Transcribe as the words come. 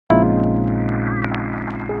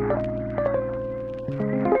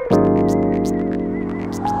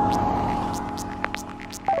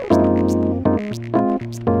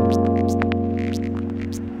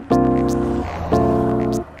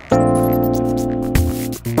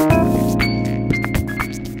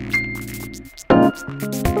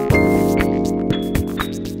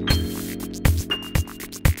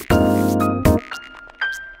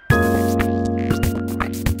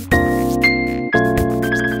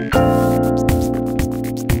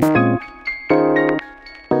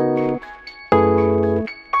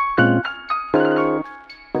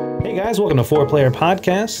guys. Welcome to 4Player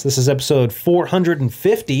Podcast. This is episode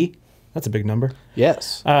 450. That's a big number.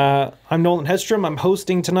 Yes. I'm Nolan Hedstrom. I'm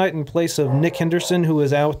hosting tonight in place of Nick Henderson, who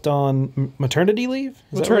is out on maternity leave.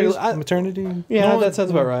 Maternity? Yeah, No, that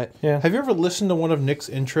sounds about right. Yeah. Have you ever listened to one of Nick's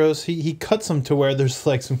intros? He cuts them to where there's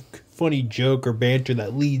like some funny joke or banter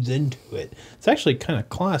that leads into it. It's actually kind of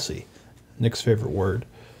classy. Nick's favorite word.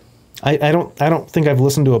 I don't think I've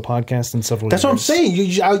listened to a podcast in several That's years. what I'm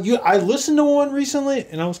saying. I listened to one recently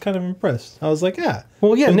and I was kind of impressed. I was like, yeah.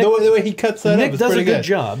 Well, yeah, Nick, the way he cuts that Nick up is does a pretty good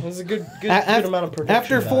job. It was a good amount of production.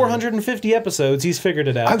 After 450 episodes, he's figured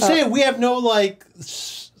it out. I'm saying we have no like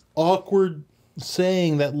awkward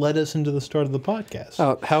saying that led us into the start of the podcast.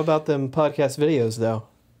 Oh, how about them podcast videos, though?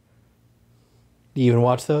 Do you even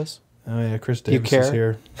watch those? Oh yeah, Chris Davis care? is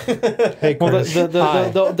here. Hey, Well, Chris.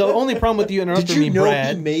 the only problem with you interrupting Did you me, know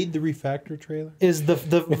Brad, he made the refactor trailer? is the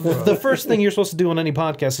first thing you're supposed to do on any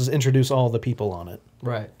podcast is introduce all the people on it.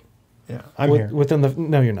 Right. Yeah, I'm here.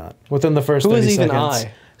 No, you're not. Within the first Who 30 is even seconds.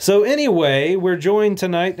 I? So anyway, we're joined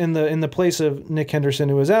tonight in the place of Nick Henderson,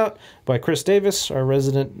 who is out, by Chris Davis, our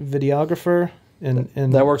resident videographer and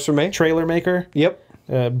That works for me. trailer maker. Yep.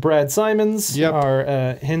 Brad Simons, Yep. our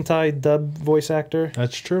hentai dub voice actor.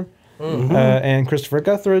 That's true. And Christopher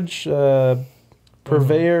Guthridge,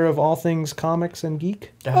 purveyor of all things comics and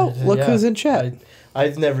geek. Oh, look who's in chat.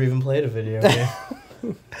 I've never even played a video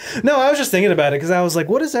game. No, I was just thinking about it because I was like,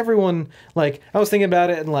 what is everyone like? I was thinking about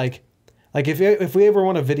it and like if we ever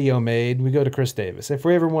want a video made, we go to Chris Davis. If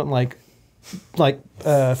we ever want like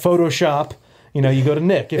Photoshop, you go to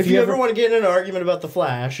Nick. If you ever want to get in an argument about the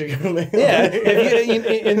Flash, you're gonna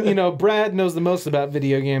yeah. Brad knows the most about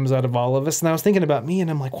video games out of all of us, and I was thinking about me, and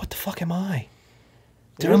I'm like, what the fuck am I?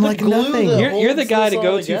 Dude, You're I'm the like glue nothing. that You're the holds guy this to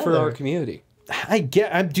go all to for together. our community. I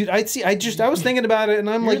was thinking about it, and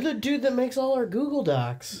I'm You're like, the dude that makes all our Google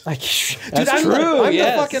Docs. dude, That's I'm true, I'm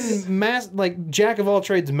yes. the fucking jack of all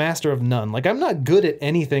trades, master of none. Like I'm not good at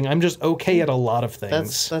anything. I'm just okay at a lot of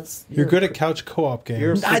things. That's You're good at couch co-op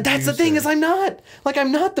games. That's the thing is I'm not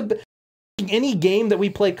the any game that we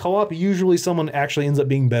play co-op. Usually someone actually ends up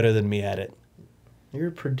being better than me at it. You're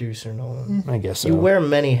a producer, Nolan. I guess so. You wear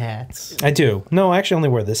many hats. I do. No, I actually only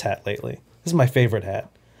wear this hat lately. This is my favorite hat.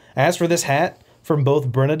 I asked for this hat from both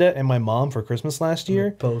Bernadette and my mom for Christmas last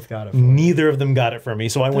year. Both got it. Neither of them got it for me,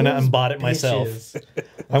 so I went out and bought it myself.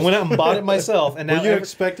 I went out and bought it myself, and now Were you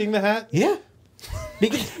expecting the hat? yeah.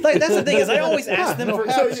 Because that's the thing is I always ask them for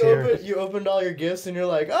So hats. you opened all your gifts and you're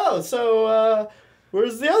like, oh, so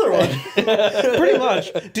where's the other one? Pretty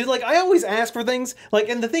much, dude. Like I always ask for things. Like,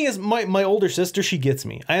 and the thing is, my older sister, she gets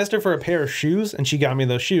me. I asked her for a pair of shoes, and she got me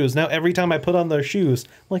those shoes. Now every time I put on those shoes,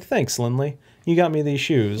 I'm like, thanks, Lindley, you got me these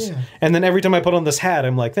shoes. Yeah. And then every time I put on this hat,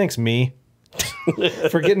 I'm like, thanks, me,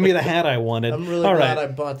 for getting me the hat I wanted. I'm really All glad right.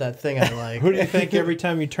 I bought that thing I like. Who do you think every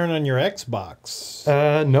time you turn on your Xbox?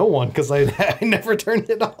 No one, because I never turned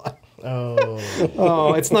it on. Oh,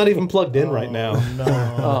 Oh, it's not even plugged in right now. no.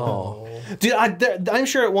 Oh. Dude, I'm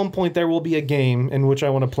sure at one point there will be a game in which I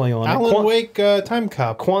want to play on it. Alan Wake Time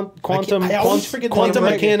Cop. Quantum I always forget the Quantum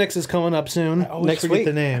name. Mechanics is coming up soon. I always Next forget week.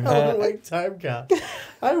 the name. Alan Wake Time Cop.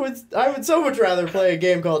 I would so much rather play a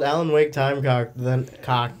game called Alan Wake Time Cock than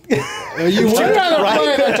Cock. You would rather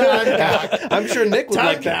play the Time Cop. I'm sure Nick would Time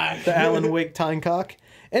like cock. the Alan Wake Timecock.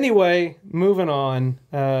 Anyway, moving on.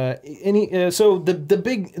 So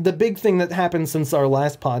the big thing that happened since our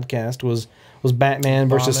last podcast was Batman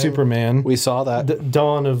versus Bombing. Superman. We saw that. The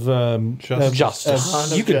dawn of Justice.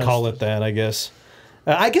 Dawn of you could call Justice. it that, I guess.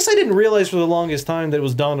 I guess I didn't realize for the longest time that it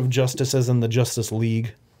was Dawn of Justice, as in the Justice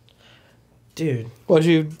League. Dude, What did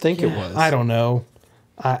you think it was? I don't know.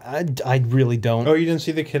 I really don't. Oh, you didn't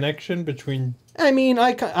see the connection between... I mean,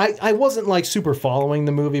 I wasn't like super following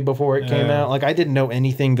the movie before it came Yeah. out. Like I didn't know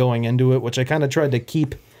anything going into it, which I kind of tried to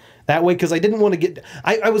keep that way because I didn't want to get.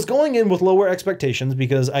 I was going in with lower expectations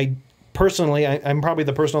because I'm probably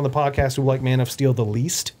the person on the podcast who liked Man of Steel the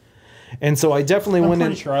least, and so I definitely I'm went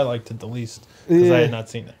pretty in. sure I liked it the least because I had not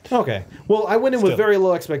seen it. Okay, well, I went in with Still. very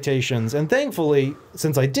low expectations, and thankfully,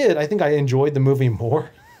 since I did, I think I enjoyed the movie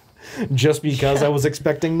more, just because I was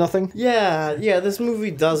expecting nothing. yeah, this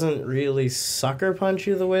movie doesn't really sucker punch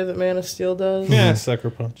you the way that Man of Steel does. Yeah, Sucker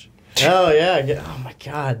Punch. Oh yeah. Oh my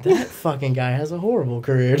God, that fucking guy has a horrible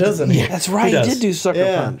career, doesn't he? That's right. He He, does. did do Sucker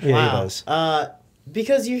Yeah. Punch. Yeah, he Wow. does.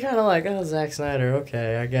 Because you're kind of like, oh, Zack Snyder.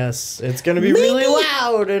 Okay, I guess it's gonna be really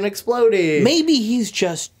loud and explodey. Maybe he's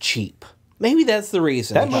just cheap. Maybe that's the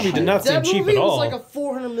reason. That movie did not seem That cheap movie at was all. like a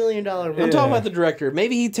 $400 million movie. I'm talking about the director.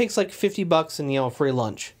 Maybe he takes like $50 and free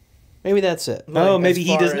lunch. Maybe that's it. Like, Oh, maybe as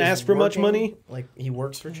he far doesn't as ask for much working, money? Like he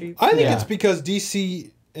works for cheap. I think Yeah. it's because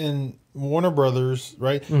DC and Warner Brothers,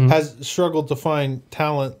 right, has struggled to find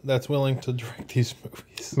talent that's willing to direct these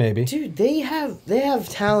movies. Maybe. Dude, they have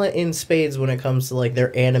talent in spades when it comes to like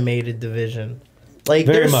their animated division. Like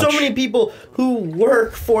Very there's so much. many people who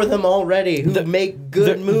work for them already who make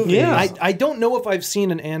good movies. Yeah, I don't know if I've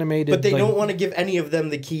seen an animated, but they like, don't want to give any of them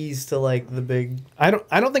the keys to like the big. I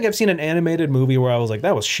don't think I've seen an animated movie where I was like,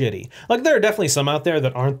 that was shitty. Like there are definitely some out there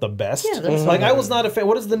that aren't the best. Yeah, there's like some. I was not a fan.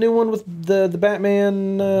 What is the new one with the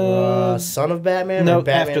Batman? Son of Batman. no, or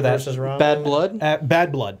Batman after that. versus Robin? Bad Blood.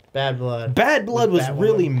 Bad Blood. Bad Blood. Bad Blood was Batwoman.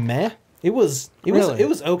 really meh. It was Really?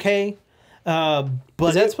 okay. But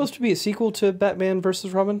Is that supposed to be a sequel to Batman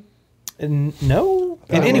versus Robin? no.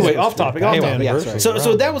 And anyway, off topic. Off Batman topic. Yeah, versus sorry.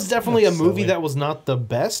 So that was definitely a That's movie silly. that was not the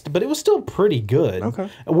best, but it was still pretty good. Okay.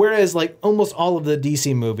 Whereas like almost all of the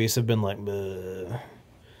DC movies have been like, "Bleh."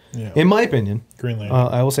 Yeah. In my opinion. Green Lantern.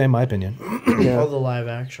 I will say in my opinion. All the live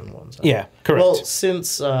action ones. Yeah, correct. Well,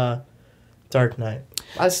 since Dark Knight,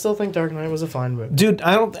 I still think Dark Knight was a fine movie. Dude,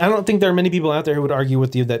 I don't think there are many people out there who would argue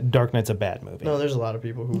with you that Dark Knight's a bad movie. No, there's a lot of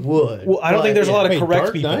people who would. Well, I don't think there's a lot of Wait, correct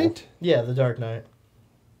Dark people. Knight? Yeah, the Dark Knight.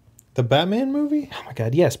 The Batman movie? Oh my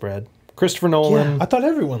god, yes, Brad. Christopher Nolan. I thought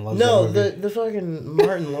everyone loved No, that movie. the fucking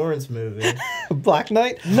Martin Lawrence movie. Black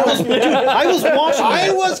Knight? No, dude, I was watching I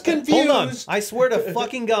that. was confused. Hold on. I swear to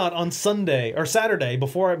fucking God, on Sunday or Saturday,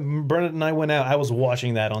 before Brennan and I went out, I was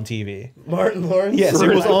watching that on TV. Martin Lawrence. Yes,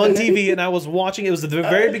 it was on TV, and I was watching. It was at the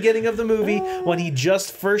very beginning of the movie when he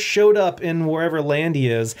just first showed up in wherever land he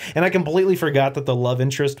is, and I completely forgot that the love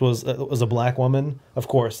interest was a black woman. Of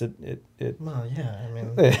course, it Well, yeah. I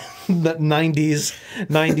mean, that '90s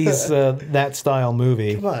that style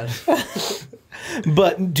movie. come on.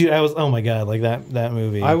 But dude, oh my god, like that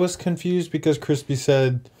movie. I was confused because Krispy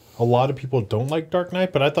said a lot of people don't like Dark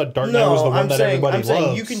Knight, but I thought Dark Knight was the No, one I'm that saying, everybody I'm saying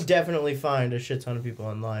loves. you can definitely find a shit ton of people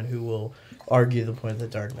online who will argue the point that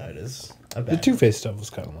Dark Knight is a The bad. Two-Face stuff was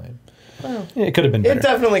kind of lame. Yeah, it could have been better. It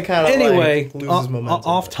definitely kind of Anyway, loses momentum.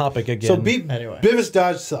 off topic again. So Anyway. Beavis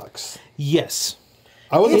Dodge sucks. Yes.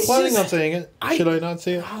 I wasn't It's planning just- on saying it. Should I not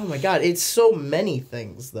say it? Oh my god, it's so many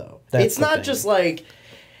things though. That's It's the not thing. just like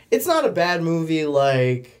it's not a bad movie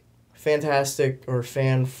like Fantastic or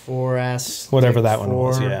Fan 4 Whatever that one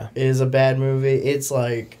was, yeah. is a bad movie. It's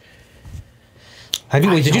like Did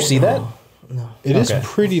you don't see that? No. It is Okay.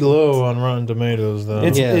 pretty low on Rotten Tomatoes, though.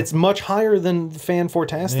 It's much higher than Fan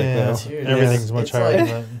Fantastic yeah, though. Dude, everything's it's- much it's higher like-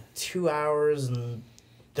 than that. 2 hours and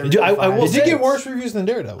Dude, I will It say- did get worse reviews than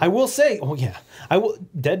Daredevil. I will say, oh yeah, I will.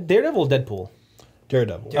 Daredevil, or Deadpool.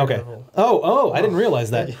 Daredevil. Okay. Daredevil. Oh, I didn't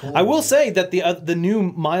realize that. I will say that the new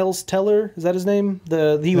Miles Teller, is that his name?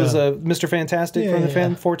 He was Mr. Fantastic Yeah, from the yeah.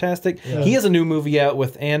 Fan Fantastic. Yeah. He has a new movie out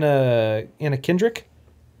with Anna Kendrick,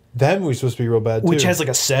 That movie's supposed to be real bad, too. which has like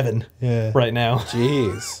a 7 Yeah. right now.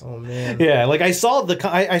 Jeez. Oh man. Yeah, like I saw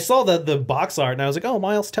the box art and I was like, oh,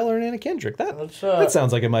 Miles Teller and Anna Kendrick. That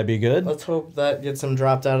sounds like it might be good. Let's hope that gets him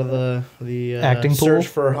dropped out of the Acting search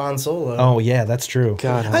pool? for Han Solo. Oh yeah, that's true.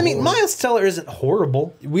 God, I mean, Miles Teller isn't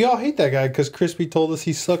horrible. We all hate that guy because Crispy told us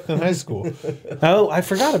he sucked in high school. Oh, I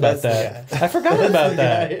forgot about That's the that. I forgot about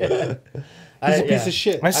that. He's a piece of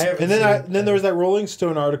shit. I s- And then there was that Rolling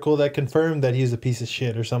Stone article that confirmed that he's a piece of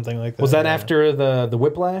shit or something like that. Was that after the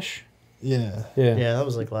Whiplash? Yeah. Yeah. Yeah, that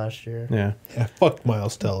was like last year. Yeah. Yeah, fuck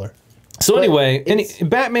Miles Teller. So But anyway, it's-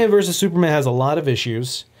 Batman versus Superman has a lot of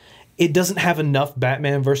issues. It doesn't have enough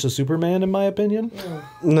Batman versus Superman, in my opinion.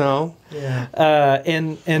 No. Yeah.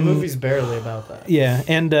 And The movie's barely about that. yeah,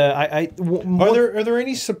 and Are there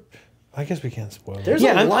any... I guess we can't spoil it. There's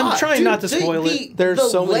Yeah, a I'm lot. trying not to spoil it. There's the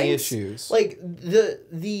so many lengths- issues. Like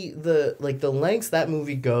the lengths that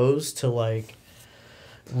movie goes to like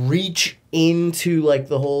reach into like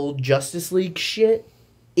the whole Justice League shit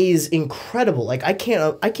is incredible. Like I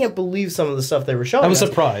can't believe some of the stuff they were showing. I was us.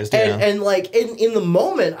 surprised, And yeah. and like in the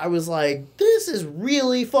moment I was like, this is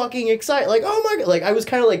really fucking exciting. Like, oh my god, like I was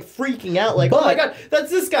kind of like freaking out, like, oh my god, that's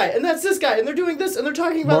this guy and that's this guy and they're doing this and they're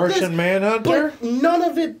talking about Martian this. Manhunter? But none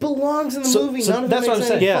of it belongs in the movie. None of that's it what I'm makes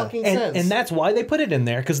saying. any Yeah. fucking And, sense. and that's why they put it in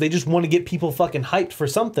there, because they just want to get people fucking hyped for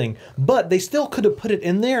something. But they still could have put it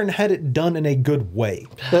in there and had it done in a good way.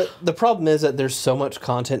 The problem is that there's so much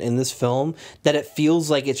content in this film that it feels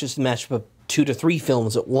like it's just a mashup of 2 to 3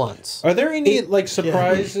 films at once. Are there any like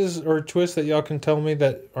surprises or twists that y'all can tell me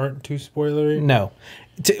that aren't too spoilery? No.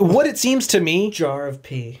 What it seems to me... jar of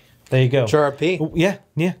pee. There you go. JRP.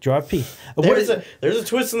 Yeah, jar of pee. There's a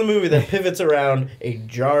twist in the movie that pivots around a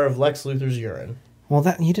jar of Lex Luthor's urine. Well,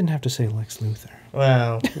 that you didn't have to say Lex Luthor.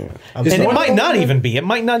 Wow. I'm Is And it Wonder might not Woman- even be. It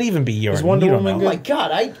might not even be urine. Wonder You don't Woman know. Oh my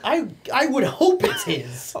god, I would hope it's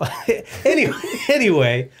his.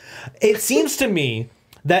 Anyway, it seems to me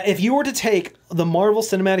that if you were to take the Marvel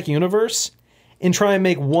Cinematic Universe and try and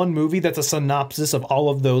make one movie that's a synopsis of all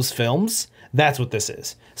of those films, that's what this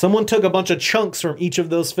is. Someone took a bunch of chunks from each of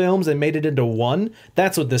those films and made it into one.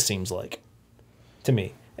 That's what this seems like to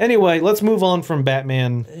me. Anyway, let's move on from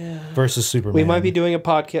Batman versus Superman. We might be doing a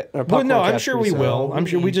podcast. Well, no, I'm sure we will. I'm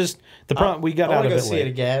sure we just we got out of it late. I want to go see it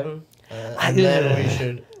again, and then we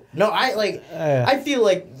should. No, I feel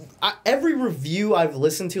like every review I've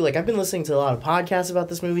listened to, like I've been listening to a lot of podcasts about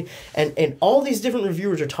this movie, and all these different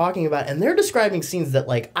reviewers are talking about, and they're describing scenes that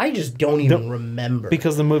like I just don't even remember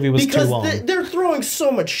because the movie was too long. They're throwing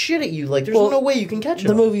so much shit at you, like there's no way you can catch it.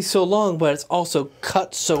 The movie's so long, but it's also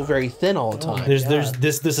cut so very thin all the time.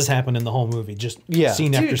 This has happened in the whole movie, just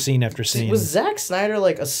scene after scene after scene. Was Zack Snyder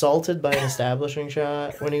like assaulted by an establishing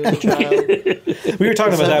shot when he was a child? We were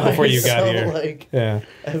talking about that before you got here. Like, yeah,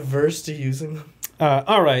 averse to using them.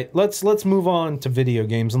 All right, let's move on to video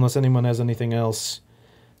games, unless anyone has anything else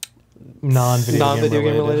non-video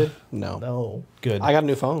game related. No. Good. I got a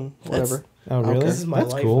new phone. Whatever. Oh, really? This is my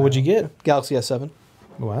That's life cool. now. What'd you get? Galaxy S7.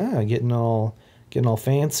 Wow, getting all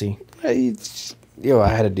fancy. I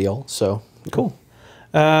had a deal, so Cool.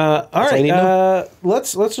 All all you right,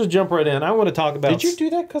 let's just jump right in. I want to talk about. Did you do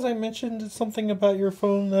that because I mentioned something about your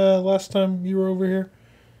phone last time you were over here?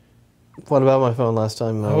 What about my phone last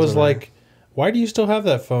time? I was like, why do you still have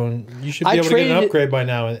that phone? You should be able to get an upgrade by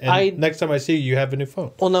now. And next time I see you, you have a new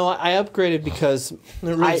phone. Well, no, I upgraded because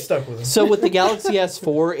really stuck with it. So with the Galaxy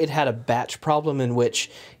S4, it had a batch problem in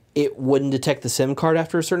which it wouldn't detect the SIM card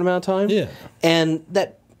after a certain amount of time. Yeah. And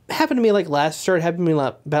that happened to me started happening to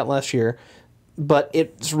me about last year. But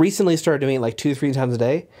it's recently started doing it like 2-3 times a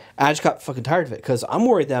day. I just got fucking tired of it because I'm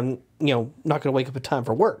worried that I'm not going to wake up in time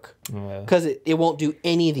for work because it won't do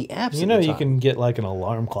any of the apps. You know, you can get like an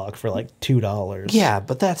alarm clock for like $2. Yeah,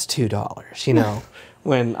 but that's $2. You know,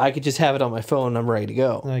 when I could just have it on my phone and I'm ready to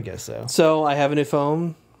go. I guess so. So I have a new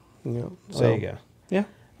phone. There you go. Yeah.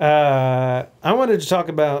 I wanted to talk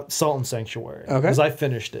about Salt and Sanctuary because I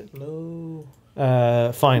finished it. No.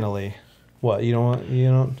 Finally. What, you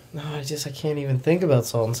don't? No, I can't even think about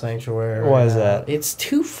Salt and Sanctuary. Why is that? It's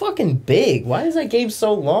too fucking big. Why is that game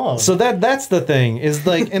so long? So that's the thing is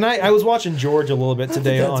like, and I was watching George a little bit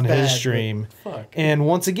today on his stream, and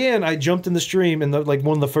once again I jumped in the stream and like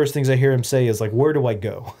one of the first things I hear him say is like, "Where do I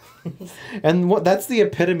go?" And that's the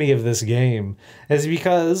epitome of this game, is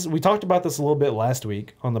because we talked about this a little bit last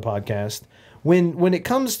week on the podcast. When it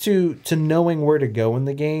comes to knowing where to go in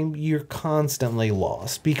the game, you're constantly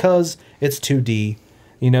lost because it's 2D.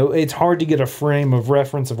 It's hard to get a frame of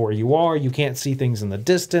reference of where you are. You can't see things in the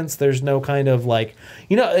distance. There's no kind of like,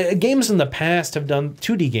 games in the past have done,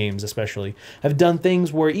 2D games especially, have done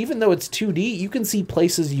things where even though it's 2D, you can see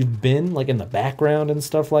places you've been, like in the background and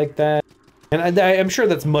stuff like that. And I'm sure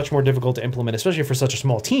that's much more difficult to implement, especially for such a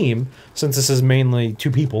small team, since this is mainly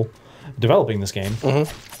 2 people developing this game.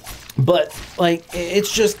 But like, it's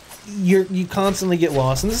just you constantly get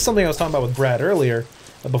lost, and this is something I was talking about with Brad earlier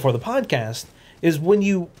before the podcast. Is when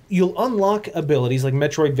you'll unlock abilities like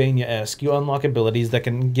Metroidvania-esque, you unlock abilities that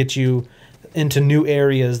can get you into new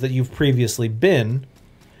areas that you've previously been,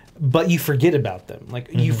 but you forget about them. Like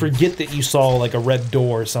you forget that you saw like a red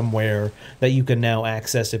door somewhere that you can now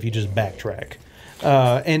access if you just backtrack.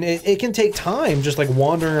 And it can take time just like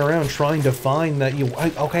wandering around trying to find that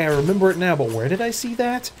I remember it now, but where did I see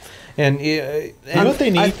that? And you know what they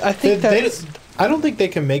need? I think I don't think they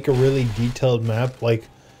can make a really detailed map, like,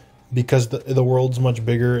 because the world's much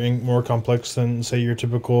bigger and more complex than, say, your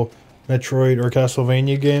typical Metroid or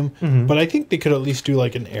Castlevania game. But I think they could at least do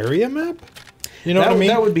like an area map. You know what I mean?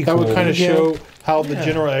 That would be cool. That would kind of show how the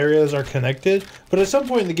general areas are connected. But at some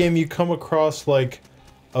point in the game, you come across like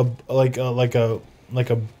a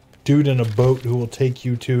dude in a boat who will take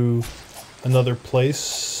you to another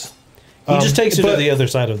place. He just takes you to the other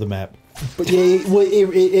side of the map. But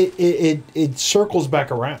it circles back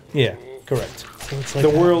around. Yeah, correct. So it's like the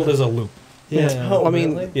world is a loop. Yeah. Oh, I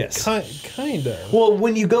mean, really? Yes. Kind of. Well,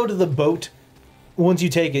 when you go to the boat, once you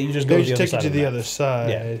take it, you just go to the other side. Take you to the other side.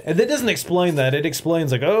 Yeah. And that doesn't explain that. It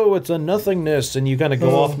explains like, oh, it's a nothingness, and you kind of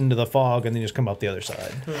go off into the fog, and then you just come out the other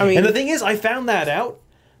side. I mean, and the thing is, I found that out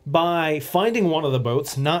by finding one of the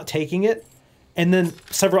boats, not taking it, and then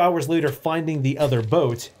several hours later finding the other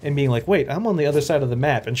boat and being like, wait, I'm on the other side of the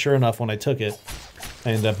map. And sure enough, when I took it,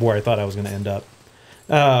 I ended up where I thought I was going to end up.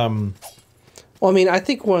 Well, I mean, I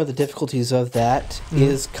think one of the difficulties of that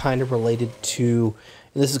is kind of related to,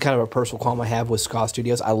 and this is kind of a personal qualm I have with Ska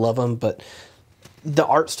Studios. I love them, but the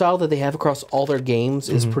art style that they have across all their games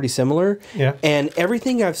is pretty similar. Yeah. And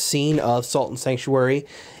everything I've seen of Salt and Sanctuary,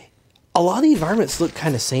 a lot of the environments look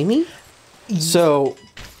kind of samey. So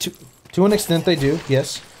To an extent, they do.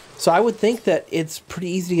 Yes. So I would think that it's pretty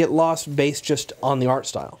easy to get lost based just on the art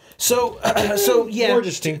style. So yeah, more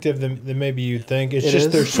distinctive than maybe you'd think. It's It just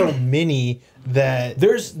is? there's so many that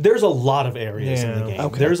there's a lot of areas in the game.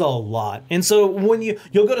 Okay. There's a lot, and so when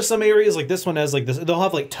you'll go to some areas like this one has like this, they'll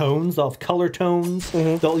have like tones, they'll have color tones.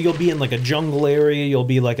 You'll be in like a jungle area, you'll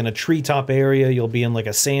be like in a treetop area, you'll be in like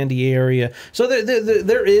a sandy area. So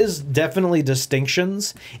there is definitely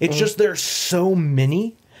distinctions. It's just there's so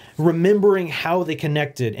many. Remembering how they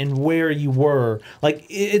connected and where you were, like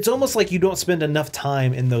it's almost like you don't spend enough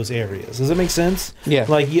time in those areas. Does that make sense? Yeah.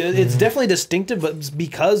 Like it's definitely distinctive, but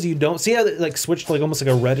because you don't see how it like switched to like almost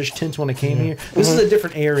like a reddish tint when I came here. This is a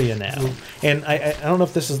different area now, and I don't know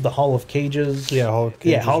if this is the Hall of Cages. Yeah, Hall of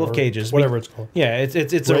Cages. Yeah, Hall of Cages. Whatever it's called. Yeah,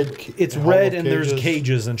 it's Hall red of and there's Cages.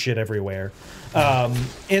 cages and shit everywhere.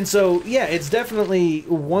 And so yeah, it's definitely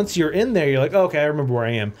once you're in there, you're like, okay, I remember where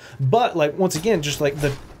I am. But like once again, just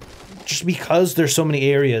because there's so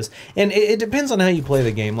many areas, and it depends on how you play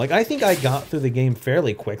the game. Like I think I got through the game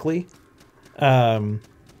fairly quickly. Like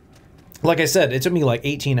I said, it took me like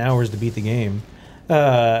 18 hours to beat the game,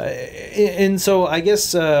 and so I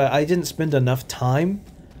guess I didn't spend enough time,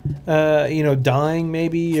 dying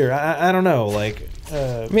maybe, or I don't know. Like,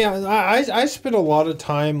 I mean, I spent a lot of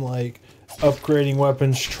time like upgrading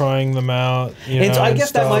weapons, trying them out. And so I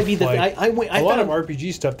guess that might be the like, thing. I a lot found of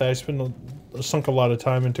RPG stuff that sunk a lot of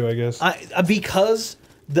time into, I guess. Because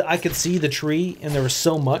I could see the tree and there was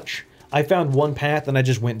so much, I found one path and I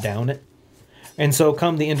just went down it. And so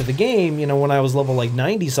come the end of the game, when I was level like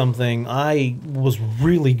 90 something, I was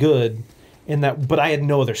really good in that, but I had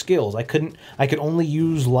no other skills. I could only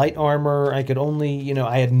use light armor. I could only,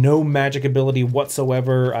 I had no magic ability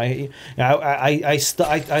whatsoever. I picked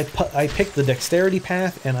the dexterity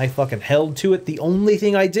path and I fucking held to it. The only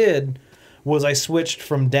thing I did was I switched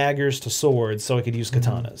from daggers to swords so I could use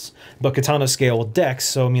katanas. But katanas scale with dex,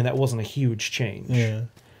 so I mean that wasn't a huge change. Yeah.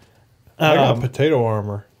 I got potato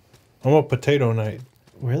armor. I'm a potato knight.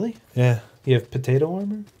 Really? Yeah. You have potato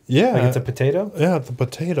armor? Yeah. Like it's a potato? Yeah, it's a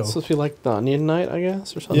potato. It's supposed to be like the Onion Knight, I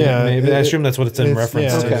guess, or something. Yeah. Maybe. I assume that's what it's in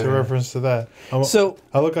reference to. It's a reference to that.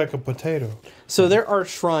 I look like a potato. So there are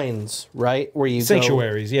shrines, right, where you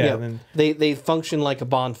Sanctuaries, go, yeah. They function like a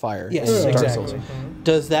bonfire. Yes, in Dark exactly. Souls.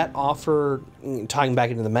 Does that offer, tying back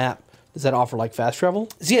into the map, does that offer like fast travel?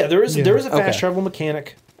 Yeah, there is a fast Okay. travel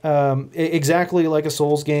mechanic. Exactly like a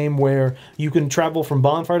Souls game where you can travel from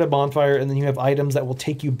bonfire to bonfire and then you have items that will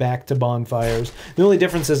take you back to bonfires. The only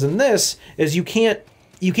difference is in this is you can't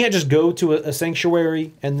just go to a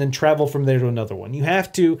sanctuary and then travel from there to another one. You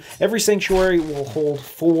have to, every sanctuary will hold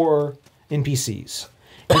 4 NPCs.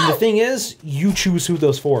 And the thing is, you choose who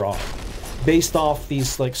those 4 are based off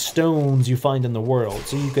these like stones you find in the world.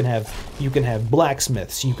 So you can have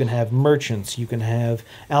blacksmiths, you can have merchants, you can have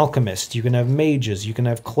alchemists, you can have mages, you can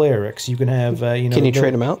have clerics, you can have Can you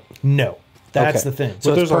trade them out? No. That's Okay. the thing.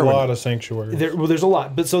 So there's permanent. a lot of sanctuaries. There's a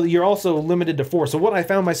lot, but so you're also limited to 4. So what I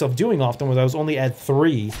found myself doing often was I was only at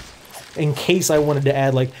 3 in case I wanted to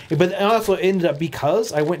add but it also ended up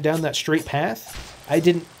because I went down that straight path, I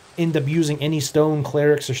didn't end up using any stone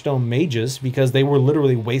clerics or stone mages because they were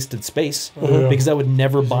literally wasted space because I would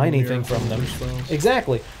never buy anything from them.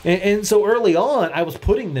 Exactly. And so early on I was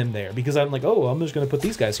putting them there because I'm like, oh, I'm just going to put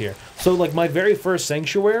these guys here. So like my very first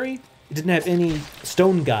sanctuary, it didn't have any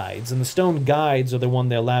stone guides, and the stone guides are the one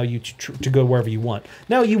that allow you to go wherever you want.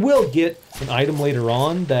 Now, you will get an item later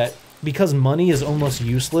on that, because money is almost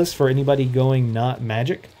useless for anybody going not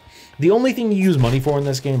magic, the only thing you use money for in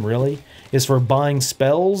this game, really, is for buying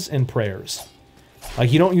spells and prayers.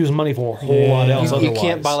 Like, you don't use money for a whole lot else otherwise. You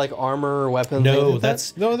can't buy like armor or weapons. No,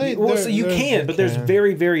 that's... No, so you can, but there's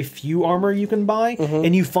very, very few armor you can buy,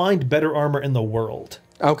 and you find better armor in the world.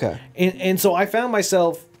 Okay. And so I found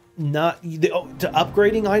myself to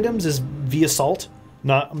upgrading items is via salt,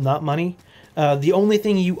 not money. The only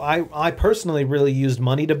thing I personally really used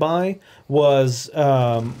money to buy was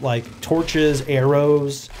like torches,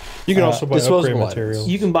 arrows. You can also buy upgrade disposable materials.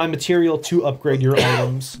 You can buy material to upgrade your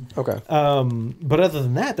items. Okay. But other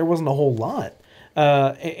than that, there wasn't a whole lot.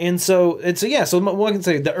 So what I can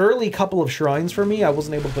say, the early couple of shrines for me, I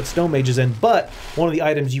wasn't able to put stone mages in, but one of the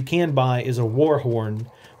items you can buy is a war horn,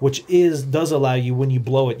 which does allow you, when you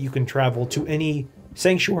blow it, you can travel to any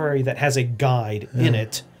sanctuary that has a guide in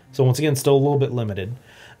it. So once again, still a little bit limited.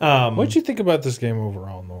 What did you think about this game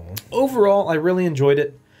overall, Nolan? Overall, I really enjoyed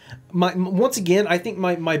it. Once again, I think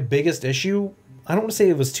my biggest issue, I don't want to say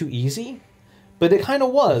it was too easy, but it kind of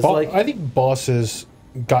was. I think bosses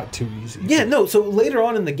got too easy. Yeah, no, so later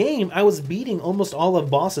on in the game, I was beating almost all of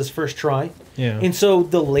bosses first try. Yeah. And so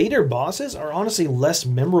the later bosses are honestly less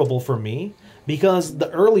memorable for me because the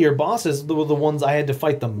earlier bosses were the ones I had to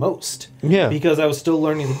fight the most. Yeah. Because I was still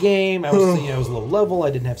learning the game. I was, I was low level. I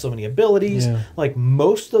didn't have so many abilities. Yeah. Like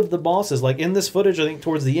most of the bosses, like in this footage, I think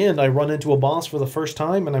towards the end, I run into a boss for the first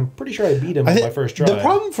time, and I'm pretty sure I beat him on my first try. The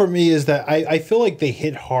problem for me is that I feel like they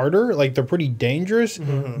hit harder. Like they're pretty dangerous,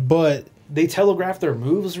 but they telegraph their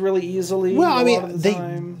moves really easily. Well, I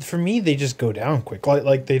mean, for me, they just go down quick.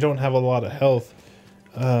 Like they don't have a lot of health,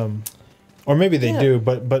 or maybe they do.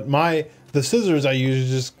 But the scissors I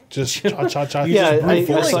use just cha. Yeah, I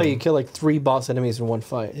saw you kill like 3 boss enemies in one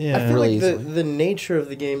fight. Yeah, I feel really like the nature of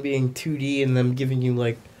the game being 2D and them giving you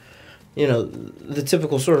like, you know, the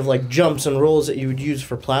typical sort of like jumps and rolls that you would use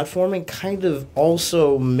for platforming kind of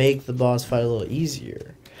also make the boss fight a little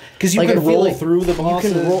easier. Because you can roll through the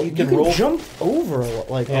bosses. You can roll, jump over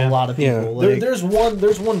a lot of people. Yeah. There's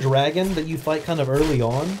one dragon that you fight kind of early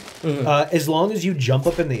on. As long as you jump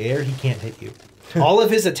up in the air, he can't hit you. All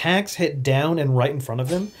of his attacks hit down and right in front of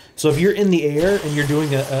him. So if you're in the air and you're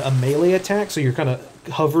doing a melee attack, so you're kind of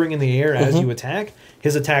hovering in the air as you attack,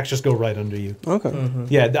 his attacks just go right under you. Okay.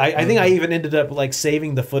 Yeah, I think I even ended up like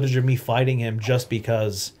saving the footage of me fighting him just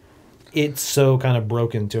because it's so kind of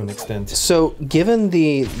broken to an extent. So given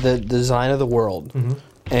the design of the world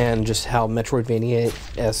and just how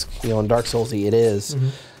Metroidvania-esque, and Dark Souls-y it is,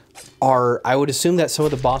 I would assume that some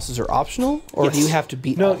of the bosses are optional, or do you have to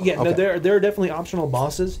beat them? No, there are definitely optional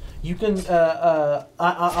bosses. You can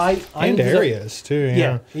and areas too.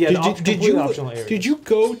 Yeah. Did you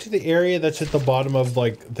go to the area that's at the bottom of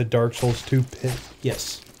like the Dark Souls 2 pit?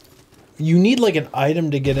 Yes. You need like an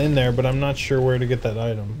item to get in there, but I'm not sure where to get that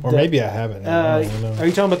item. Or maybe I haven't. I don't know. Are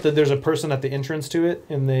you talking about there's a person at the entrance to it,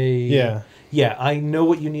 and they? Yeah, I know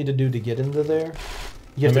what you need to do to get into there.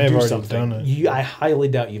 You have to do something. Done it. I highly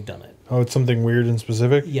doubt you've done it. Oh, it's something weird and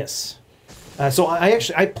specific? Yes. So I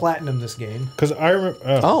platinumed this game. Because I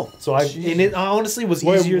remember... So it honestly was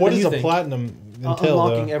easier than you think. What does a platinum entail,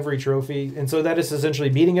 unlocking every trophy. And so that is essentially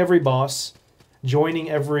beating every boss,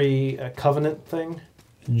 joining every covenant thing.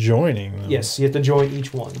 Joining them? Yes, you have to join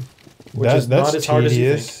each one. Which is not as hard as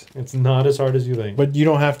you think. It's not as hard as you think. But you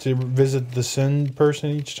don't have to visit the sin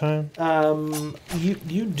person each time?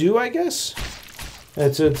 You do, I guess.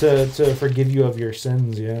 To forgive you of your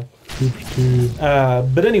sins, yeah.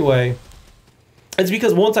 But anyway, it's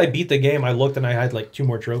because once I beat the game, I looked and I had like 2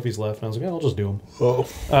 more trophies left, and I was like, I'll just do them. Oh.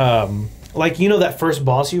 Like, that first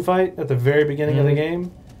boss you fight at the very beginning of the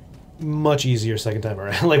game, much easier second time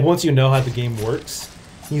around. Like, once you know how the game works,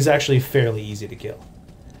 he's actually fairly easy to kill.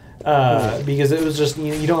 Because it was just,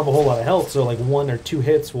 you don't have a whole lot of health, so like 1 or 2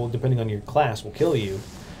 hits will, depending on your class, will kill you.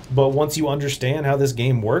 But once you understand how this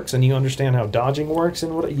game works and you understand how dodging works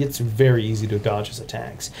and it's very easy to dodge his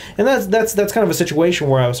attacks. And that's kind of a situation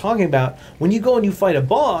where I was talking about when you go and you fight a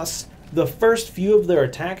boss, the first few of their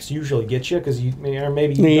attacks usually get you because you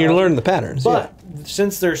learn the patterns. But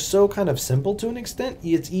since they're so kind of simple to an extent,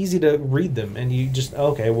 it's easy to read them and you just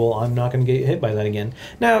I'm not going to get hit by that again.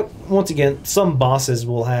 Now, once again, some bosses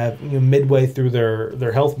will have midway through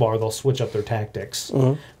their health bar they'll switch up their tactics.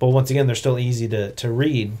 But once again, they're still easy to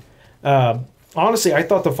read. Honestly, I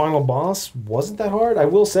thought the final boss wasn't that hard. I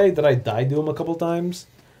will say that I died to him a couple times,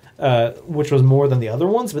 which was more than the other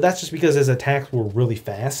ones, but that's just because his attacks were really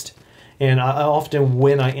fast. And I often,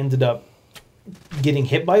 when I ended up getting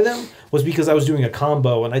hit by them, was because I was doing a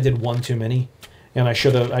combo and I did one too many, and I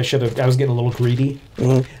was getting a little greedy.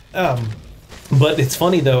 But it's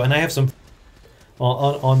funny though, and I have some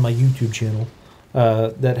on my YouTube channel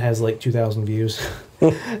that has like 2,000 views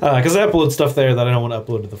because I upload stuff there that I don't want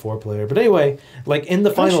to upload to the 4Player. But anyway, like in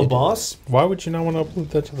the final boss, why would you not want to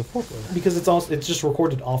upload that to the 4Player? Because it's just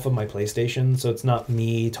recorded off of my PlayStation, so it's not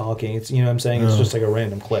me talking. It's what I'm saying. It's just like a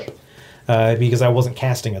random clip. Because I wasn't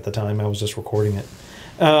casting at the time, I was just recording it.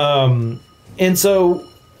 And so,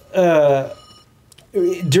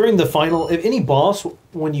 during the final, if any boss,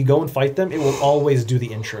 when you go and fight them, it will always do the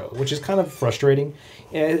intro, which is kind of frustrating.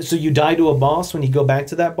 So you die to a boss, when you go back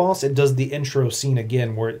to that boss, it does the intro scene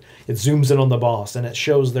again, where it zooms in on the boss, and it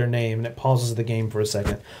shows their name, and it pauses the game for a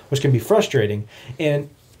second, which can be frustrating. And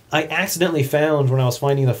I accidentally found when I was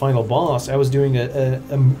finding the final boss, I was doing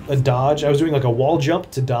a dodge. I was doing like a wall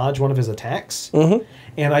jump to dodge one of his attacks.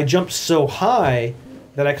 And I jumped so high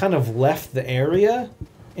that I kind of left the area.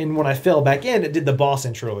 And when I fell back in, it did the boss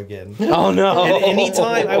intro again. Oh, no. And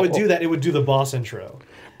anytime I would do that, it would do the boss intro.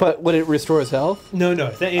 But would it restore his health? No.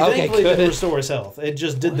 Thankfully, it didn't restore his health. It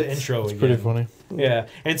just did the intro again. Pretty funny. Yeah.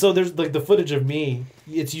 And so there's like the footage of me.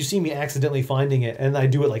 You see me accidentally finding it, and I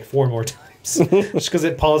do it like 4 more times. Just because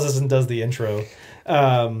it pauses and does the intro.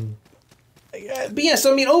 But yes,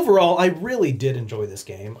 I mean, overall, I really did enjoy this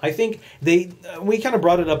game. I think we kind of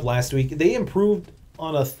brought it up last week. They improved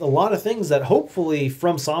on a lot of things that hopefully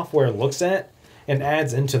From Software looks at and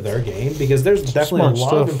adds into their game, because there's definitely a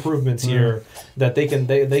lot of improvements here that they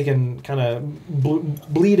can kind of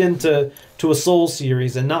bleed into a Souls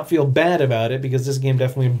series and not feel bad about it, because this game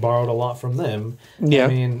definitely borrowed a lot from them. Yeah, I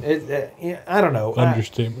mean, I don't know.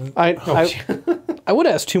 Understatement. I would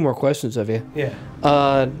ask 2 more questions of you. Yeah.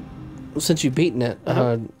 Since you've beaten it,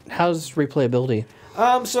 how's replayability?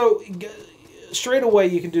 So straight away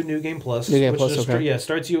you can do New Game Plus. New Game Plus, okay.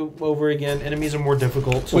 Starts you over again. Enemies are more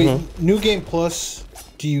difficult. Wait, New Game Plus,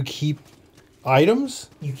 do you keep items?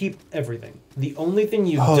 You keep everything. The only thing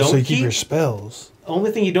you don't so you keep keep your spells.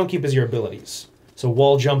 Only thing you don't keep is your abilities. So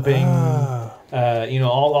wall jumping,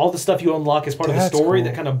 all the stuff you unlock as part of the story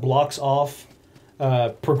that kind of blocks off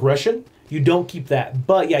progression. You don't keep that,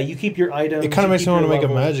 but yeah, you keep your items. It kind of makes me want to make a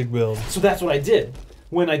magic build. So that's what I did.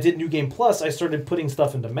 When I did New Game Plus, I started putting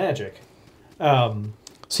stuff into magic. So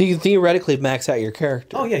you can theoretically max out your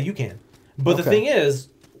character. Oh yeah, you can. But the thing is,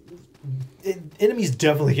 enemies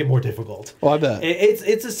definitely get more difficult. Oh, I bet.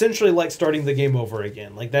 It's essentially like starting the game over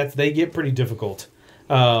again. Like they get pretty difficult.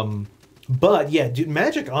 But yeah, dude,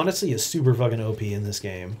 magic honestly is super fucking OP in this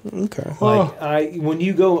game. Okay. Like when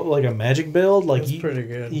you go like a magic build, like pretty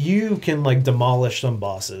good. You can like demolish some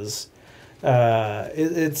bosses. But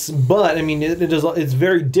I mean it's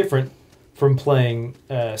very different from playing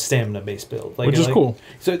stamina based build, which is cool.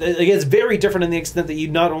 So it's very different in the extent that you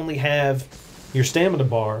not only have your stamina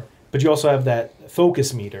bar, but you also have that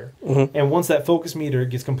focus meter. And once that focus meter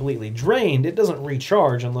gets completely drained, it doesn't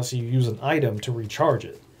recharge unless you use an item to recharge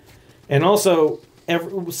it. And also,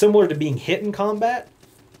 similar to being hit in combat,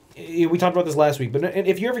 we talked about this last week, but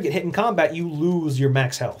if you ever get hit in combat, you lose your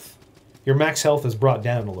max health. Your max health is brought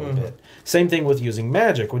down a little bit. Same thing with using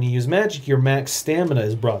magic. When you use magic, your max stamina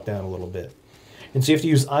is brought down a little bit. And so you have to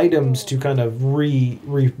use items to kind of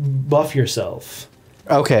rebuff yourself.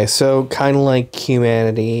 Okay, so kind of like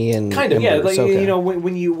humanity and kind of, yeah. Like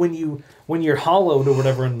when you're hollowed or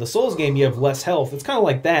whatever in the Souls game, you have less health. It's kind of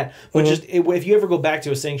like that, but just if you ever go back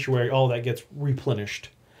to a sanctuary, all that gets replenished.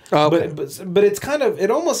 Okay. But it's kind of, it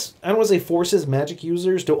almost, I don't want to say forces magic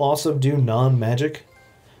users to also do non-magic,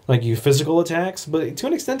 like physical attacks, but to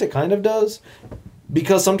an extent it kind of does,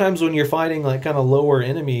 because sometimes when you're fighting like kind of lower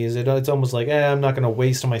enemies, it's almost like, I'm not going to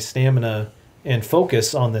waste my stamina and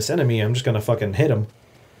focus on this enemy. I'm just going to fucking hit him.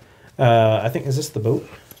 I think, is this the boat?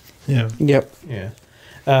 Yeah. Yep. Yeah.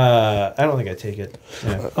 I don't think I take it.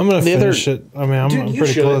 Yeah. I'm gonna finish it. I mean, I'm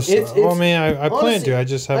pretty close. I plan to. I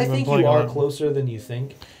just haven't been playing. I think you are closer than you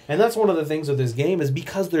think, and that's one of the things with this game is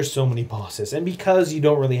because there's so many bosses, and because you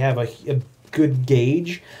don't really have a good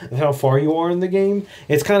gauge of how far you are in the game.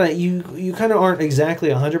 It's kind of you kind of aren't exactly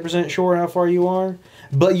 100% sure how far you are,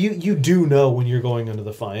 but you do know when you're going into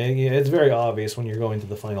the final. It's very obvious when you're going to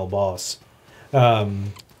the final boss.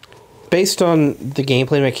 Based on the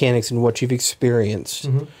gameplay mechanics and what you've experienced,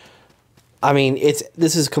 I mean,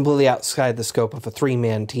 this is completely outside the scope of a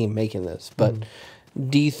 3-man team making this. But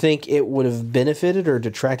do you think it would have benefited or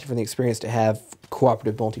detracted from the experience to have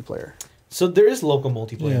cooperative multiplayer? So there is local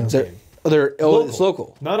multiplayer in this game. It's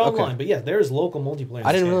local. Not online, but yeah, there is local multiplayer.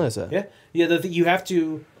 I didn't realize that. Yeah. You have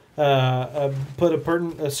to put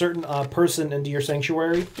a certain person into your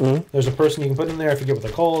sanctuary. There's a person you can put in there. I forget what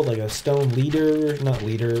they're called, like a stone leader, not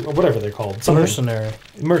leader, or whatever they're called. Mercenary.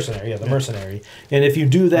 Mercenary, mercenary. And if you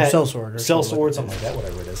do that, sellsword, something like that,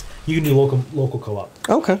 whatever it is, you can do local co-op.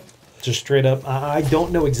 Okay. Just straight up. I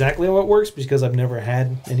don't know exactly how it works because I've never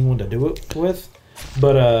had anyone to do it with.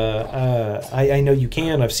 But I know you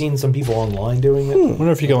can. I've seen some people online doing it. I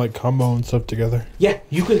wonder if you can like combo and stuff together. Yeah,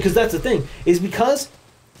 you could, because that's the thing. Is because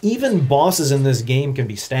even bosses in this game can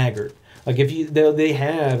be staggered. Like if they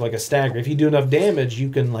have like a stagger. If you do enough damage, you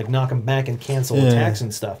can like knock them back and cancel attacks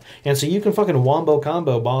and stuff. And so you can fucking wombo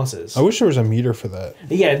combo bosses. I wish there was a meter for that.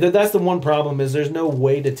 Yeah, that's the one problem is there's no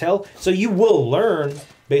way to tell. So you will learn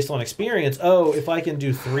based on experience. Oh, if I can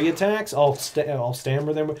do 3 attacks, I'll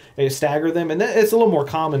stagger them, and it's a little more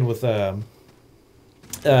common with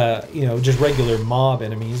just regular mob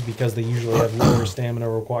enemies because they usually have lower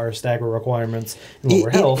stamina stagger requirements, and lower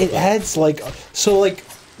health. It adds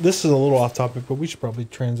this is a little off topic, but we should probably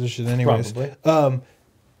transition anyways. Probably.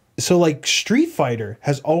 So like Street Fighter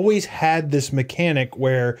has always had this mechanic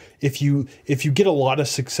where if you get a lot of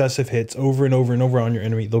successive hits over and over and over on your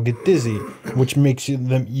enemy, they'll get dizzy, which makes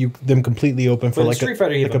them completely open for but in Street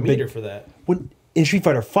Fighter you have a meter for that. In Street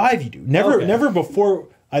Fighter 5 you do. Never before.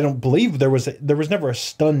 I don't believe there was never a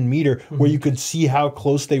stun meter where you could see how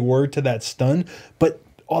close they were to that stun. But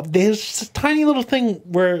there's a tiny little thing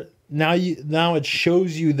where now it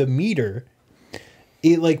shows you the meter.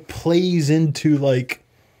 It like plays into like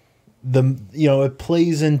it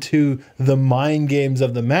plays into the mind games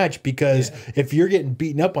of the match, because if you're getting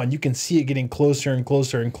beaten up on, you can see it getting closer and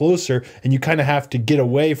closer and closer, and you kind of have to get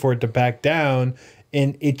away for it to back down,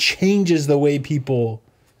 and it changes the way people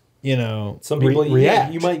some people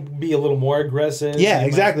react. You might be a little more aggressive. Yeah,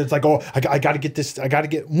 exactly. It's like, oh, I got to get this. I got to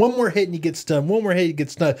get one more hit and he gets stunned. One more hit, he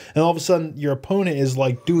gets stunned. And all of a sudden, your opponent is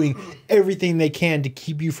like doing everything they can to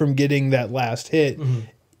keep you from getting that last hit. Mm-hmm.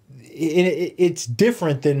 It's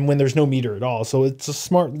different than when there's no meter at all. So it's a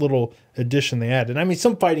smart little addition they added. I mean,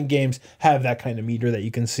 some fighting games have that kind of meter that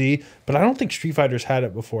you can see, but I don't think Street Fighter's had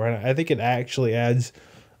it before. And I think it actually adds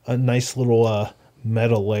a nice little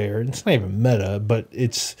meta layer. It's not even meta, but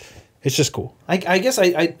it's just cool. I guess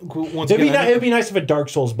once again, it'd be nice if a Dark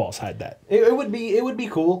Souls boss had that. It would be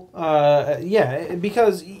cool.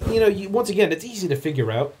 Because once again, it's easy to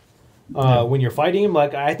figure out when you're fighting him.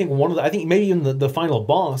 Like I think maybe even the final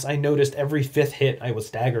boss, I noticed every 5th hit I would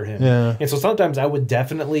stagger him. Yeah. And so sometimes I would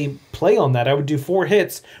definitely play on that. I would do 4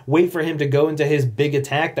 hits, wait for him to go into his big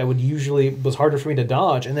attack that was harder for me to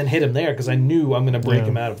dodge, and then hit him there because I knew I'm going to break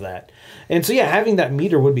him out of that. And so having that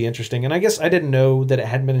meter would be interesting. And I guess I didn't know that it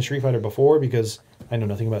hadn't been in Street Fighter before because I know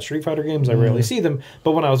nothing about Street Fighter games. I rarely see them.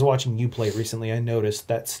 But when I was watching you play recently, I noticed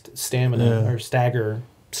that stamina or stagger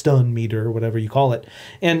stun meter or whatever you call it.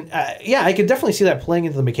 And I could definitely see that playing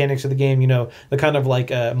into the mechanics of the game, the kind of like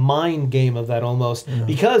mind game of that almost.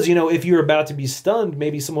 Because, if you're about to be stunned,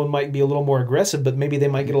 maybe someone might be a little more aggressive, but maybe they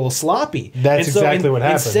might get a little sloppy. That's exactly what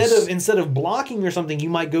happens. Instead of blocking or something, you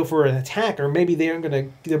might go for an attack, or maybe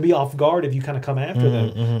they'll be off guard if you kind of come after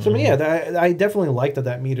them. So I definitely like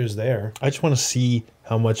that meter's there. I just want to see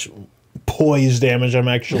how much poise damage I'm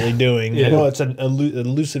actually doing. I know it's an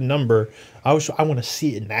elusive number. I want to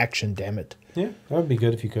see it in action, damn it. Yeah, that would be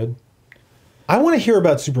good if you could. I want to hear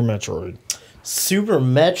about Super Metroid. Super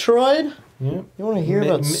Metroid? Yeah. You want to hear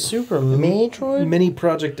about Super Metroid? Mini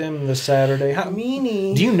Project M this Saturday.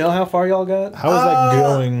 Mini. Do you know how far y'all got? How is that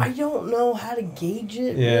going? I don't know how to gauge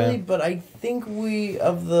it really, but I think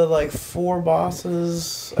of the 4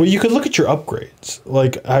 bosses. Well, you could look at your upgrades.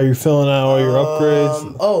 Like, how you're filling out all your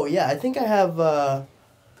upgrades. Oh yeah, I think I have.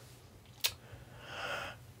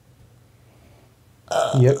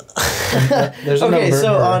 Yep. There's a okay, number.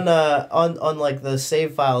 so on like the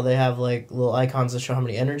save file, they have like little icons that show how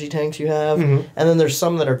many energy tanks you have, and then there's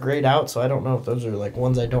some that are grayed out. So I don't know if those are like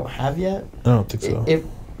ones I don't have yet. I don't think so.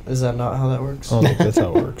 Is that not how that works? I don't think that's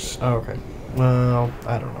how it works. Oh, okay. Well,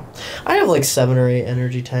 I don't know. I have like 7 or 8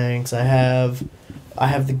 energy tanks. I have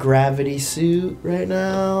the gravity suit right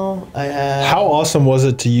now. How awesome was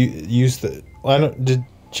it to use the? Did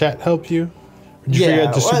chat help you? Did you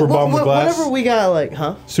forget to super bomb the glass? Whenever we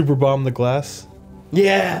got super bomb the glass.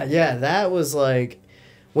 Yeah, that was like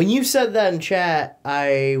when you said that in chat,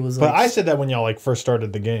 I was like. But I said that when y'all first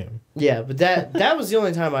started the game. Yeah, but that was the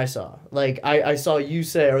only time I saw. Like I saw you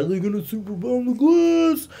say, "Are they gonna super bomb the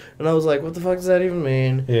glass?" And I was like, "What the fuck does that even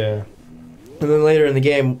mean?" Yeah. And then later in the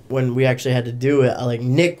game, when we actually had to do it,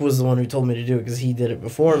 Nick was the one who told me to do it because he did it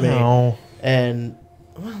before me. No. And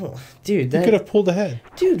well, dude, you could have pulled ahead,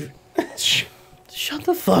 dude. Shut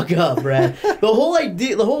the fuck up, Brad. The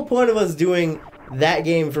whole point of us doing that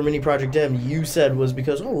game for Mini Project M, you said, was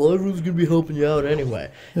because everyone's gonna be helping you out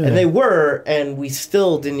anyway, and they were, and we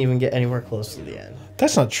still didn't even get anywhere close to the end.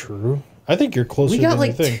 That's not true. I think you're closer. We got than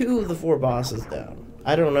you think. 2 of the 4 bosses down.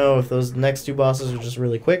 I don't know if those next 2 bosses are just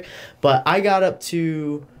really quick, but I got up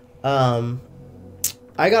to, the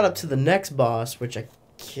next boss, which I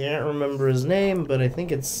can't remember his name, but I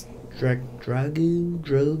think it's Dragoon.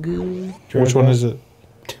 Which one is it?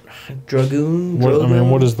 Dragoon.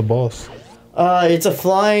 What is the boss? It's a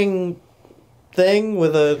flying thing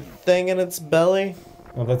with a thing in its belly.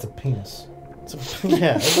 Oh, that's a penis.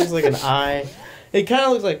 Yeah, it looks like an eye. It kind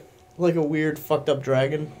of looks like a weird fucked up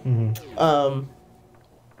dragon. Mm-hmm.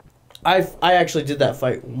 I actually did that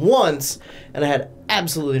fight once, and I had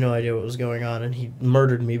absolutely no idea what was going on, and he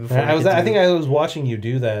murdered me before. I think I was watching you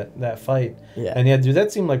do that fight. Yeah. And dude,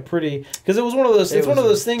 that seemed like pretty, because it was one of those. It's one of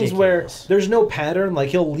those things where there's no pattern. Like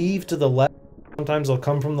he'll leave to the left. Sometimes he'll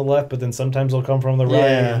come from the left, but then sometimes he'll come from the right,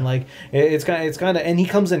 and it's kind of, and he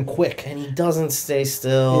comes in quick, and he doesn't stay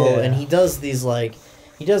still, and he does these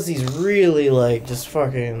really just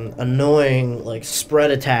fucking annoying spread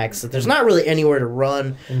attacks that there's not really anywhere to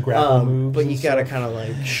run and grapple moves, but you gotta kind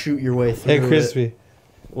of shoot your way through. Hey, Krispy,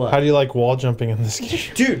 What? How do you like wall jumping in this game?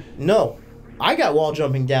 Dude, no. I got wall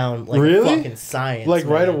jumping down like Really? fucking science. Like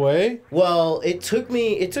man. right away? Well, it took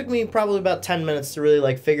me probably about 10 minutes to really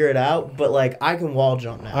like figure it out, but like I can wall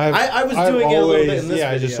jump now. I was doing it a little bit in this video.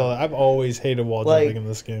 I just saw that. I've always hated wall jumping in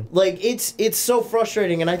this game. Like it's so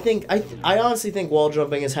frustrating, and I honestly think wall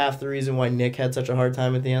jumping is half the reason why Nick had such a hard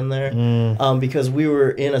time at the end there. Because we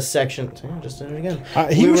were in a section. Just did it again.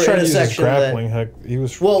 He was trying to use his grappling hook. He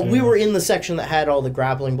was. Well, we were in the section that had all the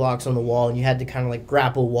grappling blocks on the wall, and you had to kind of like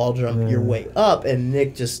grapple wall jump your way up, and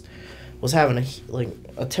Nick just was having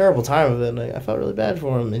a terrible time of it, and I felt really bad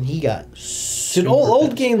for him, and he got In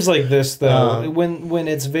old games like this, though, when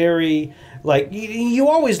it's very like you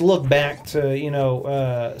always look back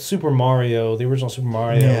to Super Mario, the original Super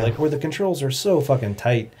Mario, like where the controls are so fucking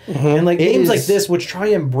tight, and like games like this, which try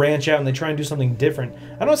and branch out and they try and do something different.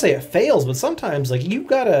 I don't say it fails, but sometimes like you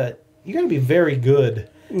gotta be very good.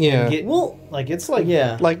 Yeah. It's like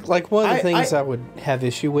like one of the things I would have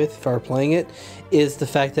issue with if I were playing it is the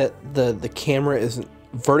fact that the camera isn't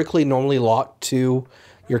vertically normally locked to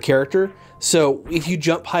your character. So if you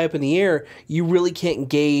jump high up in the air, you really can't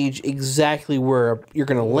gauge exactly where you're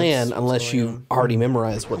going to land unless you've already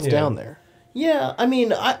memorized what's down there. Yeah, I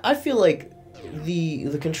mean, I feel like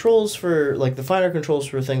the controls for like the finer controls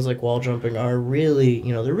for things like wall jumping are really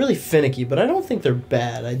they're really finicky, but I don't think they're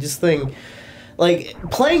bad. I just think. Like,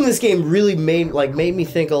 playing this game really made me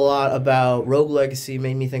think a lot about Rogue Legacy,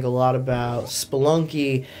 made me think a lot about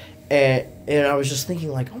Spelunky, and I was just thinking,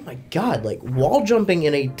 like, oh my god, like, wall jumping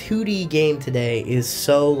in a 2D game today is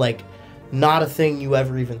so, like, not a thing you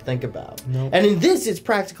ever even think about. Nope. And in this, it's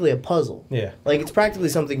practically a puzzle. Yeah. Like, it's practically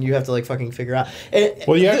something you have to, like, fucking figure out. And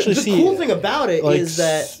well, you actually the see... cool thing about it is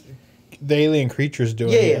that... the alien creatures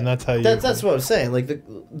doing it, and that's how you... That's what I was saying. Like,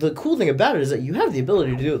 the cool thing about it is that you have the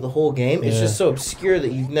ability to do it the whole game. It's just so obscure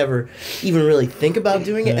that you never even really think about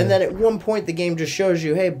doing it. And then at one point, the game just shows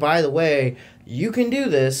you, hey, by the way, you can do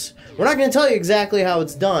this. We're not going to tell you exactly how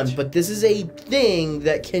it's done, but this is a thing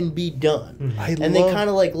that can be done. And they kind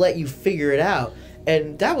of, like, let you figure it out.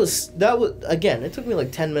 And that was again, it took me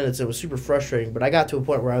like 10 minutes. It was super frustrating, but I got to a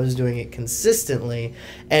point where I was doing it consistently,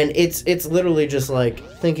 and it's literally just like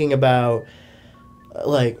thinking about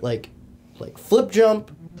like flip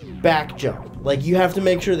jump, back jump. Like you have to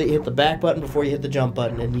make sure that you hit the back button before you hit the jump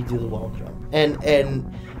button, and you do the wall jump.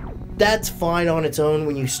 And that's fine on its own.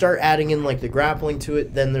 When you start adding in like the grappling to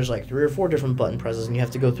it, then there's like 3 or 4 different button presses, and you have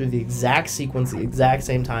to go through the exact sequence the exact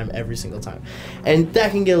same time every single time. And that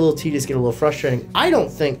can get a little tedious, get a little frustrating. I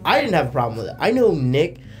didn't have a problem with it. I know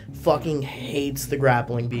Nick fucking hates the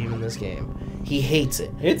grappling beam in this game. He hates it.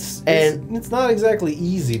 It's not exactly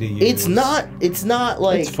easy to use. It's not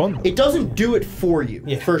like it's fun. It doesn't do it for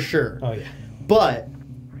you, for sure. Oh yeah. But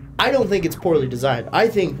I don't think it's poorly designed. I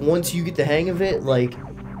think once you get the hang of it, like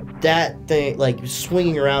that thing, like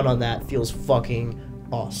swinging around on that feels fucking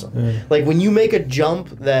awesome. Like when you make a jump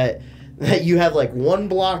that you have like one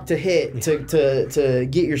block to hit to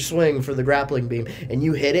get your swing for the grappling beam, and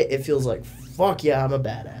you hit it, it feels like fuck yeah, I'm a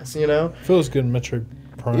badass, you know? Feels good in Metroid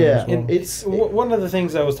Prime. Yeah, as well. it's one of the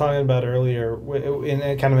things I was talking about earlier, and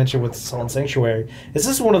I kind of mentioned with Salt and Sanctuary. Is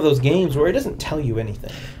this one of those games where it doesn't tell you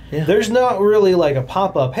anything? Yeah. There's not really like a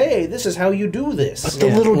pop-up, hey, this is how you do this. But the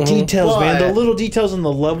little details, man, the little details in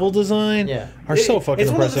the level design are so fucking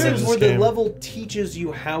impressive in this game. It's one of those things where the level teaches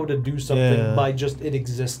you how to do something by just it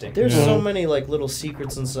existing. There's so many like little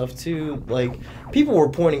secrets and stuff too. Like people were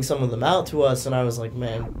pointing some of them out to us, and I was like,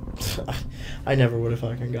 man, I never would have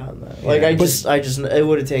fucking gotten that. Like I just it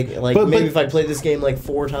would have taken like maybe if I played this game like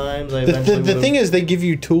 4 times. The thing is, they give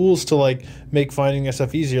you tools to like make finding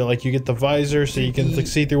stuff easier. Like you get the visor so you can like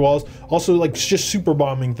see through walls. Also, like just super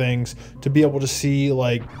bombing things to be able to see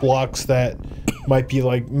like blocks that might be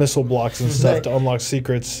like missile blocks and stuff to unlock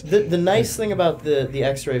secrets. The nice thing about the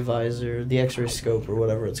X-ray visor, the X-ray scope or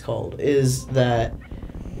whatever it's called, is that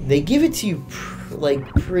they give it to you like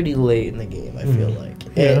pretty late in the game. I feel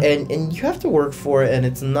like, and you have to work for it, and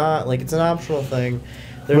it's not like it's an optional thing.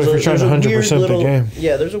 There's if you're trying to 100% the game.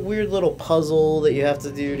 Yeah, there's a weird little puzzle that you have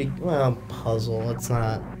to do to. Well, puzzle. It's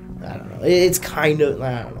not. I don't know. It's kind of.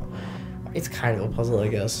 I don't know. It's kind of a puzzle, I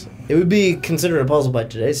guess. It would be considered a puzzle by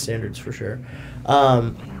today's standards for sure.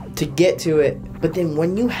 To get to it, but then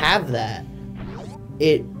when you have that,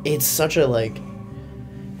 it's such a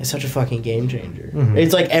fucking game changer.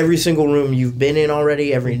 It's like every single room you've been in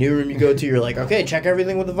already, every new room you go to, you're like, okay, check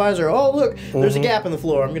everything with the visor. Oh look, there's a gap in the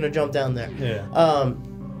floor. I'm gonna jump down there.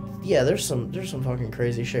 Yeah. There's some fucking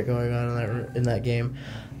crazy shit going on in that game.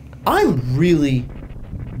 I'm really,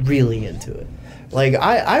 really into it. Like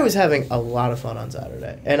I was having a lot of fun on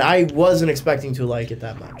Saturday, and I wasn't expecting to like it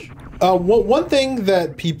that much. One thing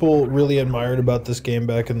that people really admired about this game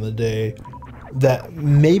back in the day that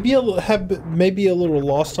maybe have maybe a little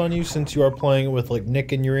lost on you since you are playing it with like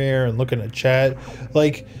Nick in your ear and looking at chat.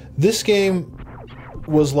 Like this game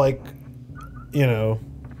was like, you know,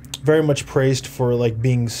 very much praised for like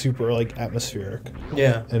being super like atmospheric,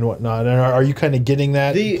 and whatnot. And are you kind of getting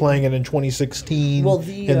that playing it in 2016? Well,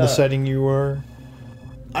 in the setting you were.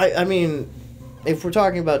 I mean, if we're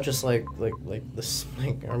talking about just like this,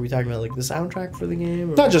 like, are we talking about like the soundtrack for the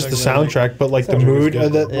game? Or not just the soundtrack, but like the mood,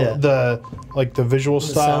 the like the visual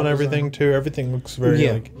style and everything too. Everything looks very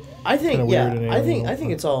like. I think I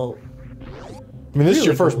think it's all. I mean, this is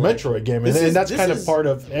your first Metroid game, and that's kind of part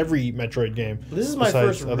of every Metroid game. This is my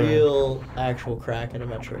first real actual crack in a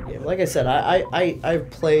Metroid game. Like I said, I've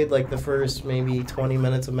played like the first maybe 20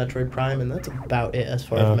 minutes of Metroid Prime, and that's about it as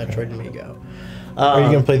far as Metroid may go. Are you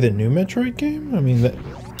gonna play the new Metroid game? I mean, that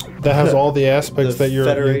has all the aspects that you're.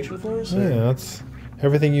 Federation Force. Yeah, that's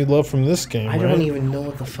everything you love from this game. I don't even know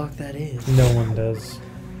what the fuck that is. No one does.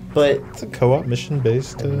 But it's a co-op mission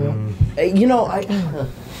based. You know,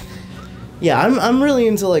 yeah, I'm really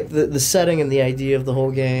into like the setting and the idea of the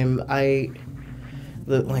whole game. The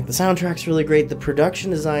soundtrack's really great. The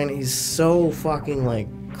production design is so fucking like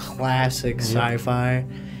classic sci-fi.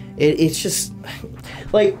 It's just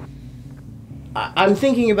like I'm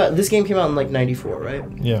thinking about this game came out in like '94, right?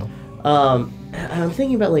 Yeah. I'm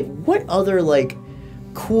thinking about like what other like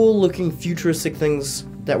cool looking futuristic things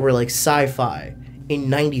that were like sci-fi in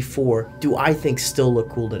 '94 do I think still look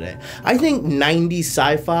cool today. I think '90s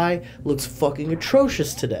sci-fi looks fucking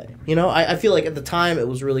atrocious today. You know, I feel like at the time it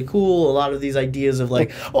was really cool. A lot of these ideas of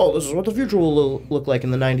like, oh, this is what the future will look like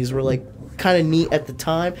in the '90s were like kind of neat at the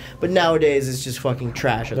time, but nowadays it's just fucking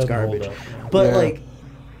trash. It's garbage. But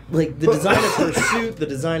like the design of her suit, the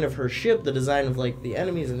design of her ship, the design of like the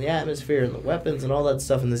enemies and the atmosphere and the weapons and all that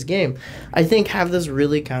stuff in this game, I think have this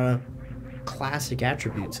really kind of classic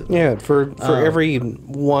attributes to them. Yeah, for every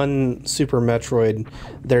one Super Metroid,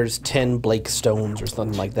 there's 10 Blake Stones or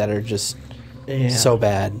something like that are just so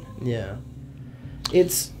bad. Yeah.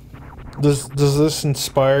 It's... Does this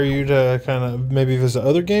inspire you to kind of maybe visit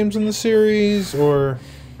other games in the series, or...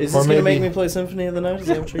 Is this going to make me play Symphony of the Night? Is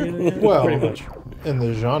that what you're going to do? Well, pretty much. In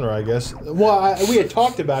the genre, I guess. Well, we had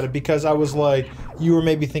talked about it because I was like, you were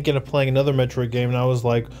maybe thinking of playing another Metroid game, and I was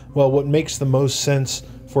like, well, what makes the most sense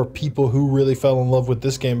for people who really fell in love with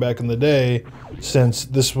this game back in the day, since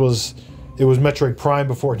it was Metroid Prime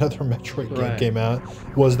before another Metroid game came out,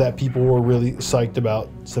 was that people were really psyched about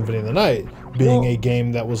Symphony of the Night being a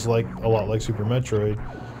game that was like a lot like Super Metroid.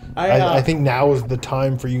 I think now is the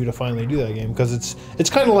time for you to finally do that game, because it's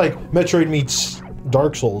kind of like Metroid meets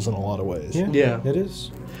Dark Souls in a lot of ways. Yeah, it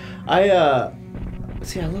is. I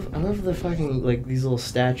love the fucking like these little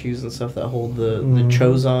statues and stuff that hold the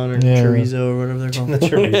Chozon or chorizo or whatever they're called. The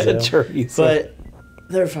chorizo. But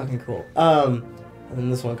they're fucking cool. And then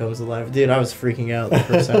this one comes to life. Dude, I was freaking out the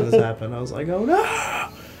first time this happened. I was like, oh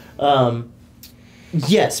no.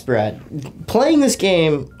 Yes, Brad. Playing this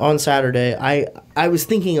game on Saturday, I was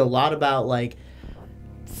thinking a lot about like,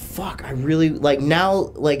 fuck, I really like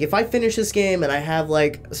now, like if I finish this game and I have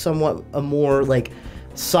like somewhat a more like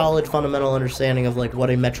solid fundamental understanding of like what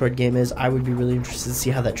a Metroid game is, I would be really interested to see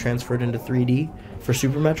how that transferred into 3D for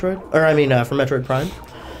Super Metroid, or I mean for Metroid Prime.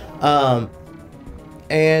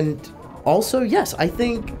 And also, yes, I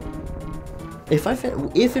think if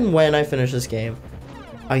and when I finish this game,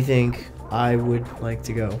 I think I would like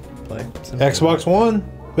to go play Xbox One.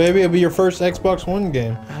 Maybe it'll be your first Xbox One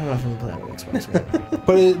game. I don't know if I'm gonna play on Xbox One.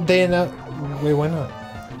 But they announced. Wait, why not?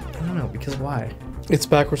 I don't know, because why? It's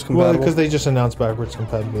backwards compatible. Well, because they just announced backwards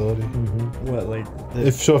compatibility. What, like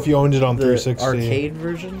if you owned it on 360, arcade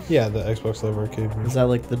version? Yeah, the Xbox Live Arcade version. Is that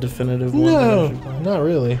like the definitive one? No, not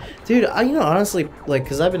really. Dude, honestly, like,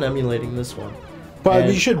 because I've been emulating this one. But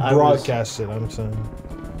you should broadcast it. I'm saying.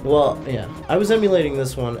 Well, yeah, I was emulating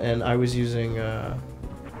this one, and I was using my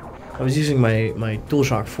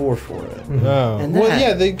DualShock 4 for it. Mm-hmm. Oh, and well,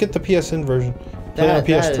 yeah, they get the PSN version. That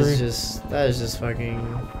is just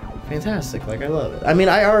fucking fantastic. Like, I love it. I mean,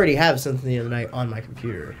 I already have Symphony of the Night on my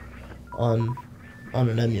computer, on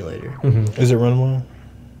an emulator. Mm-hmm. Is it run well?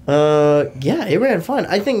 Yeah, it ran fine.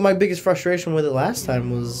 I think my biggest frustration with it last time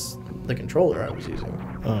was the controller I was using.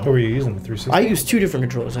 What were you using? The 360? I used two different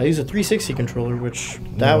controllers. I used a 360 controller, which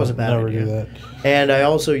that was a bad idea. Do that. And I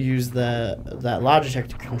also used that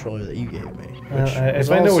Logitech controller that you gave me.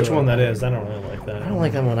 If I know which one that is, I don't really like that. I don't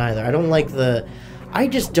like that one either. I don't like the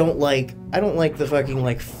fucking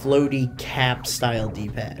like floaty cap style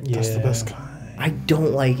D-pad. Yeah. That's the best kind. I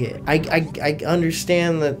don't like it. I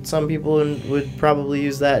understand that some people would probably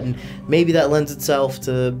use that, and maybe that lends itself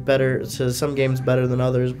to some games better than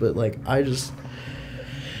others, but like I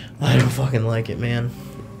I don't fucking like it, man.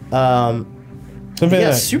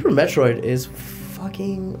 Super Metroid is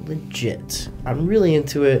fucking legit. I'm really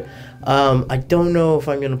into it. I don't know if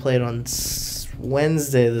I'm going to play it on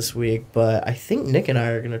Wednesday this week, but I think Nick and I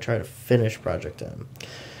are going to try to finish Project M.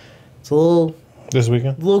 It's a little... This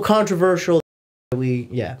weekend? A little controversial.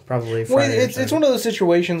 Probably Friday. Well, it's one of those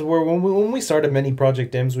situations where when we started many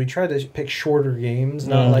Project M's, we try to pick shorter games.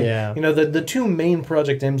 Not the two main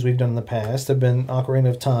Project M's we've done in the past have been Ocarina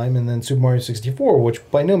of Time and then Super Mario 64,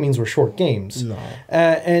 which by no means were short games. No.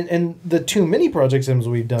 And the two mini Project M's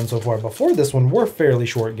we've done so far before this one were fairly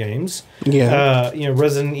short games. Yeah.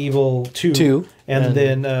 Resident Evil 2 and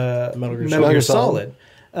then Metal Gear Solid.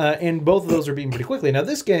 And both of those are beaten pretty quickly. Now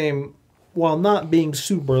this game, while not being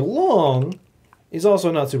super long, is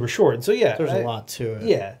also not super short. So there's a lot to it.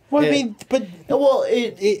 Yeah. Well, I mean, but the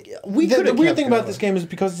weird thing about this game is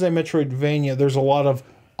because it's a Metroidvania, there's a lot of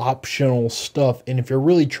optional stuff, and if you're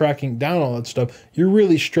really tracking down all that stuff, you're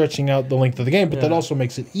really stretching out the length of the game. But that also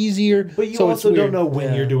makes it easier. But you also don't know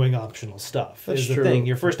when you're doing optional stuff. That's the thing.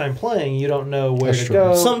 Your first time playing, you don't know where to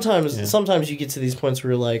go. Sometimes you get to these points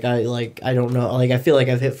where you're like, I don't know. Like I feel like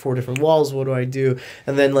I've hit 4 different walls. What do I do?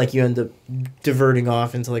 And then like you end up diverting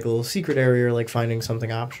off into like a little secret area or like finding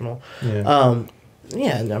something optional. Yeah.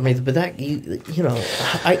 I mean, but that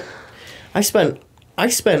I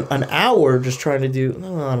spent an hour just trying to do...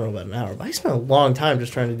 No, I don't know about an hour, but I spent a long time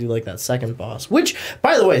just trying to do, like, that second boss. Which,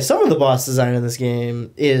 by the way, some of the boss design in this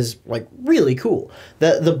game is, like, really cool.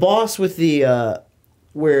 The boss with the...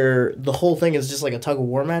 where the whole thing is just like a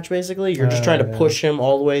tug-of-war match, basically. You're just trying to push him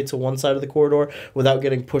all the way to one side of the corridor without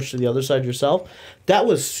getting pushed to the other side yourself. That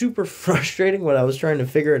was super frustrating when I was trying to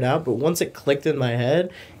figure it out, but once it clicked in my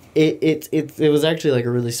head, it was actually, like, a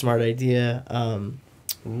really smart idea.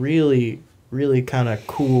 Really kind of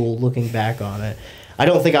cool looking back on it. I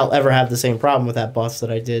don't think I'll ever have the same problem with that boss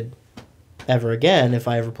that I did ever again if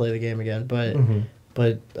I ever play the game again. But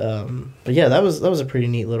yeah, that was a pretty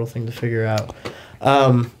neat little thing to figure out.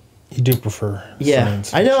 You do prefer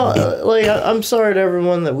science. I know. I'm sorry to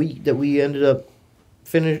everyone that we ended up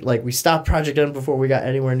we stopped Project M before we got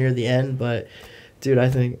anywhere near the end. But dude, I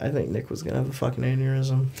think Nick was gonna have a fucking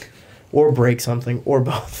aneurysm, or break something, or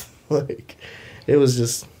both. It was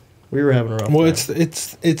just. We were having a rough time. Well, it's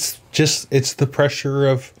the pressure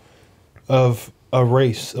of a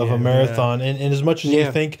race, of a marathon, and as much as you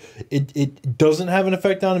think it doesn't have an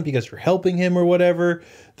effect on him because you're helping him or whatever,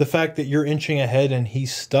 the fact that you're inching ahead and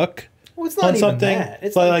he's stuck it's not on even something, that.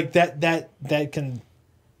 It's like that can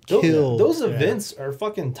kill. Those events are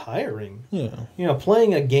fucking tiring. Yeah,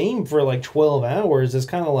 playing a game for like 12 hours is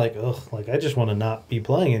kind of like I just want to not be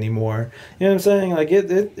playing anymore. You know what I'm saying? Like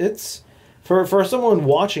it's. For someone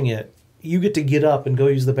watching it, you get to get up and go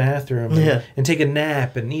use the bathroom and take a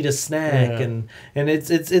nap and eat a snack and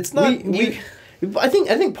it's not. I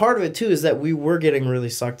think part of it too is that we were getting really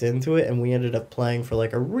sucked into it and we ended up playing for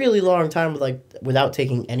like a really long time without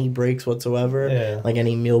taking any breaks whatsoever, like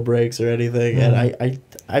any meal breaks or anything. And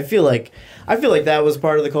I feel like that was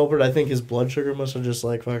part of the culprit. I think his blood sugar must have just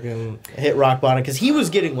like fucking hit rock bottom because he was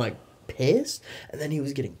getting like pissed, and then he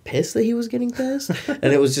was getting pissed that he was getting pissed,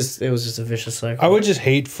 and it was just a vicious cycle. I would just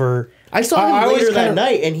hate for. I saw him later that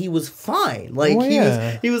night, and he was fine. Like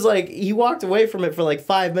he was like he walked away from it for like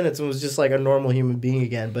 5 minutes and was just like a normal human being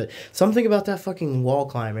again. But something about that fucking wall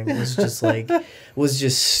climbing was just like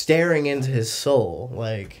staring into his soul.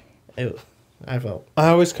 I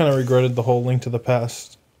always kind of regretted the whole Link to the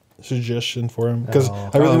Past suggestion for him because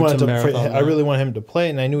I really wanted him to play it,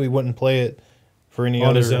 and I knew he wouldn't play it. For any on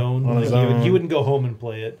other his own, on his own. He wouldn't go home and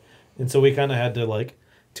play it, and so we kind of had to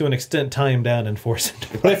to an extent, tie him down and force him to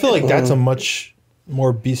play. But I feel like that's a much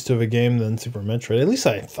more beast of a game than Super Metroid. At least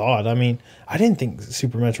I thought. I mean, I didn't think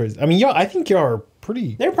Super Metroid. I mean, I think y'all are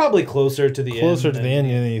pretty. They're probably closer to the end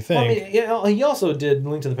than you think. Well, I mean, he also did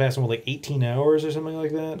Link to the Past in 18 hours or something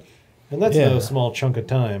like that, and that's no small chunk of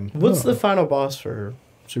time. What's the final boss for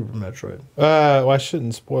Super Metroid? I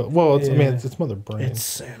shouldn't spoil. Well, it's Mother Brain.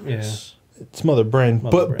 It's Samus. It's Mother Brain.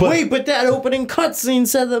 But that opening cutscene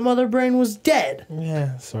said that Mother Brain was dead.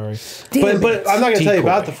 Yeah, sorry. But I'm not going to tell you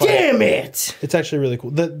about the fight. Damn it! It's actually really cool.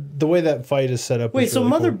 The way that fight is set up. Wait, so really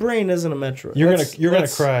Mother cool. Brain isn't a Metroid? You're gonna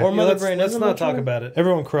cry. Or Mother Brain let's isn't a not Metroid? talk about it.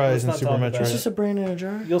 Everyone cries in Super Metroid. It's just a brain in a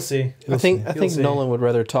jar. You'll see. I think Nolan would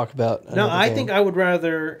rather talk about. No, I think I would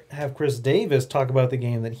rather have Chris Davis talk about the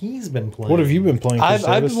game that he's been playing. What have you been playing?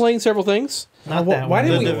 I've been playing several things. Not that why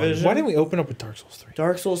one. didn't we open up with Dark Souls 3?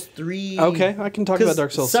 Dark Souls 3. Okay, I can talk about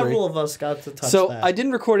Dark Souls 3. Several of us got to touch that. So I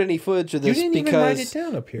didn't record any footage of this You didn't because even write it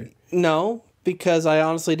down up here. No, because I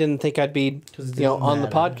honestly didn't think I'd be on the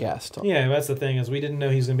podcast. Yeah, that's the thing, is we didn't know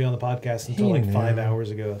he was going to be on the podcast until like 5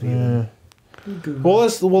 hours ago.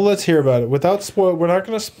 Well, let's hear about it without spoil. We're not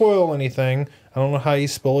going to spoil anything. I don't know how you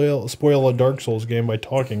spoil a Dark Souls game by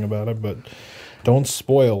talking about it, but don't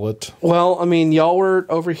spoil it. Well, I mean, y'all were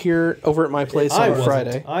over at my place on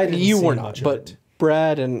Friday. I didn't you see were much not, of but it.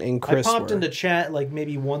 Brad and Chris I popped were. into chat like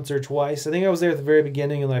maybe once or twice. I think I was there at the very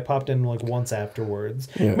beginning, and then I popped in like once afterwards.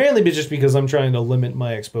 Yeah. Mainly just because I'm trying to limit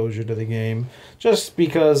my exposure to the game. Just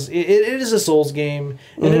because it is a Souls game,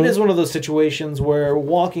 and it is one of those situations where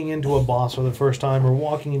walking into a boss for the first time, or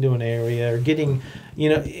walking into an area, or getting,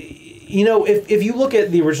 if you look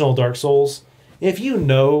at the original Dark Souls, if you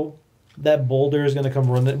know that boulder is going to come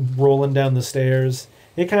rolling down the stairs,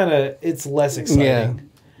 it's less exciting. Yeah.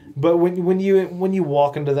 But when you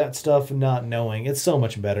walk into that stuff not knowing, it's so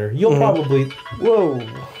much better. You'll probably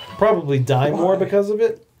die more because of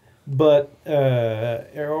it, but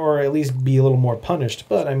or at least be a little more punished.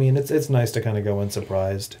 But I mean, it's nice to kind of go in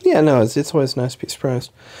surprised. Yeah, no, it's always nice to be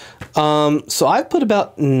surprised. So I put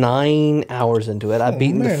about 9 hours into it. I've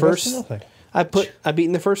beaten the first. I've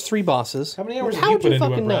beaten the first 3 bosses. How many hours did you put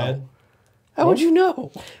into it, Brad? How would you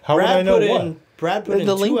know? How would I know what? Brad put in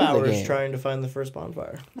The link 2 in the hours game. trying to find the first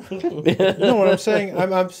bonfire. You know what I'm saying?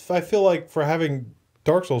 I feel like for having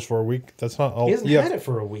Dark Souls for a week, that's not all. He hasn't had it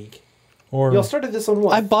for a week. Or Y'all started this on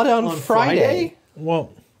what? I bought it on Friday.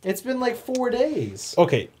 well, It's been like 4 days.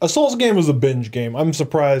 okay, a Souls game is a binge game. I'm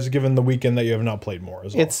surprised, given the weekend, that you have not played more.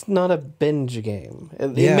 As well. It's not a binge game.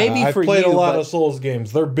 It yeah, may be I've for played you, a lot but- of Souls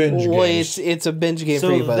games. They're binge Well, games. it's a binge game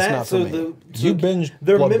for you, but it's not for me. You binge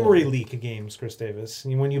They're Bloodborne. memory leak games, Chris Davis.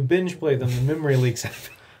 When you binge play them, the memory leaks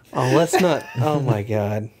happen. Oh, let's not. Oh my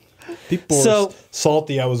god. People are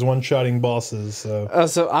salty. I was one-shotting bosses. So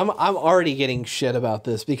I'm already getting shit about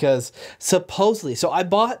this because supposedly,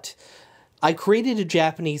 I created a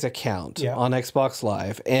Japanese account on Xbox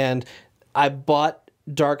Live, and I bought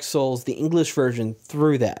Dark Souls, the English version,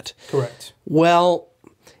 through that. Correct. Well,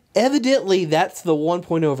 evidently that's the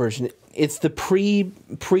 1.0 version. It's the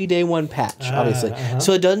pre-day one patch, obviously.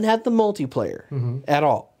 So it doesn't have the multiplayer at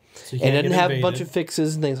all. So you And can't it doesn't get have a invaded. bunch of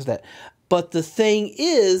fixes and things like that. But the thing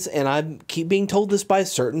is, and I keep being told this by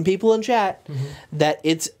certain people in chat, that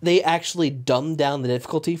they actually dumbed down the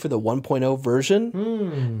difficulty for the 1.0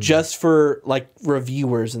 version just for like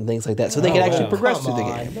reviewers and things like that, so they can actually progress through the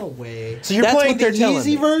game. No way. So you're That's playing what they're the telling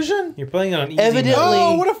easy me. version? You're playing on easy. Evidently-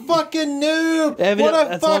 Oh, what a fucking noob! What a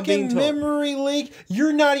that's what I'm being fucking told. memory leak!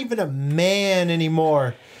 You're not even a man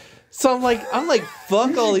anymore. So I'm like,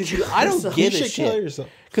 fuck all these people. I don't give You a should kill shit. yourself.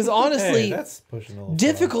 Because honestly, that's pushing a little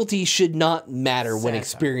difficulty should not matter when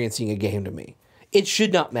experiencing a game to me. It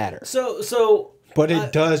should not matter. So. But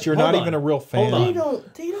it does. You're not hold on. even a real fan. Hold They on.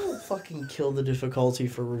 don't fucking kill the difficulty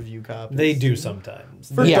for review copies. They do sometimes.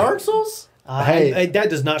 For Yeah. Dark Souls? That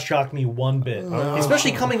does not shock me one bit.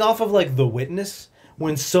 Especially coming off of like The Witness,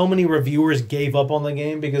 when so many reviewers gave up on the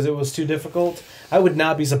game because it was too difficult. I would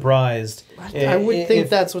not be surprised. I would think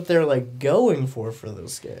that's what they're like going for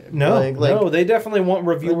this game. No, no, they definitely want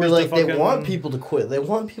reviewers like to fucking... they want people to quit. They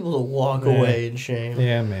want people to walk away in shame.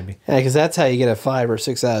 Yeah, maybe. Yeah, because that's how you get a 5 or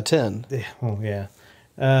 6 out of 10. Yeah, well, yeah.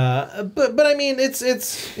 But I mean, it's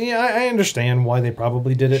I understand why they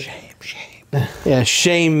probably did it. Shame. Yeah,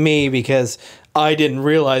 shame me because I didn't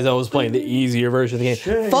realize I was playing the easier version of the game.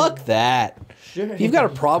 Shame. Fuck that. If you've got a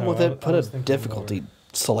problem with No, it, put I a was thinking difficulty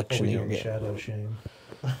selection in your game. Shadow shame.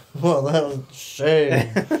 Well, that was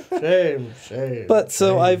shame. shame. But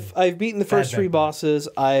so I've beaten the first Bad 3 back. bosses.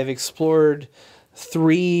 I've explored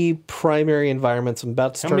 3 primary environments. I'm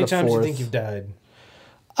about to How start many a times do you 4th. think you've died?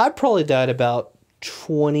 I've probably died about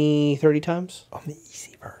 20, 30 times. On the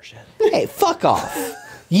easy version. Hey, fuck off.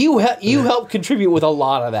 You helped contribute with a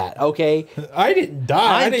lot of that, okay? I didn't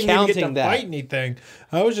die. I I'm didn't even get to counting that. fight anything.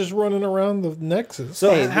 I was just running around the Nexus.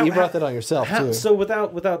 So Hey, you brought that on yourself, too. So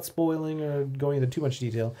without spoiling or going into too much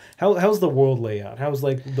detail, how's the world layout? How's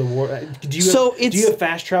like the world? Do you have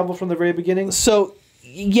fast travel from the very beginning? So,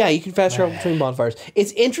 yeah, you can fast travel between bonfires.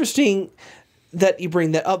 It's interesting that you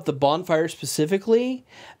bring that up, the bonfire specifically,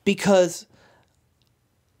 because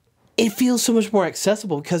it feels so much more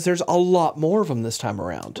accessible because there's a lot more of them this time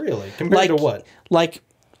around. Really? Compared to what? Like,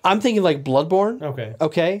 I'm thinking like Bloodborne. Okay.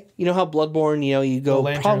 Okay? You know how Bloodborne, you go The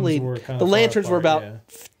lanterns probably... were kinda The far lanterns were apart, about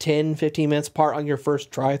 10, 15 minutes apart on your first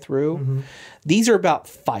try through. Mm-hmm. These are about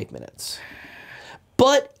 5 minutes.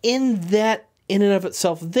 But in and of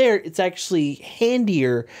itself there, it's actually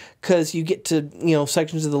handier because you get to,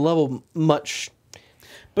 sections of the level much...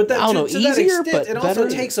 But that, I don't know, to that easier, extent, but it also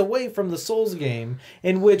better. takes away from the Souls game,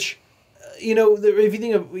 in which, if you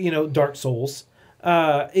think of, Dark Souls,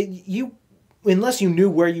 unless you knew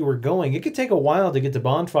where you were going, it could take a while to get to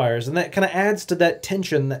bonfires, and that kind of adds to that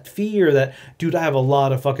tension, that fear that, dude, I have a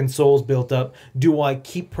lot of fucking souls built up. Do I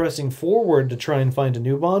keep pressing forward to try and find a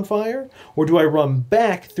new bonfire, or do I run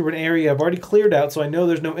back through an area I've already cleared out so I know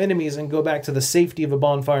there's no enemies and go back to the safety of a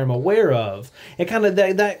bonfire I'm aware of? And kind of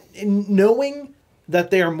that knowing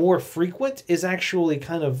that they are more frequent is actually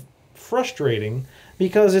kind of frustrating,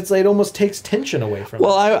 because it almost takes tension away from it.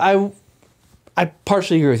 Well, I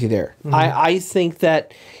partially agree with you there. Mm-hmm. I think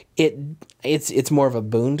that it's more of a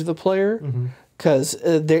boon to the player, because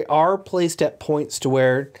they are placed at points to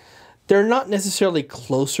where they're not necessarily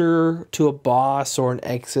closer to a boss or an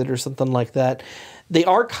exit or something like that. They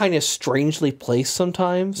are kind of strangely placed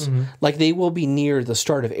sometimes. Like they will be near the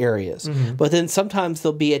start of areas, but then sometimes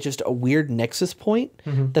they'll be at just a weird nexus point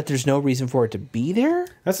that there's no reason for it to be there.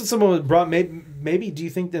 That's what someone brought. Maybe do you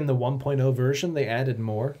think in the 1.0 version they added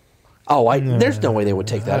more? Oh, there's no way they would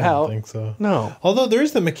take that out. I don't think so. No. Although there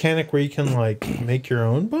is the mechanic where you can like make your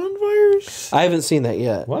own bonfires. I haven't seen that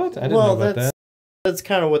yet. What? I didn't know about that. That's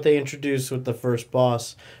kind of what they introduced with the first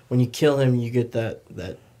boss. When you kill him, you get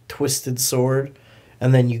that twisted sword,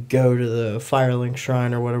 and then you go to the Firelink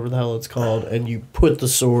Shrine or whatever the hell it's called, and you put the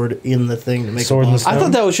sword in the thing to make Sword a in the bonfire. I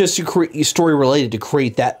thought that was just story related to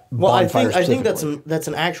create that bonfire. I think that's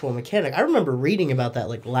an actual mechanic. I remember reading about that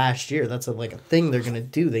like last year. That's a thing they're gonna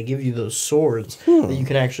do. They give you those swords that you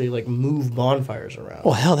can actually like move bonfires around.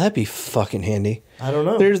 Well, hell, that'd be fucking handy. I don't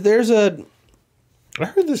know. There's a. I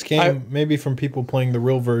heard this game maybe from people playing the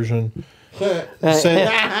real version.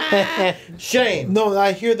 Shame. No,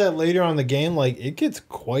 I hear that later on in the game, like it gets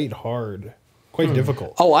quite hard, quite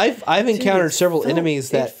difficult. Oh, I've encountered several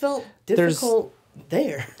enemies that it felt difficult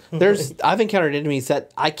there. I've encountered enemies that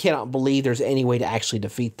I cannot believe there's any way to actually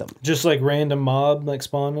defeat them. Just like random mob like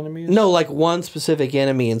spawn enemies? No, like one specific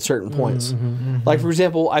enemy in certain points. Like for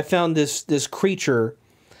example, I found this creature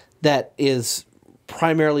that is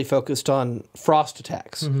primarily focused on frost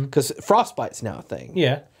attacks, because frostbite's now a thing.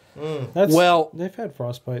 Yeah. They've had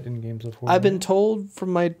frostbite in games before. I've been told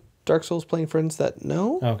from my Dark Souls playing friends that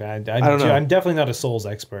no. Okay, I don't know. I'm definitely not a Souls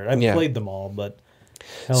expert. I've played them all, but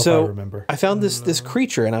hell if I remember. I found this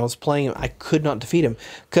creature and I was playing him. I could not defeat him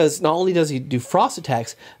because not only does he do frost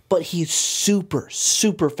attacks, but he's super,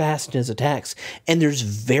 super fast in his attacks, and there's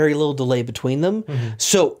very little delay between them.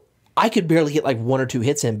 So I could barely get like 1 or 2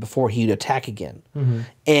 hits in before he'd attack again.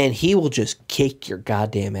 And he will just kick your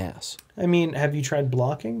goddamn ass. I mean, have you tried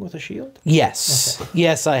blocking with a shield? Yes. Okay.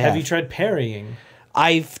 Yes, I have. Have you tried parrying?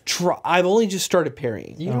 I've only just started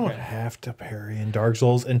parrying. You don't have to parry in Dark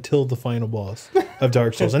Souls until the final boss of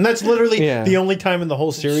Dark Souls. And that's literally the only time in the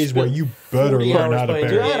whole series where you better learn how to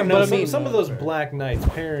parry. I don't know. But I mean, some of those Black Knights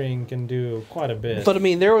parrying can do quite a bit. But I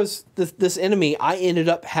mean, there was this enemy, I ended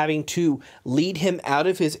up having to lead him out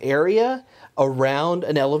of his area around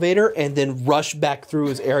an elevator and then rush back through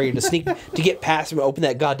his area to sneak to get past him and open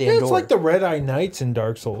that goddamn door. It's like the Red-Eye Knights in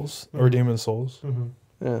Dark Souls or Demon Souls.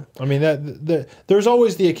 Yeah. I mean, there's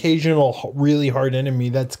always the occasional really hard enemy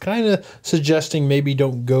that's kind of suggesting maybe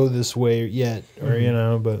don't go this way yet, or you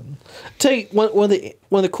know. But tell you one of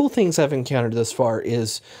the cool things I've encountered thus far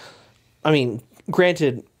is, I mean,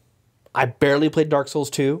 granted, I barely played Dark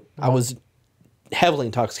Souls 2. I was heavily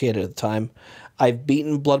intoxicated at the time. I've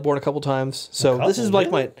beaten Bloodborne a couple times, so this is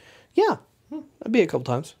like my I beat a couple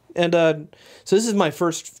times, and so this is my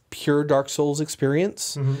first pure Dark Souls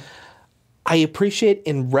experience. I appreciate,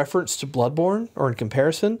 in reference to Bloodborne, or in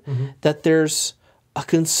comparison, that there's a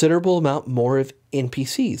considerable amount more of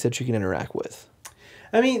NPCs that you can interact with.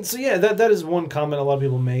 I mean, so yeah, that is one comment a lot of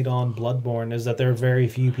people made on Bloodborne, is that there are very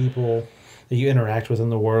few people that you interact with in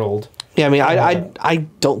the world. Yeah, I mean, I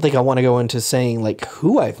don't think I want to go into saying like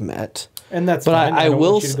who I've met, and that's but fine. I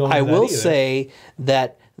will say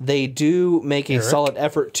that they do make a solid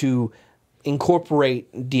effort to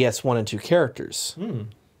incorporate DS1 and 2 characters.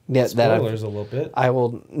 Yeah, spoilers a little bit. I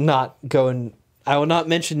will not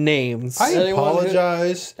mention names. I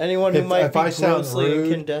apologize. Anyone who might if be I sound grossly rude.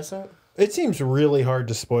 incandescent. It seems really hard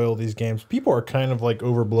to spoil these games. People are kind of like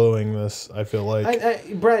overblowing this, I feel like.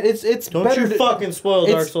 Brad, it's Don't better you fucking spoil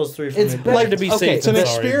Dark Souls 3 for me. It's better to be safe. It's an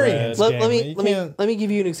experience. Let me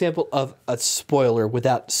give you an example of a spoiler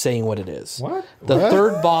without saying what it is. What? The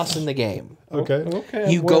third boss in the game.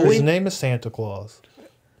 Okay. You go His in. name is Santa Claus.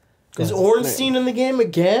 Is Ornstein in the game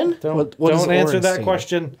again? Don't is answer that Ornstein?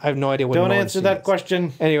 question. I have no idea what. Don't answer that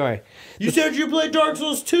question. Anyway, You said you played Dark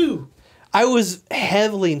Souls 2. I was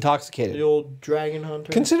heavily intoxicated. The old Dragon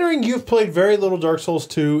Hunter. Considering you've played very little Dark Souls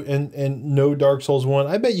 2 and no Dark Souls 1,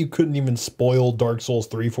 I bet you couldn't even spoil Dark Souls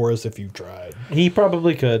 3 for us if you tried. He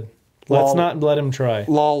probably could. Let's not let him try.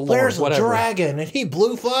 Lol, There's a whatever. dragon and he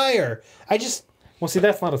blew fire. Well, see,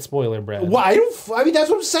 that's not a spoiler, Brad. Well, I mean, that's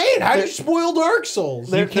what I'm saying. How do you spoil Dark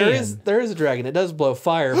Souls? There is a dragon. It does blow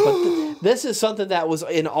fire, but this is something that was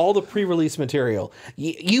in all the pre-release material.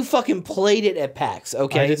 You fucking played it at PAX,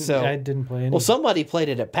 okay? I didn't play any. Well, somebody played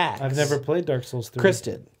it at PAX. I've never played Dark Souls 3. Chris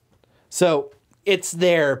did. So it's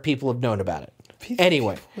there. People have known about it.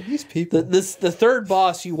 Anyway, these people. the third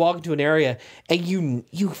boss, you walk into an area and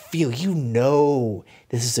you know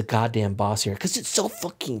this is a goddamn boss here because it's so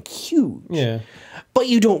fucking huge. Yeah. But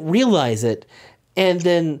you don't realize it. And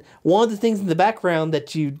then one of the things in the background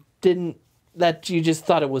that you just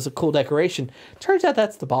thought it was a cool decoration, turns out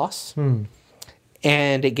that's the boss.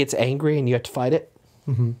 And it gets angry and you have to fight it.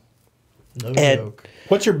 No joke.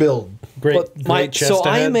 What's your build? Great chest so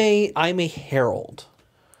ahead. I'm a herald.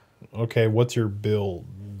 Okay, what's your build?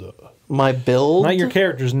 My build? Not your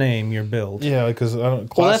character's name, your build. Yeah, because I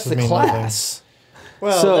don't. Well, that's the mean class.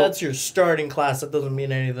 Well, So- that's your starting class. That doesn't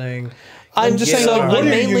mean anything. I'm just saying. So I'm what are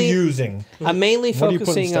mainly you using? I'm mainly What are you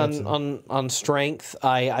putting focusing stats in? on strength.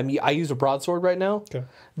 I use a broadsword right now. Okay.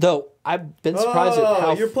 Though I've been surprised at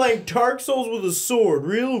how you're playing Dark Souls with a sword.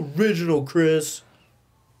 Real original, Chris.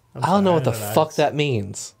 I don't know what the sorry, fuck that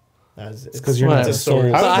means. It's 'cause you're not Whatever. a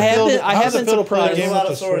sword. But I have been How's it feel to play a surprised. There's game a lot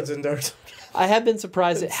with of swords in Dark Souls. I have been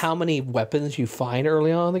surprised at how many weapons you find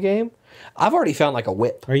early on in the game. I've already found like a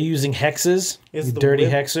whip. Are you using hexes? Is You the dirty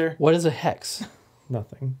whip- hexer? What is a hex?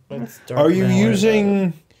 Nothing. Are you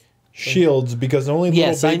using shields? Because only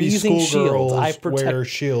Yes, little I'm baby using shields. schoolgirls I protect- wear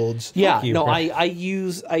shields. Yeah, you, no, Brad. I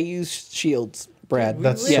use shields, Brad.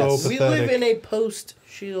 That's yes. so We live pathetic. in a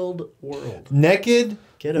post-shield world. Naked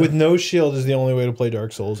Get 'em. with no shield is the only way to play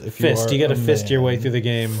Dark Souls. If Fist. you You got to a fist your man. way through the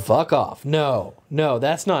game. Fuck off. No,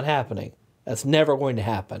 that's not happening. That's never going to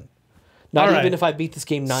happen. Not All even right. if I beat this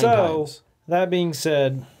game 9 So, times. that being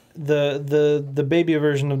said, the baby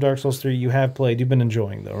version of Dark Souls 3 you have played, you've been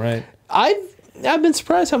enjoying though, right? I've been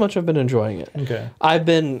surprised how much I've been enjoying it. Okay. I've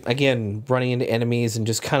been, again, running into enemies and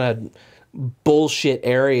just kind of bullshit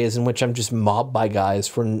areas in which I'm just mobbed by guys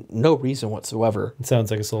for no reason whatsoever. It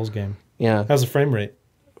sounds like a Souls game. Yeah. How's the frame rate?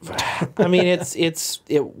 I mean,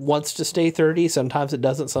 it wants to stay 30. Sometimes it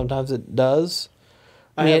doesn't. Sometimes it does.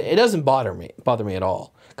 I mean, it doesn't bother me at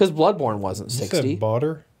all. Because Bloodborne wasn't You 60. said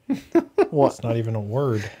butter? What? It's not even a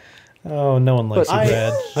word. Oh, no one likes you,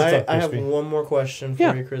 Brad. What's up, I have Krispy? one more question for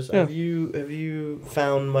Yeah, you, Chris. yeah. Have you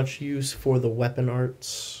found much use for the weapon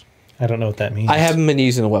arts? I don't know what that means. I haven't been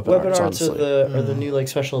using the weapon Weapon arts, arts are honestly. the new like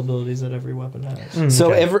special abilities that every weapon has.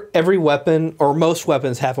 So Okay. every weapon, or most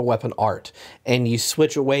weapons, have a weapon art, and you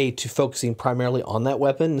switch away to focusing primarily on that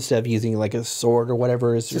weapon instead of using like a sword or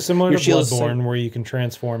whatever. Is So similar your to shield is the same. Bloodborne, where you can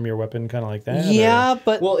transform your weapon kind of like that? Yeah,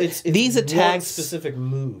 but Well, it's these one attacks. specific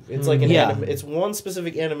move. It's like an Yeah. it's one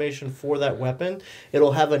specific animation for that weapon.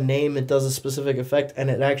 It'll have a name. It does a specific effect, and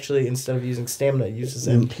it actually instead of using stamina, it uses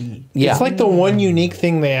MP. Yeah, It's like the one unique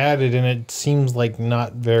thing they added, and it seems like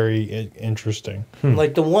not very interesting.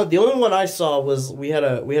 Like the only one I saw was we had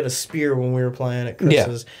a spear when we were playing at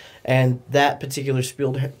Chris's, and that particular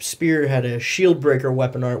spear had a shield breaker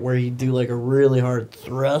weapon art where he'd do like a really hard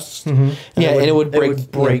thrust. And it would break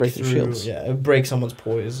break the through. shields. Yeah, it would break someone's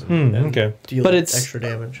poise. And okay. deal But it's- extra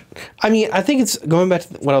damage. I mean, I think it's going back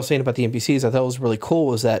to what I was saying about the NPCs. I thought was really cool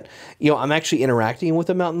was that I'm actually interacting with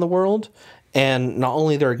them out in the world, and not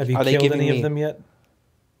only Have you are they killed giving any me of them yet?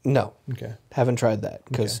 no, Okay. haven't tried that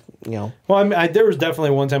because Well, I mean, there was definitely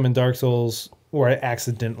one time in Dark Souls where I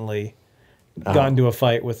accidentally got into a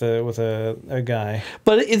fight with a guy.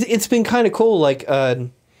 But it's been kind of cool. Like,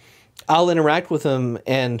 I'll interact with them,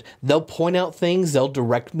 and they'll point out things. They'll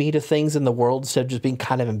direct me to things in the world instead of just being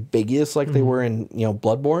kind of ambiguous like they were in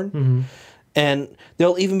Bloodborne. And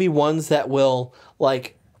there'll even be ones that will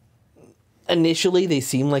like. Initially, they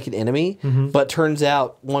seem like an enemy, but turns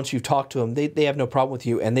out once you've talked to them, they have no problem with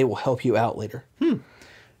you, and they will help you out later. Do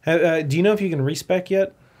you know if you can respec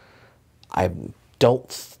yet? I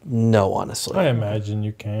don't know, honestly. I imagine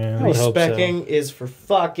you can. would hope so. Respecking is for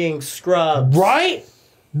fucking scrubs. Right?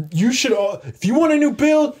 You should. If you want a new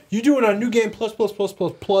build, you do it on New Game Plus,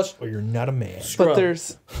 or you're not a man. But there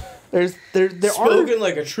are Spoken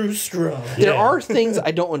like a true scrub. there are things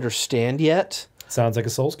I don't understand yet. Sounds like a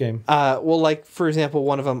Souls game. Well, like for example,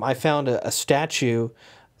 one of them, I found a statue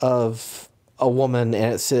of a woman,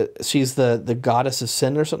 and she's the goddess of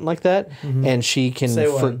sin or something like that, and she can Say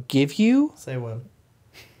when. forgive you. Say when.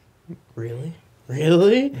 Really?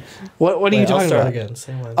 Really? What are you Wait, I'll talking start about? again.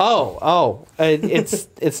 Say when.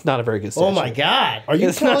 It's not a very good statue. Oh my god. Are you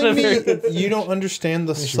It's not telling a me very- that you don't understand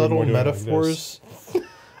the should be subtle more doing like metaphors?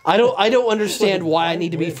 I don't understand why I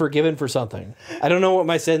need to be forgiven for something. I don't know what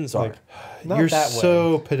my sins are. Not You're that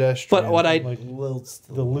so pedestrian. But what I like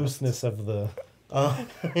the looseness of the.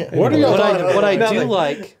 What are y'all talking about? what I do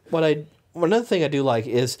like another thing I do like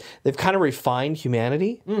is they've kind of refined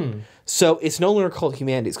humanity. So it's no longer called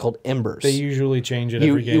humanity; it's called embers. They usually change it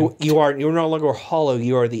every game. You're no longer hollow.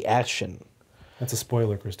 You are the ashen. That's a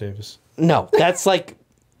spoiler, Chris Davis. No, that's like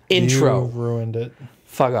intro. You ruined it.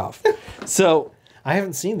 Fuck off. So I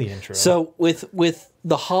haven't seen the intro. So with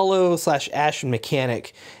the hollow / ashen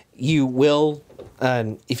mechanic, you will,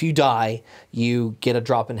 if you die, you get a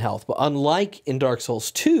drop in health. But unlike in Dark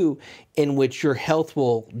Souls 2, in which your health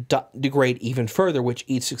will degrade even further with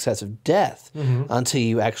each successive death until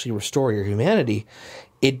you actually restore your humanity,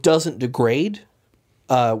 it doesn't degrade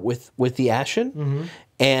with the ashen,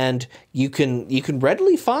 and you can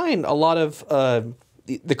readily find a lot of.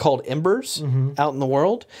 They're called embers out in the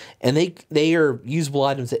world, and they are usable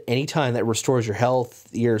items at any time that restores your health,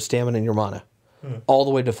 your stamina, and your mana, all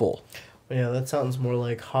the way to full. Yeah, that sounds more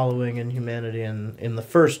like hollowing in humanity in the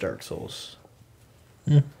first Dark Souls.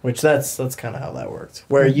 Which that's kind of how that worked.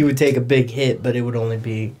 Where you would take a big hit, but it would only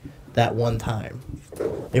be that one time.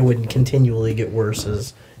 It wouldn't continually get worse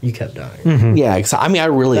as you kept dying. Yeah, I mean, I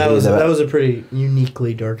really hated that. That was a pretty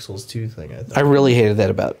uniquely Dark Souls 2 thing, I think. I really hated that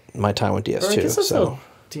about my time with DS2. I guess that's how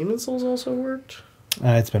Demon Souls also worked.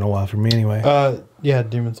 It's been a while for me anyway. Yeah,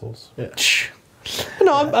 Demon Souls. Yeah.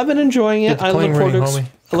 No, I've been enjoying it. I look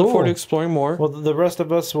forward to exploring more. Well, the rest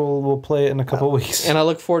of us will play it in a couple of weeks. And I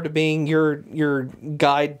look forward to being your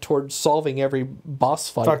guide towards solving every boss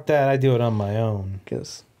fight. Fuck that, I do it on my own.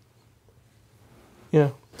 Yeah.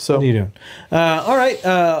 So What are you doing? All right.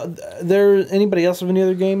 Anybody else have any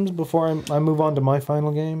other games before I move on to my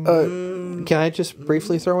final game? can I just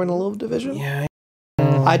briefly throw in a little division? Yeah.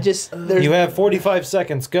 You have 45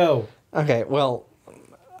 seconds. Go. Okay. Well,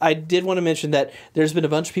 I did want to mention that there's been a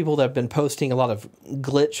bunch of people that have been posting a lot of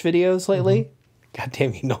glitch videos lately. God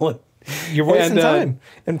damn you, Nolan. You're wasting time.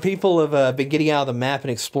 And people have been getting out of the map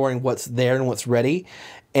and exploring what's there and what's ready.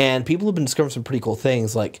 And people have been discovering some pretty cool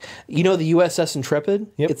things, like the USS Intrepid.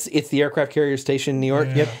 Yep. It's the aircraft carrier station in New York.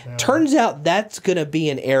 Yep. Yeah. Turns out that's going to be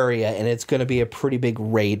an area, and it's going to be a pretty big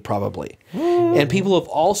raid probably. And people have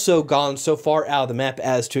also gone so far out of the map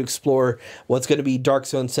as to explore what's going to be Dark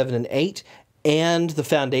Zone 7 and 8, and the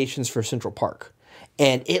foundations for Central Park.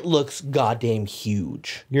 And it looks goddamn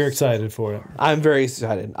huge. You're excited for it. I'm very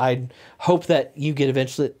excited. I hope that you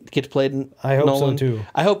eventually get to play it. I hope so too.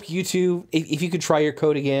 I hope you two, if you could try your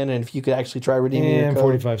code again, and if you could actually try redeeming your code.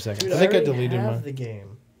 45 seconds. Dude, I think I already deleted have mine. the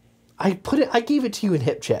game. I gave it to you in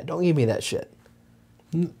hip chat. Don't give me that shit.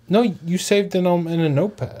 No, you saved it in a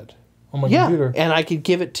notepad on my computer. And I could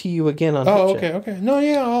give it to you again on Oh, hip chat. okay. No,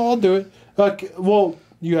 yeah, I'll do it. Well,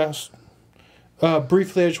 you asked.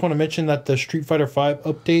 Briefly, I just want to mention that the Street Fighter V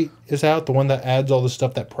update is out, the one that adds all the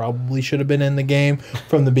stuff that probably should have been in the game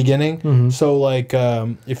from the beginning. So,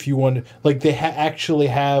 if you want, they actually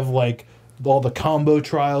have all the combo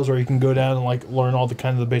trials where you can go down and learn all the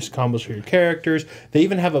kind of the basic combos for your characters. They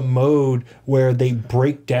even have a mode where they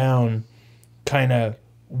break down kind of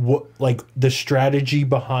what the strategy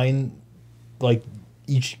behind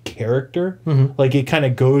each character. It kind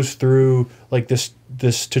of goes through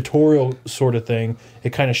this tutorial sort of thing.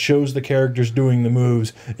 It kind of shows the characters doing the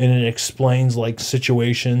moves, and it explains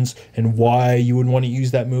situations and why you would want to use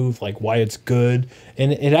that move, why it's good.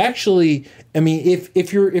 And it actually, I mean,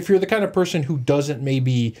 if you're the kind of person who doesn't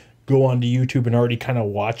maybe go onto YouTube and already kind of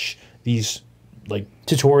watch these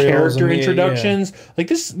tutorials, character introductions,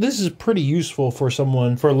 this is pretty useful for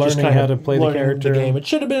someone for learning how to play the character. game. It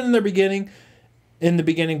should have been in the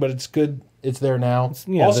beginning, but it's good. It's there now.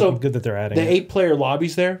 Also, good that they're adding the 8-player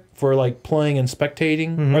lobbies there for playing and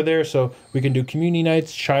spectating are there, so we can do community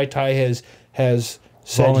nights. Chai Tai has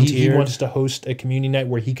said he wants to host a community night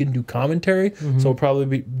where he can do commentary. So we'll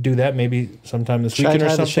probably do that maybe sometime this weekend or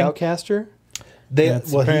something. The Shoutcaster?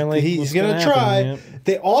 He's gonna try. Yeah.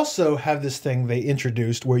 They also have this thing they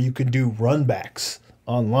introduced where you can do runbacks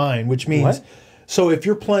online, which means so if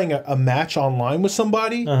you're playing a match online with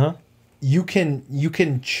somebody. You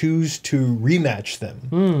can choose to rematch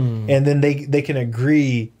them, and then they can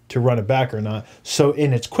agree to run it back or not. So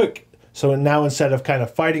it's quick. So now instead of kind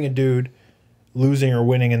of fighting a dude, losing or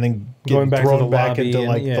winning, and then getting thrown back into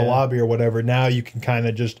the lobby or whatever, now you can kind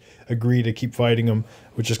of just agree to keep fighting them,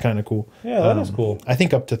 which is kind of cool. Yeah, that is cool. I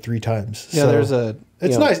think up to 3 times. Yeah, so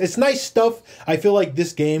It's nice. It's nice stuff. I feel like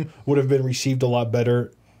this game would have been received a lot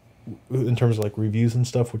better in terms of reviews and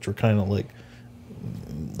stuff, which were kind of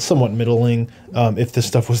somewhat middling if this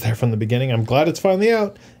stuff was there from the beginning. I'm glad it's finally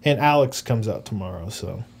out, and Alex comes out tomorrow,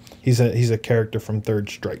 so He's a character from Third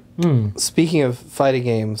Strike. Speaking of fighting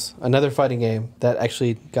games, another fighting game that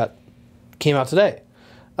actually came out today.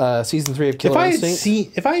 Season 3 of Killer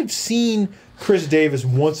Instinct. If I had seen Chris Davis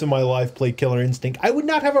once in my life play Killer Instinct, I would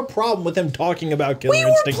not have a problem with him talking about Killer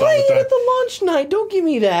Instinct all the time. We were playing it at the launch night. Don't give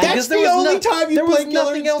me that. That's the only time you play Killer Instinct. There was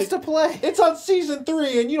nothing else to play. It's on season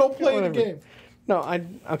 3, and you don't play the game. No,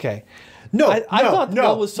 okay. I thought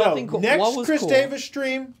that was something cool. Next Chris Davis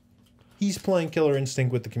stream, he's playing Killer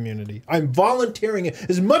Instinct with the community. I'm volunteering it.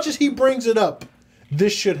 As much as he brings it up,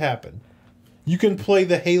 this should happen. You can play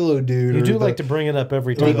the Halo dude. You do like to bring it up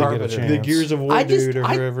every time you get a chance. The Gears of War dude or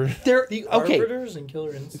whoever. The Arbiters and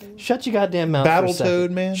Killer Instinct. Shut your goddamn mouth.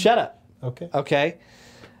 Battletoad, man. Shut up. Okay.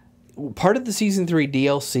 Part of the season 3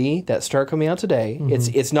 DLC that start coming out today.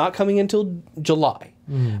 It's not coming until July,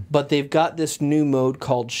 but they've got this new mode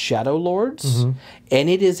called Shadow Lords, and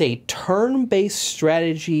it is a turn-based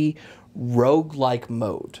strategy roguelike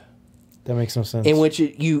mode. That makes no sense. In which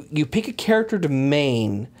you pick a character to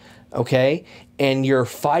main, okay, and you're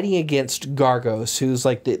fighting against Gargos, who's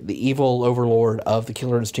like the evil overlord of the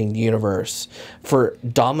Killer Instinct universe, for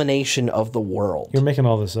domination of the world. You're making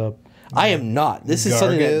all this up. I am not. This is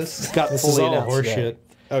something that got this fully is all announced horseshit. today.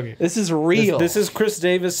 Okay. This is real. This is Chris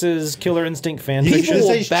Davis's Killer Instinct fan He's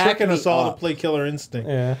fiction. tricking us all to play Killer Instinct.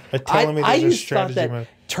 Yeah. Telling me I there's a just thought strategy. that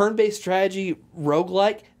turn-based strategy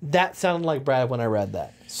roguelike, that sounded like Brad when I read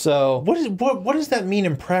that. So What does that mean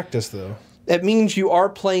in practice, though? it means you are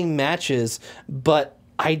playing matches, but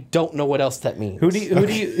I don't know what else that means. Who do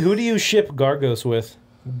you ship Gargos with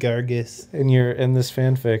Gargus. in this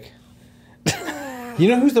fanfic? You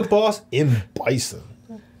know who's the boss? M. Bison.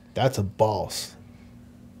 That's a boss.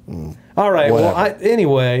 All right. Whatever. Well,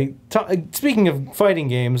 anyway, speaking of fighting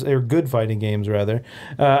games, or good fighting games rather,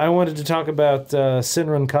 I wanted to talk about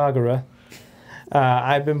Senran Kagura.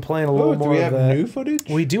 I've been playing a little more. Do we have of that. new footage?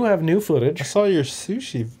 We do have new footage. I saw your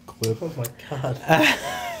sushi clip. Oh my god.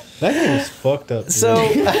 That game is fucked up.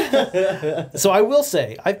 Dude. So I will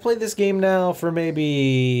say I've played this game now for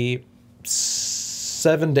maybe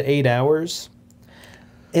 7 to 8 hours.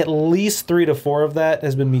 At least 3 to 4 of that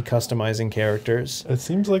has been me customizing characters. It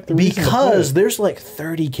seems like the reason because there's like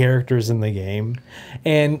 30 characters in the game,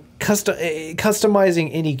 and customizing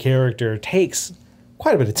any character takes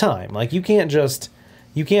quite a bit of time. Like you can't just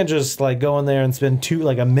like go in there and spend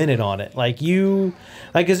a minute on it.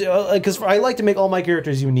 Because I like to make all my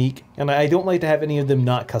characters unique, and I don't like to have any of them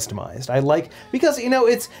not customized. Because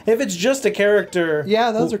if it's just a character.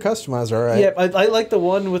 Yeah, those are customized, all right. Yeah, I like the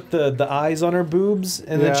one with the eyes on her boobs,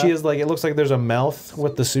 and then she has it looks like there's a mouth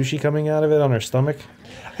with the sushi coming out of it on her stomach.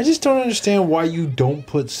 I just don't understand why you don't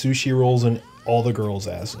put sushi rolls in all the girls'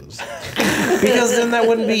 asses. Because then that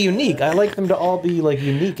wouldn't be unique. I like them to all be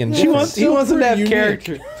unique and He wants them to have unique.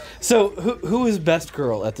 character. So who is best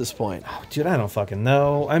girl at this point? Oh, dude, I don't fucking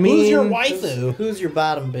know. I mean, Who's your waifu? Who's your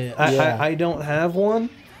bottom bitch? I don't have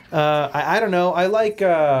one. I don't know. I like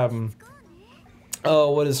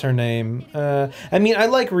what is her name? I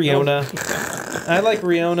like Riona. I like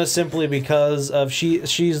Riona simply because of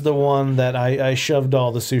she's the one that I shoved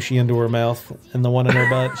all the sushi into her mouth and the one in her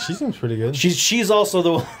butt. She seems pretty good. She's also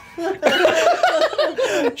the one.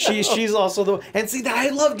 She's also the, and see that I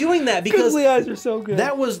love doing that because the eyes are so good.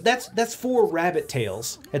 That's 4 rabbit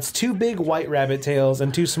tails. It's 2 big white rabbit tails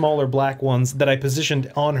and 2 smaller black ones that I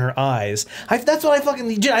positioned on her eyes. That's what I fucking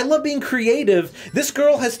did. I love being creative. This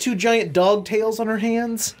girl has 2 giant dog tails on her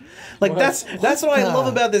hands. That's what I love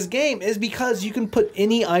about this game is because you can put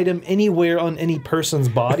any item anywhere on any person's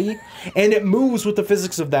body, and it moves with the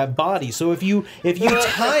physics of that body. So if you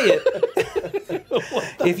tie it.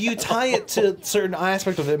 If you tie it to a certain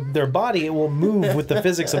aspect of their body, it will move with the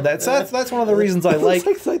physics of that. So that's one of the reasons I like.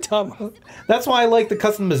 That's why I like the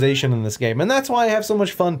customization in this game, and that's why I have so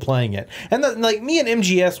much fun playing it. And me and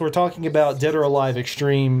MGS were talking about Dead or Alive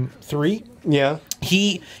Extreme 3. Yeah.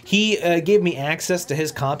 He gave me access to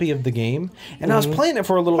his copy of the game, and I was playing it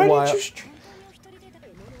for a little while.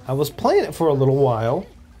 I was playing it for a little while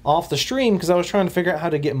off the stream because I was trying to figure out how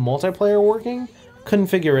to get multiplayer working. Couldn't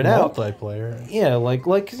figure it out. Multiplayer. Yeah,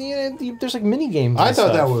 there's mini games. I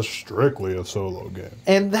thought that was strictly a solo game.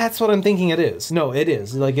 And that's what I'm thinking it is. No, it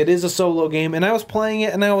is. It is a solo game, and I was playing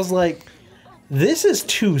it and I was like, this is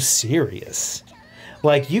too serious.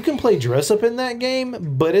 You can play dress up in that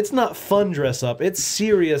game, but it's not fun dress up. It's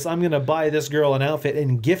serious. I'm going to buy this girl an outfit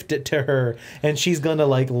and gift it to her, and she's going to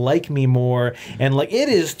like me more, and it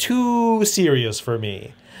is too serious for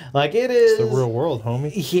me. It is. It's the real world,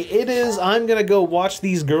 homie. It is. I'm going to go watch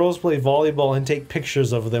these girls play volleyball and take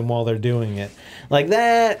pictures of them while they're doing it.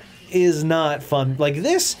 That is not fun. Like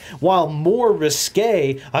this, while more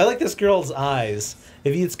risque, I like this girl's eyes.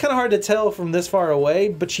 It's kind of hard to tell from this far away,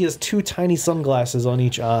 but she has 2 tiny sunglasses on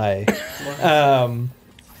each eye.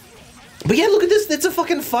 But yeah, look at this. It's a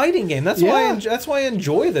fucking fighting game. That's why I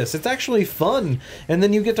enjoy this. It's actually fun. And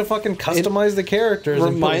then you get to fucking customize the characters.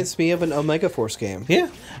 Reminds me of an Omega Force game. Yeah.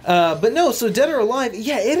 But no, so Dead or Alive,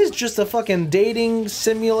 yeah, it is just a fucking dating,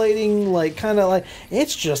 simulating, like, kind of like,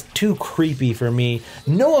 it's just too creepy for me.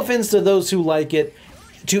 No offense to those who like it.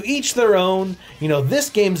 To each their own. You know,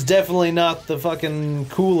 this game's definitely not the fucking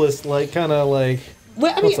coolest, like, kind of like...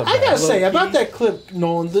 Well, I mean, I gotta say, about that clip,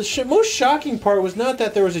 Nolan, the most shocking part was not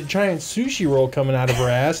that there was a giant sushi roll coming out of her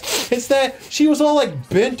ass. It's that she was all, like,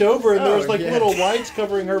 bent over, and there was, like, little lights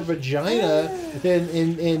covering her vagina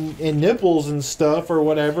and nipples and stuff or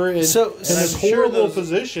whatever. And, so, in this horrible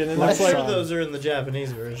position. And I'm sure those are in the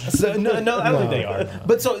Japanese version. So, no, I don't think they are.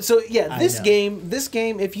 But so yeah, this game,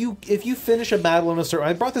 if you finish a battle in a certain...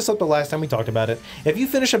 I brought this up the last time we talked about it. If you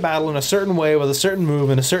finish a battle in a certain way with a certain move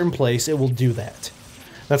in a certain place, it will do that.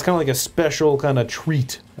 That's kind of like a special kind of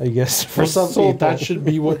treat, I guess, for some people. That should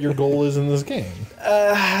be what your goal is in this game.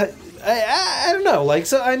 I don't know. Like,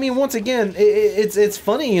 so I mean, once again, it's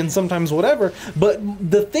funny and sometimes whatever. But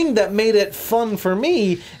the thing that made it fun for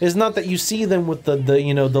me is not that you see them with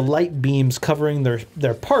the light beams covering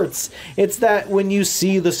their parts. It's that when you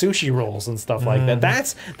see the sushi rolls and stuff like that.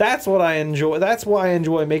 That's what I enjoy. That's why I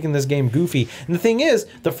enjoy making this game goofy. And the thing is,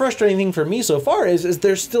 the frustrating thing for me so far is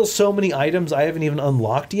there's still so many items I haven't even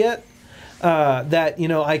unlocked yet. That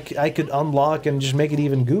I could unlock and just make it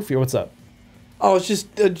even goofier. What's up? Oh, it's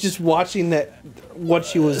just watching what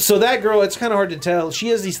she was. So that girl, it's kind of hard to tell. She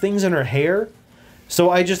has these things in her hair. So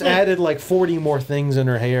I just added like 40 more things in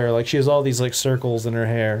her hair. Like she has all these like circles in her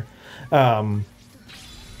hair.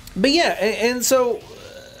 But yeah, and so,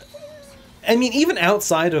 I mean, even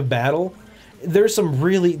outside of battle, there's some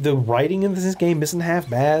the writing in this game isn't half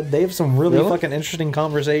bad. They have some really fucking interesting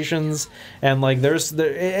conversations. And like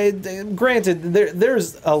granted,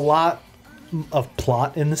 there's a lot of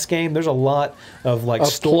plot in this game. There's a lot of like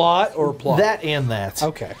plot or plot that and that.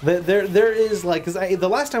 Okay. There is like because the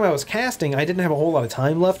last time I was casting, I didn't have a whole lot of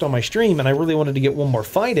time left on my stream, and I really wanted to get one more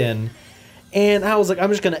fight in, and I was like, I'm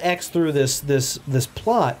just gonna X through this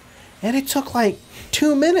plot, and it took like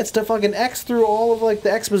 2 minutes to fucking X through all of like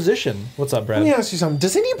the exposition. What's up, Brad? Let me ask you something.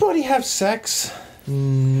 Does anybody have sex?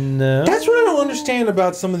 No. That's what I don't understand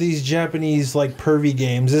about some of these Japanese like pervy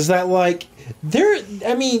games. Is that like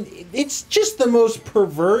it's just the most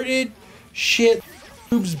perverted shit.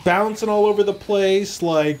 Boobs bouncing all over the place,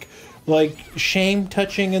 like shame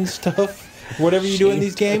touching and stuff. Whatever you do in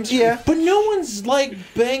these games, yeah. But no one's like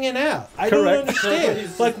banging out. I don't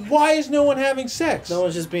understand. Like, why is no one having sex? No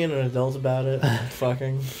one's just being an adult about it.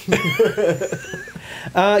 Fucking.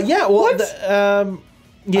 Yeah. Well,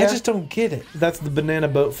 I just don't get it. That's the banana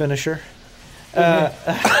boat finisher.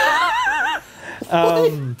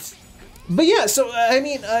 But yeah, so I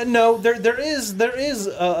mean, no, there is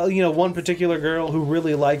one particular girl who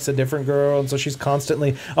really likes a different girl, and so she's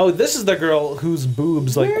constantly. Oh, this is the girl whose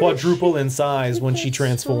boobs like quadruple in size when she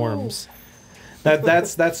transforms.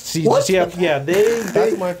 That's That's my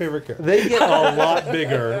favorite character. They get a lot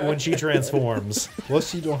bigger when she transforms.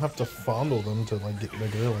 Plus, you don't have to fondle them to like get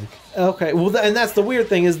bigger. Like okay, well, and that's the weird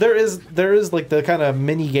thing is there is like the kind of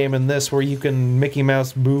mini game in this where you can Mickey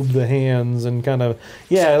Mouse boob the hands and kind of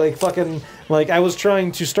like fucking like I was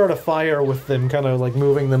trying to start a fire with them, kind of like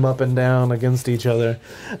moving them up and down against each other.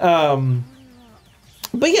 But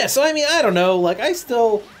yeah, so I mean I don't know, like I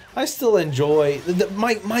still enjoy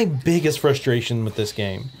my biggest frustration with this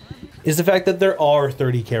game is the fact that there are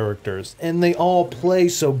 30 characters and they all play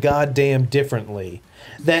so goddamn differently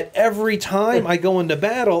that every time I go into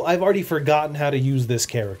battle I've already forgotten how to use this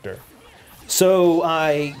character. So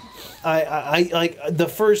I like the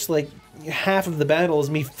first like half of the battle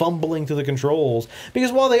is me fumbling through the controls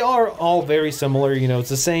because while they are all very similar, it's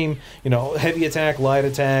the same, heavy attack, light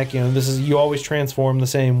attack, you always transform the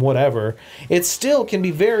same whatever, it still can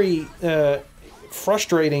be very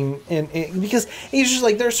frustrating and because it's just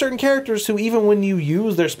like there are certain characters who even when you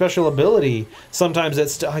use their special ability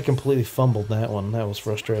sometimes I completely fumbled that one. That was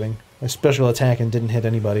frustrating. My special attack and didn't hit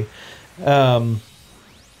anybody. Yes.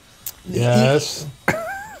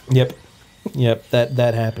 Yep,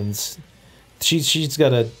 that happens. She's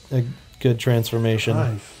got a good transformation.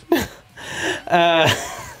 Nice.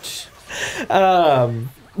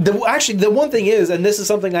 The one thing is, and this is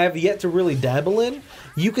something I have yet to really dabble in,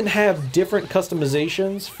 you can have different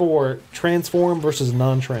customizations for transform versus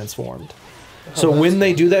non-transformed. So when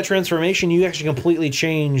they do that transformation, you actually completely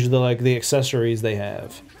change the accessories they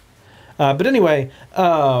have. But anyway,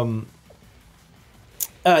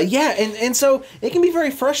 yeah, and so it can be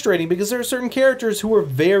very frustrating because there are certain characters who are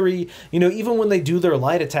very, even when they do their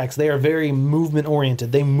light attacks, they are very movement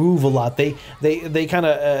oriented. They move a lot. They kind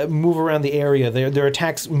of move around the area. Their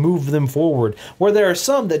attacks move them forward. Where there are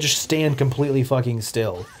some that just stand completely fucking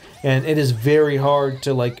still. And it is very hard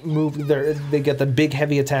to like move. They get the big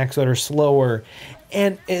heavy attacks that are slower.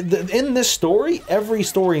 And in this story, every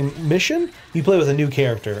story mission, you play with a new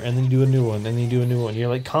character, and then you do a new one, and then you do a new one. You're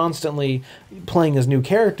like constantly playing as new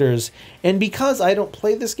characters. And because I don't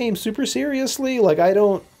play this game super seriously, like I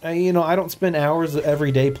don't spend hours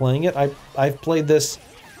every day playing it. I've played this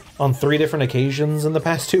on 3 different occasions in the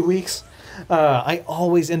past 2 weeks. I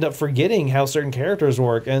always end up forgetting how certain characters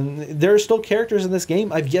work, and there are still characters in this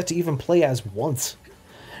game I've yet to even play as once.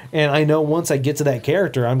 And I know once I get to that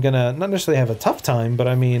character, I'm gonna not necessarily have a tough time, but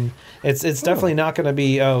I mean, it's definitely not gonna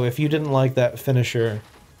be, if you didn't like that finisher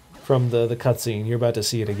from the cutscene, you're about to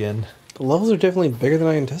see it again. The levels are definitely bigger than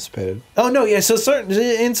I anticipated. Oh no, yeah. So it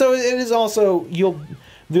is also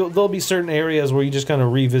there'll be certain areas where you just kind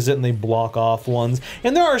of revisit and they block off ones.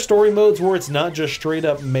 And there are story modes where it's not just straight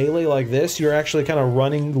up melee like this. You're actually kind of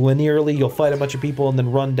running linearly. You'll fight a bunch of people and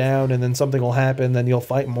then run down, and then something will happen. Then you'll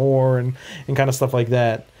fight more and kind of stuff like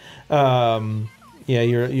that. Yeah,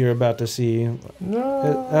 you're about to see.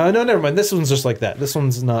 No, never mind. This one's just like that. This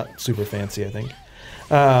one's not super fancy, I think.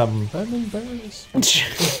 I'm embarrassed.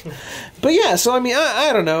 But yeah, so I mean,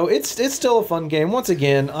 I don't know. It's still a fun game. Once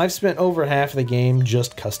again, I've spent over half the game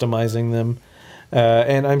just customizing them,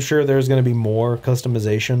 and I'm sure there's going to be more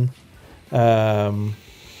customization.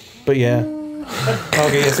 But yeah,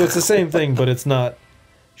 okay. Yeah, so it's the same thing, but it's not.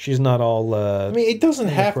 She's not all. I mean, it doesn't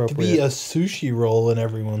have to be a sushi roll in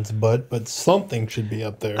everyone's butt, but something should be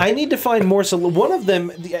up there. I need to find more. So one of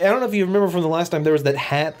them, I don't know if you remember from the last time, there was that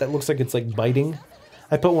hat that looks like it's like biting.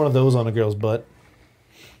 I put one of those on a girl's butt.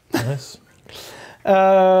 Nice.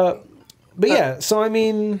 But yeah, so I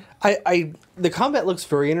mean, the combat looks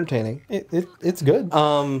very entertaining. It's good.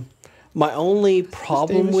 My only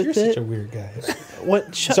problem with you're it. Such a weird guy.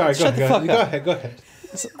 What? Sorry, shut the fuck up. Go ahead.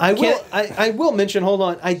 I will mention. Hold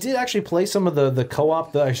on, I did actually play some of the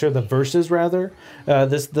co-op. The verses rather.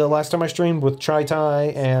 The last time I streamed with Chai Tai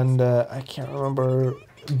and I can't remember.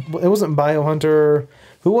 It wasn't Biohunter.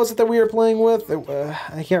 Who was it that we were playing with?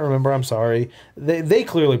 I can't remember. I'm sorry. They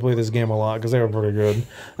clearly play this game a lot because they were pretty good.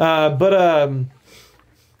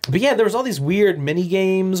 But yeah, there was all these weird mini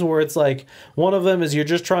games where it's like one of them is you're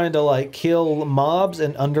just trying to like kill mobs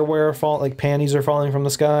and underwear like panties are falling from the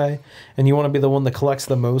sky, and you want to be the one that collects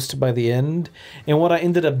the most by the end. And what I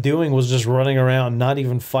ended up doing was just running around, not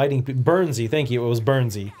even fighting. Burnsy, thank you. It was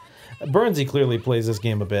Burnsy. Burnsy clearly plays this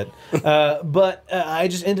game a bit, but I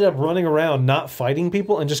just ended up running around, not fighting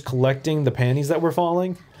people, and just collecting the panties that were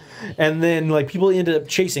falling. And then, like, people ended up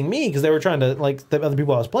chasing me because they were trying to, like, the other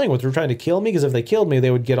people I was playing with were trying to kill me because if they killed me,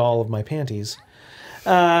 they would get all of my panties.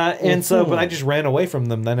 And so, but I just ran away from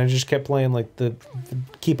them. Then I just kept playing, like, the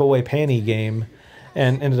keep away panty game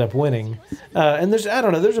and ended up winning. And there's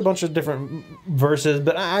a bunch of different verses,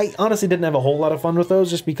 but I honestly didn't have a whole lot of fun with those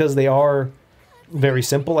just because they are very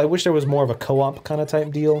simple. I wish there was more of a co-op kind of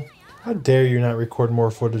type deal. How dare you not record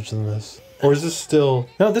more footage than this? Or is this still...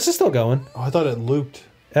 No, this is still going. Oh, I thought it looped.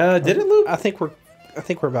 Did it loop? I think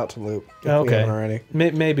we're about to loop. Okay. Already.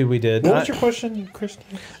 Maybe we did. What was your question, Kristen?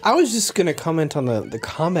 I was just going to comment on the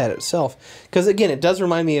combat itself. Because, again, it does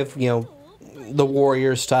remind me of, the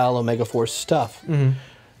Warrior style Omega Force stuff. Mm-hmm.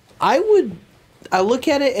 I look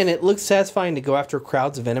at it and it looks satisfying to go after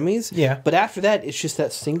crowds of enemies. Yeah. But after that, it's just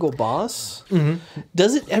that single boss. Mm-hmm.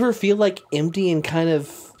 Does it ever feel like empty and kind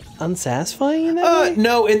of unsatisfying in that way?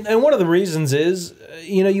 No, and one of the reasons is,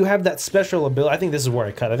 you have that special ability. I think this is where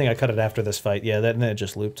I cut. I think I cut it after this fight. Yeah, then it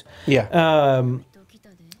just looped. Yeah.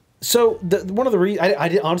 So one of the reasons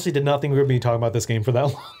I honestly did not think we were going to be talking about this game for that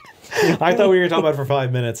long. I thought we were talking about it for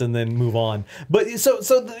 5 minutes and then move on. But so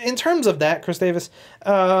in terms of that, Chris Davis,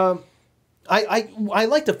 I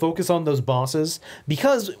like to focus on those bosses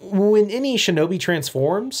because when any shinobi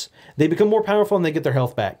transforms, they become more powerful and they get their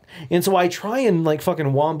health back. And so I try and like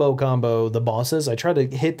fucking wombo combo the bosses. I try to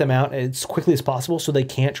hit them out as quickly as possible so they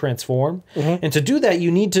can't transform. Mm-hmm. And to do that,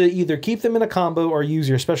 you need to either keep them in a combo or use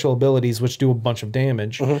your special abilities, which do a bunch of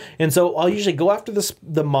damage. Mm-hmm. And so I'll usually go after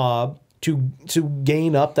the mob to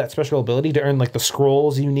gain up that special ability to earn like the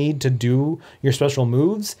scrolls you need to do your special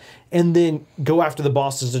moves, and then go after the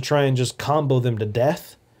bosses to try and just combo them to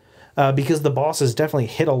death, because the bosses definitely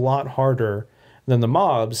hit a lot harder than the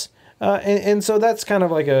mobs, and so that's kind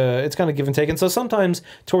of like it's kind of give and take. And so sometimes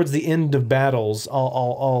towards the end of battles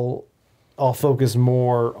I'll I'll focus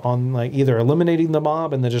more on like either eliminating the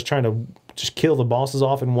mob and then just trying to just kill the bosses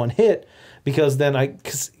off in one hit, because then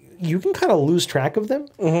because you can kind of lose track of them.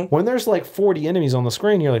 When there's like 40 enemies on the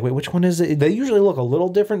screen, you're like, wait, which one is it? They usually look a little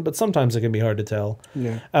different, but sometimes it can be hard to tell.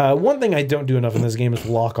 Yeah. One thing I don't do enough in this game is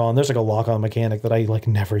lock on. There's like a lock on mechanic that I like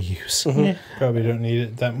never use. Probably don't need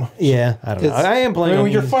it that much. Yeah, I don't know. I am playing.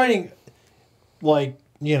 When you're fighting, like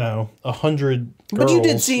 100. But you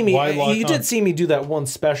did see me. You did see me do that one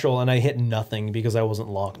special, and I hit nothing because I wasn't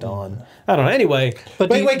locked on. I don't know. Anyway,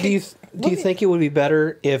 but do you think it would be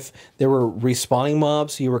better if there were respawning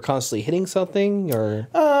mobs, so you were constantly hitting something, or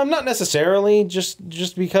not necessarily.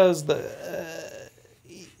 Just because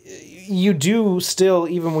you do still,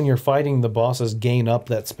 even when you're fighting the bosses, gain up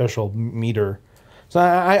that special meter. So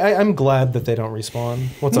I'm glad that they don't respawn.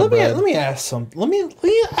 What's up, Brad? Let me ask something.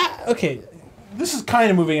 Okay. This is kind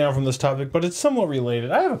of moving out from this topic, but it's somewhat related.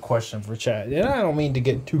 I have a question for chat, and I don't mean to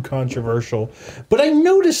get too controversial, but I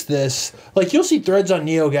noticed this. Like, you'll see threads on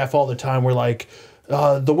NeoGAF all the time where, like,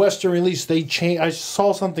 the Western release, they change. I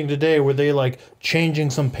saw something today where they, like, changing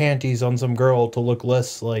some panties on some girl to look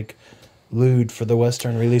less, like, lewd for the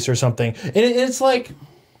Western release or something. And it's like,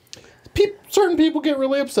 certain people get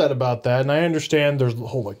really upset about that, and I understand there's the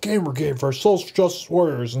whole like Gamergate versus social justice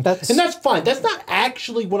warriors, and that's fine. That's not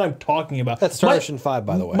actually what I'm talking about. That's Star Ocean 5,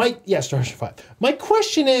 by the way. Star Ocean 5. My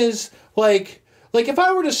question is like if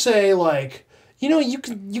I were to say like, you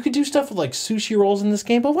could do stuff with like sushi rolls in this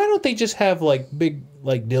game, but why don't they just have like big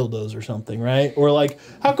like dildos or something, right? Or like,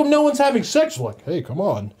 how come no one's having sex? Like, hey, come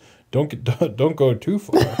on. Don't go too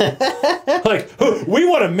far. Like, we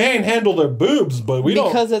want to manhandle their boobs, but we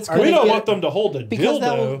don't want them to hold a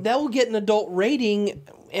dildo. That will get an adult rating,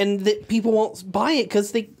 and people won't buy it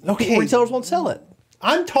because retailers won't sell it.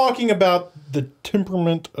 I'm talking about the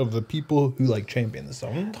temperament of the people who like champion this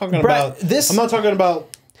stuff. I'm not talking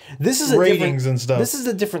about this is ratings and stuff. This is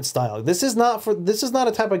a different style. This is not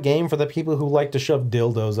a type of game for the people who like to shove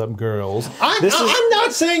dildos up girls. I'm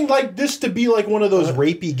not saying like this to be like one of those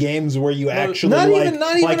rapey games where you actually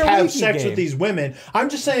have sex with these women. I'm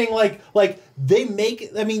just saying like they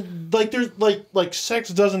make. I mean, like there's like sex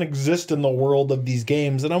doesn't exist in the world of these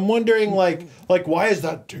games, and I'm wondering like why is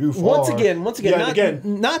that too far? Once again,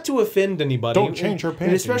 not to offend anybody. Don't change her panties,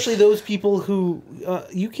 and especially those people who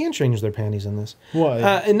you can change their panties in this. Why?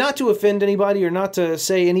 And not to offend anybody or not to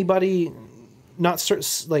say anybody, not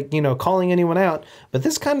like calling anyone out, but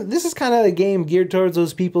this is kind of a game geared towards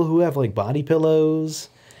those people who have like body pillows.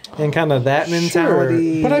 And kind of that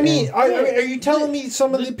mentality. Sure. But I mean, are you telling me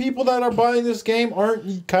some of the people that are buying this game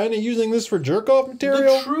aren't kind of using this for jerk-off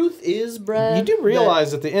material? The truth is, Brad, you do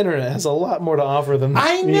realize that the internet has a lot more to offer than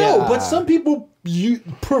I know, but some people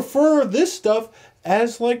prefer this stuff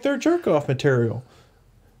as like their jerk-off material.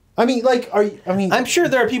 I mean, I'm sure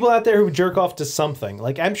there are people out there who jerk off to something.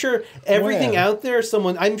 Like, I'm sure everything out there,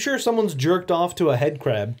 I'm sure someone's jerked off to a head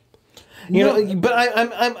crab. But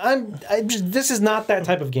this is not that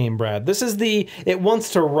type of game, Brad. This is it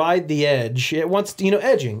wants to ride the edge. It wants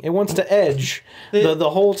edging. It wants to edge the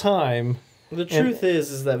whole time. The truth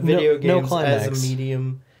is that video games as a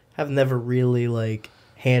medium have never really like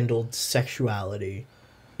handled sexuality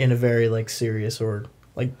in a very like serious or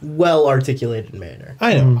like well articulated manner.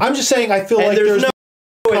 I know. I'm just saying I feel like there's no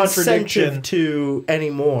contradiction to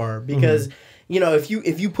anymore because if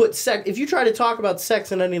you try to talk about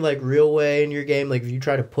sex in any like real way in your game, like if you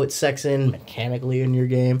try to put sex in mechanically in your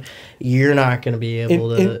game, you're not going to be able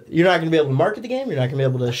to market the game. You're not going to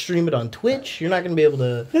be able to stream it on Twitch. You're not going to be able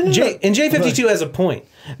to. And J52 has a point.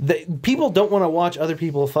 People don't want to watch other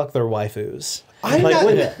people fuck their waifus. I'm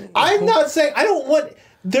not saying I don't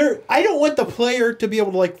want the player to be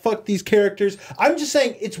able to like fuck these characters. I'm just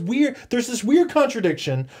saying it's weird. There's this weird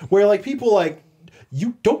contradiction where like people like,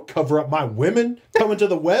 you don't cover up my women coming to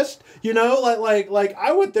the West, like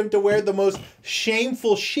I want them to wear the most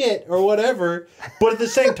shameful shit or whatever, but at the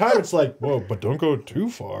same time it's like, whoa, but don't go too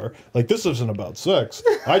far. Like this isn't about sex.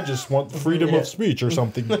 I just want freedom of speech or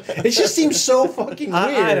something. It just seems so fucking weird.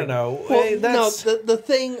 I don't know. Well, the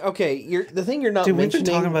thing. Okay, the thing you're not mentioning. We've been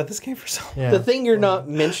talking about this game for so long. Yeah. The thing you're not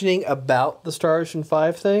mentioning about the Star Ocean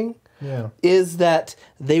 5 thing, is that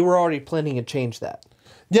they were already planning to change that.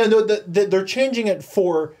 Yeah, no, they're changing it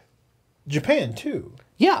for Japan too.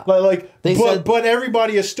 Yeah, but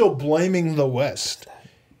everybody is still blaming the West.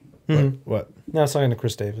 What? No, I was talking to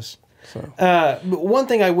Chris Davis. So. One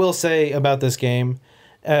thing I will say about this game,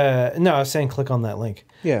 I was saying click on that link.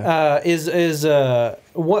 Yeah,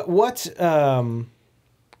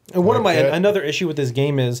 another issue with this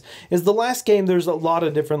game is the last game. There's a lot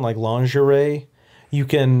of different like lingerie you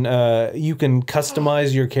can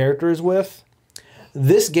customize your characters with.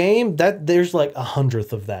 This game, that there's like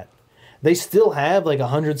 100th of that. They still have like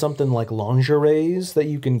 100 something like lingeries that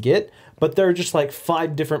you can get, but they're just like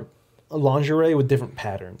 5 different lingerie with different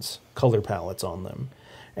patterns, color palettes on them.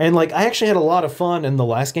 And like I actually had a lot of fun in the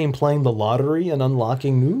last game playing the lottery and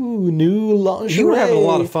unlocking new lingerie. You were having a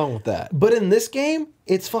lot of fun with that. But in this game,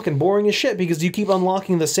 it's fucking boring as shit because you keep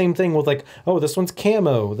unlocking the same thing with like, oh, this one's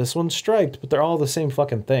camo, this one's striped, but they're all the same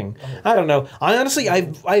fucking thing. I don't know. I honestly,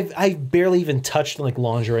 I've barely even touched like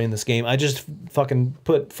lingerie in this game. I just fucking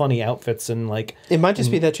put funny outfits and like. It might just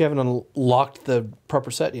be that you haven't unlocked the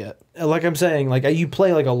proper set yet. Like I'm saying, like you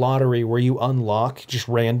play like a lottery where you unlock just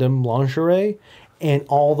random lingerie. And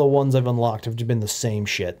all the ones I've unlocked have been the same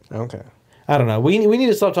shit. Okay. I don't know. We need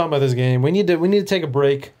to stop talking about this game. We need to take a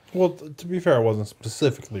break. Well, to be fair, I wasn't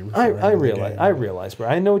specifically referring I realize. I realize, bro.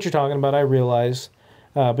 I know what you're talking about. I realize.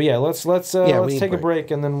 But yeah, let's take a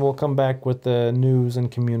break and then we'll come back with the news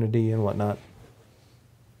and community and whatnot.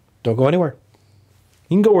 Don't go anywhere.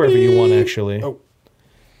 You can go wherever you want. Actually, you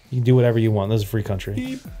can do whatever you want. This is a free country.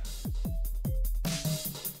 Beep.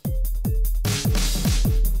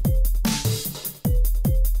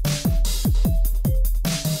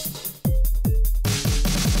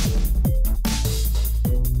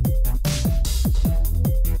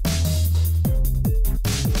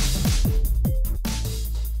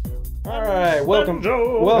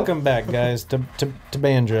 Welcome back, guys, to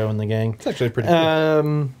Banjo and the gang. It's actually pretty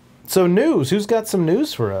cool. So news. Who's got some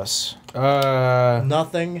news for us?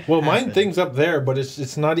 Nothing. Well, mine thing's up there, but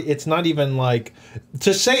it's not even like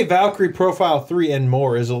to say Valkyrie Profile 3 and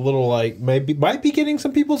more is a little like might be getting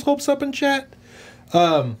some people's hopes up in chat.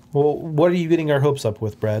 Well, what are you getting our hopes up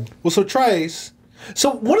with, Brad? Well, so Trice.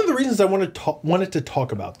 So one of the reasons I wanted to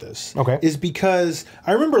talk about this, is because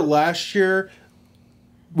I remember last year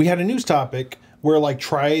we had a news topic where like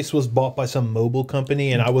Trice was bought by some mobile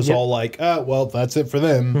company, and I was all like, "Oh, well, that's it for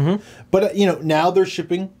them." Mm-hmm. But now they're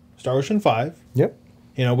shipping Star Ocean 5. Yep.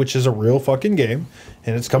 Which is a real fucking game,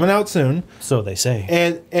 and it's coming out soon. So they say.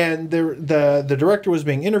 And the director was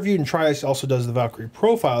being interviewed, and Trice also does the Valkyrie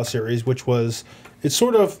Profile series, which was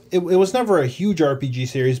it was never a huge RPG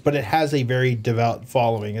series, but it has a very devout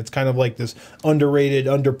following. It's kind of like this underrated,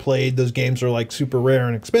 underplayed. Those games are like super rare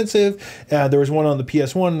and expensive. There was one on the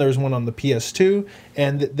PS1, there was one on the PS2,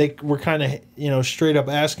 and they were kind of straight up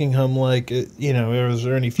asking him like, is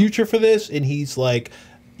there any future for this? And he's like,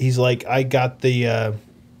 I got the.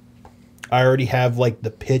 I already have like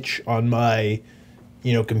the pitch on my,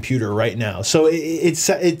 computer right now. So it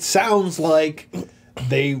sounds like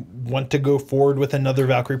they want to go forward with another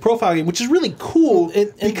Valkyrie Profile game, which is really cool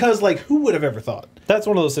because like who would have ever thought? That's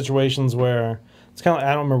one of those situations where it's kind of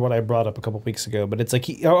I don't remember what I brought up a couple weeks ago, but it's like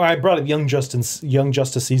I brought up Young Justice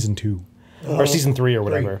Season 2. Or Season 3 or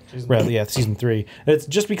whatever. Season 3. It's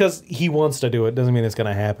just because he wants to do it doesn't mean it's going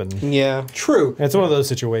to happen. Yeah. True. It's one of those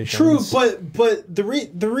situations. True, but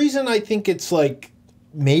the reason I think it's like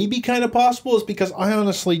maybe kind of possible is because I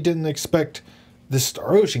honestly didn't expect this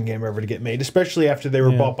Star Ocean game ever to get made, especially after they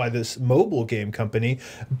were bought by this mobile game company.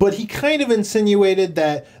 But he kind of insinuated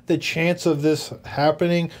that the chance of this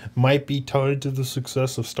happening might be tied to the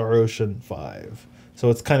success of Star Ocean 5. So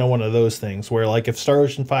it's kind of one of those things where, like, if Star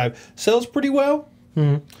Ocean 5 sells pretty well,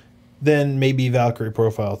 then maybe Valkyrie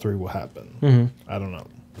Profile 3 will happen. Mm-hmm. I don't know.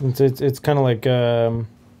 It's kind of like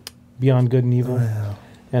Beyond Good and Evil.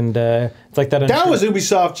 And it's like that. That was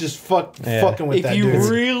Ubisoft just fucking with that. If you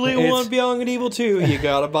really want Beyond Good and Evil 2, you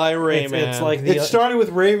gotta buy Rayman. It's like it started with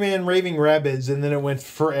Rayman Raving Rabbids, and then it went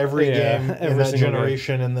for every game in that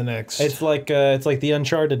generation and the next. It's like the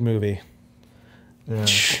Uncharted movie. Yeah.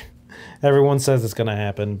 Everyone says it's gonna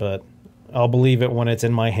happen, but I'll believe it when it's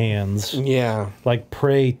in my hands. Yeah. Like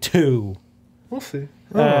Prey 2. We'll see.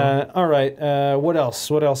 All right. What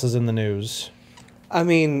else? What else is in the news? I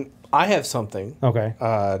mean, I have something. Okay.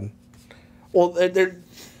 Let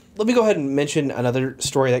me go ahead and mention another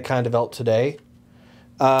story that kind of developed today.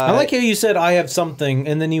 I like how you said I have something,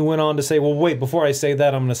 and then you went on to say, "Well, wait, before I say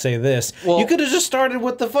that, I'm going to say this." Well, you could have just started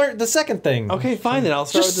with the second thing. Okay, fine. Then I'll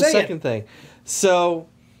start with the second thing. So,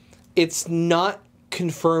 it's not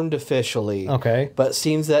confirmed officially. Okay. But it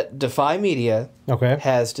seems that Defy Media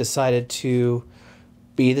has decided to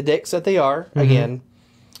be the dicks that they are again,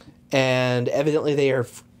 and evidently they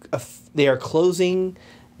are closing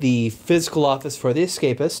the physical office for the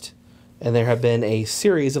Escapist, and there have been a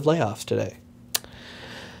series of layoffs today.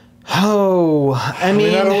 Oh, I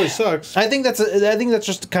mean that always sucks. I think that's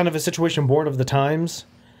just kind of a situation born of the times,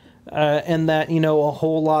 and that a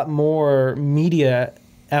whole lot more media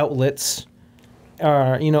outlets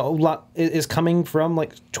you know, a lot is coming from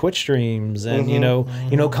like Twitch streams and you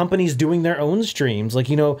know companies doing their own streams. Like,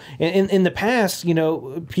 you know, in the past, you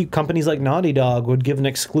know, companies like Naughty Dog would give an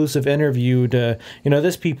exclusive interview to, you know,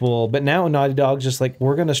 this people, but now Naughty Dog's just like,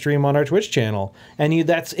 we're gonna stream on our Twitch channel, and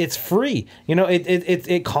it's free. You know,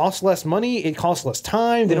 it costs less money, it costs less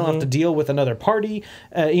time. They don't have to deal with another party.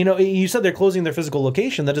 You know, you said they're closing their physical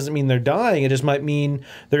location. That doesn't mean they're dying. It just might mean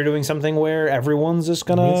they're doing something where everyone's just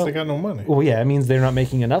gonna. It means they got no money. Well, yeah, it means they're not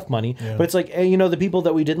making enough money. Yeah. But it's like, you know, the people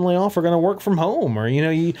that we didn't lay off are gonna work from home, or you know,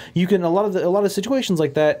 you can a lot of situations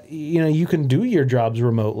like that. You know, you can do your jobs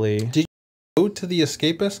remotely. Did you go to the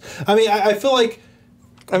Escapist? I mean, I feel like.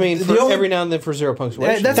 I mean, every now and then for Zero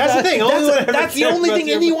Punctuation. That's the thing. That's the only thing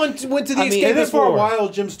anyone went to the Escapist for a while.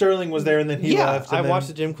 Jim Sterling was there, and then he left. I watched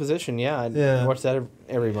the Jimquisition. I watched that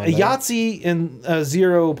every Monday. Yahtzee and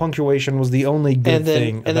Zero Punctuation was the only good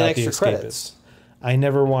thing about the Extra Credits. I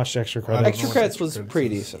never watched Extra Credits. Extra Credits was pretty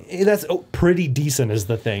decent. That's pretty decent is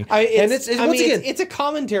the thing. It's a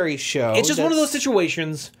commentary show. It's just one of those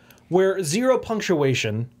situations where Zero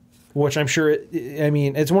Punctuation, which I'm sure,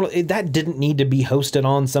 it's one of, that didn't need to be hosted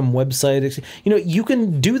on some website. You know, you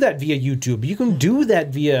can do that via YouTube. You can do that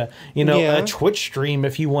via, you know, a Twitch stream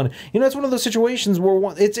if you want. You know, it's one of those situations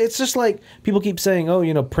where it's just like people keep saying, oh,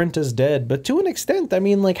 you know, print is dead. But to an extent, I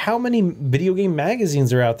mean, like, how many video game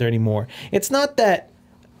magazines are out there anymore? It's not that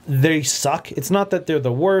they suck. It's not that they're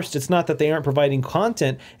the worst. It's not that they aren't providing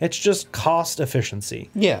content. It's just cost efficiency.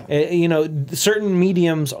 Yeah. You know, certain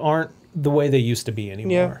mediums aren't the way they used to be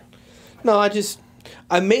anymore. Yeah. No,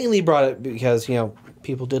 I mainly brought it because, you know,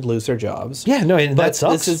 people did lose their jobs. Yeah, no, and that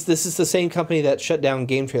sucks. This is the same company that shut down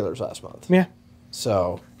Game Trailers last month. Yeah.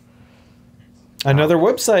 So another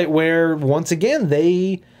website where once again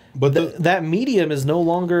that medium is no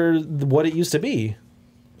longer what it used to be.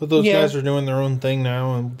 But those guys are doing their own thing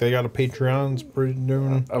now, and they got a Patreon. It's pretty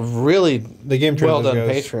doing a really the Game well done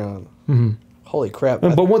guys. Patreon. Mm-hmm. Holy crap!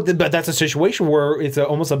 But that's a situation where it's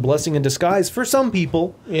almost a blessing in disguise for some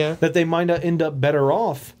people. Yeah. That they might end up better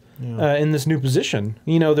off in this new position.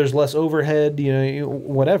 You know, there's less overhead. You know,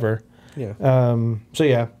 whatever. Yeah. So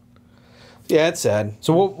yeah. Yeah, it's sad.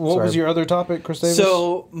 So what was your other topic, Chris Davis?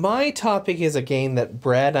 So my topic is a game that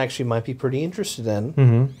Brad actually might be pretty interested in.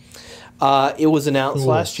 Mm-hmm. It was announced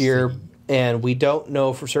last year, and we don't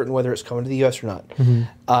know for certain whether it's coming to the US or not.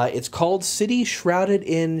 Mm-hmm. It's called City Shrouded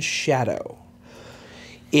in Shadow.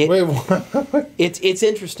 Wait, what? It's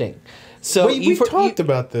interesting. So we talked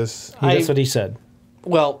about this. That's what he said.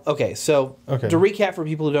 Well, okay. So to recap for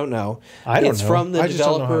people who don't know, it's from the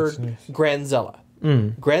developer Granzella.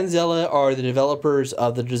 Granzella are the developers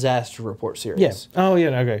of the Disaster Report series. Yeah. Oh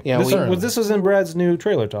yeah. Okay. Yeah. This was in Brad's new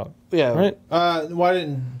trailer talk. Yeah. Right. Why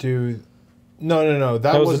didn't do? No.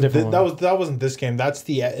 That was a different one. That wasn't this game. That's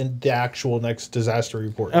the actual next Disaster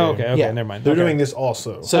Report game. Oh, okay. Yeah. Never mind. They're doing this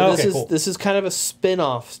also. So this is kind of a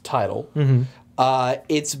spin-off title. Mm-hmm.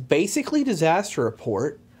 It's basically Disaster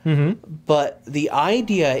Report. Mm-hmm. But the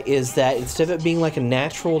idea is that instead of it being like a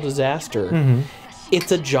natural disaster,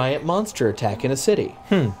 it's a giant monster attack in a city.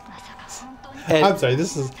 I'm sorry,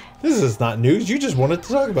 this is not news. You just wanted to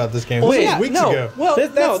talk about this game. Weeks ago. Well,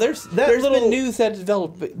 there's been news that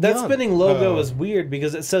developed. That spinning logo is weird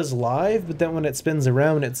because it says live, but then when it spins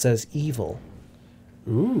around, it says evil.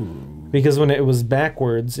 Ooh. Because when it was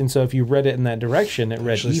backwards, and so if you read it in that direction, it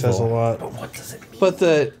read actually evil. Says a lot. But what does it mean? But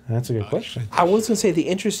that's a good question. I was going to say the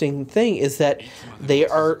interesting thing is that they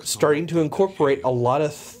are starting to incorporate a lot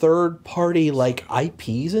of third-party like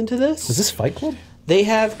IPs into this. Is this Fight Club? They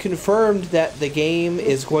have confirmed that the game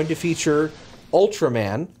is going to feature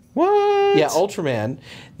Ultraman. What? Yeah, Ultraman.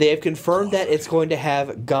 They have confirmed that it's going to have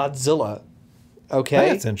Godzilla. Okay?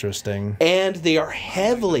 That's interesting. And they are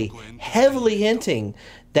heavily hinting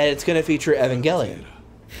that it's going to feature Evangelion.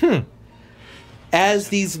 As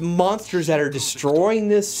these monsters that are destroying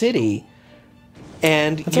this city,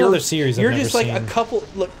 and that's another series you're I've just never like seen. a couple.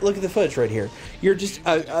 Look at the footage right here. You're just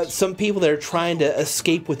some people that are trying to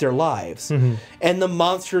escape with their lives, and the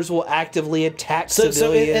monsters will actively attack civilians.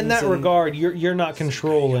 So in that regard, you're not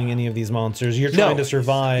controlling any of these monsters. You're trying to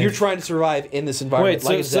survive. You're trying to survive in this environment.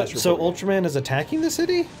 Wait, so Ultraman is attacking the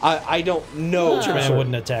city? I don't know. Ultraman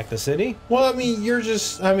wouldn't attack the city. Well, I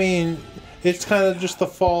mean, it's kind of just the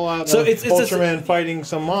fallout of it's Ultraman fighting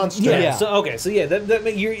some monster. Yeah. So it's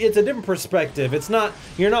a different perspective. It's not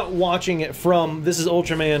you're not watching it from this is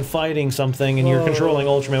Ultraman fighting something and you're controlling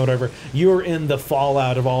Ultraman, whatever. You're in the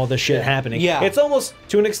fallout of all the shit happening. Yeah. It's almost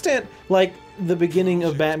to an extent like the beginning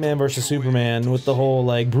of Batman versus Superman with the whole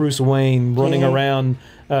like Bruce Wayne running around.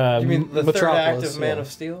 You mean the third act of Metropolis, Man of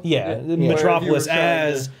Steel? Yeah, Metropolis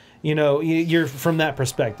as you know, you're from that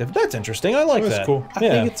perspective. That's interesting. I like that. That's cool. I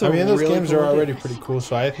think it's a those really games cool are idea. already pretty cool,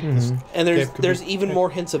 so I think this And game could there's be- even more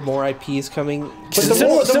hints of more IPs coming. But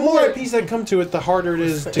the more IPs that come to it, the harder it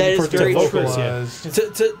is That is for it to very true. vocalize.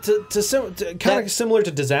 Kind of similar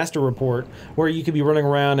to Disaster Report, where you could be running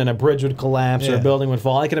around and a bridge would collapse or a Yeah. building would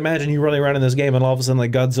fall. I could imagine you running around in this game and all of a sudden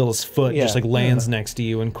like Godzilla's foot just like lands next to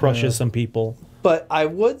you and crushes some people. But I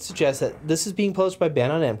would suggest that this is being published by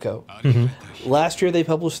Bandai Namco. Last year they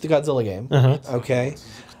published the Godzilla game. Okay.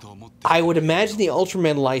 I would imagine the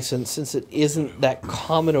Ultraman license, since it isn't that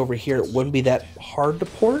common over here, it wouldn't be that hard to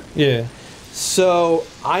port. Yeah. So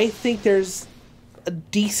I think there's a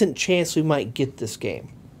decent chance we might get this game.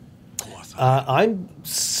 I'm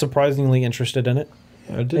surprisingly interested in it.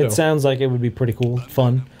 It It sounds like it would be pretty cool,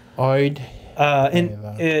 fun. I'd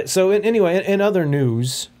Anyway, in other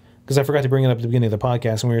news, because I forgot to bring it up at the beginning of the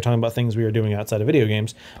podcast when we were talking about things we were doing outside of video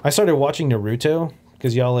games, I started watching Naruto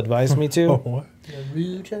because y'all advised me to. what?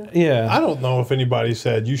 Yeah. I don't know if anybody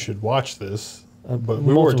said you should watch this, but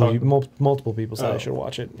we were talking. Multiple people said I should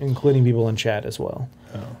watch it, including people in chat as well.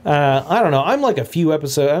 I don't know. I'm like a few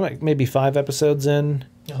episodes. I'm like maybe 5 episodes in.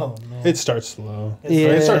 Oh no. It starts slow. Yeah.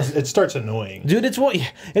 It starts annoying. Dude, it's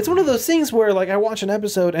one of those things where like I watch an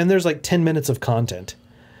episode and there's like 10 minutes of content.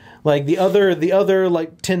 Like the other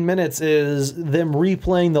like 10 minutes is them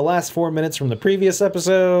replaying the last 4 minutes from the previous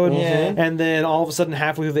episode, and then all of a sudden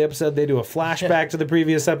halfway through the episode they do a flashback to the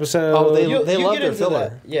previous episode. Oh, they You love get their into filler.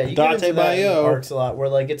 that. Yeah, you Date get into that in Bio. arcs a lot, where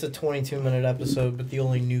like it's a 22-minute episode, but the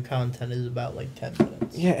only new content is about like 10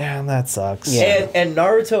 minutes. Yeah, and that sucks. Yeah. And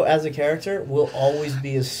Naruto as a character will always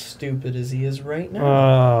be as stupid as he is right now.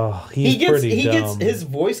 Oh, he's pretty dumb. Gets his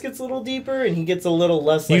voice gets a little deeper and he gets a little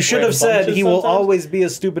less. Like, You should have said rambunctious he will sometimes. always be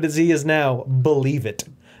as stupid as he is now. Believe it.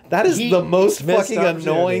 That is the most messed fucking up,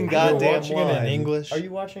 annoying dude. goddamn You're watching line. it in English. Are you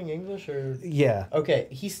watching English or? Yeah. Okay,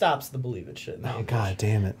 he stops the believe it shit. in Oh English. god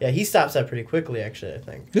damn it. Yeah, he stops that pretty quickly. Actually, I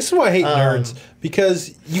think. This is why I hate nerds,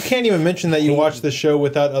 because you can't even mention that you watch the show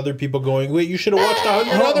without other people going, "Wait, you should have watched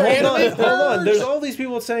 100 other anime." Hold on. There's all these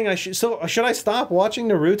people saying I should. So should I stop watching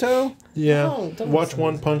Naruto? Yeah, No, don't watch listen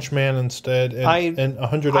One Punch Man instead, and, and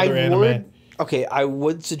 100 I other anime. would. Okay, I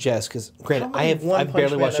would suggest because How granted, many One I've Punch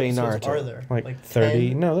barely Man watched any episodes Naruto. Are there? Like 30?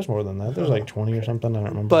 10? No, there's more than that. There's like 20 or something. I don't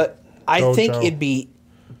remember. But I Jojo. think it'd be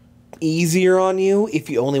easier on you if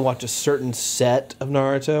you only watch a certain set of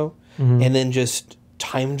Naruto and then just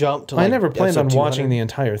time jump to. Like, I never planned on episode watching 200. the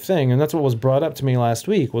entire thing, and that's what was brought up to me last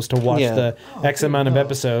week was to watch Yeah. the X amount of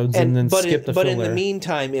episodes and then skip the but filler. in the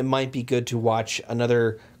meantime, it might be good to watch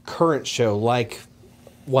another current show like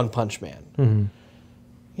One Punch Man.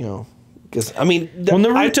 You know, because I mean,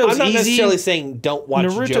 Naruto's I'm not easy. necessarily saying don't watch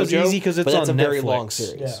Naruto's JoJo, easy 'cause it's but that's on a very Netflix. long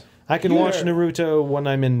series. Yeah. I can watch Naruto when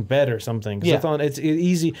I'm in bed or something. 'Cause Yeah. it's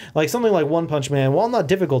easy. Like something like One Punch Man, well, not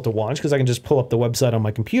difficult to watch because I can just pull up the website on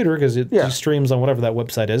my computer because it streams on whatever that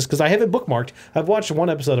website is. Because I have it bookmarked. I've watched one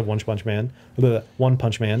episode of One Punch Man.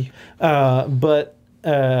 But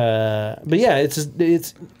yeah,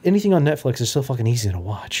 it's anything on Netflix is so fucking easy to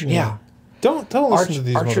watch. Yeah. Don't listen to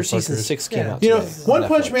these Archer motherfuckers. season 6 came out. You know, today One on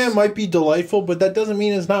Punch Netflix. Man might be delightful, but that doesn't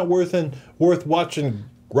mean it's not worth watching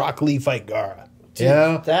Rock Lee fight Gaara.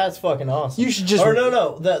 Yeah, That's fucking awesome. You should just- Or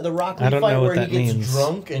no, the Rock Lee I don't fight know where what he that gets means.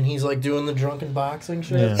 drunk and he's like doing the drunken boxing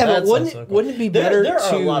shit. Yeah. Yeah, That but sounds wouldn't so it, cool. wouldn't it be better There are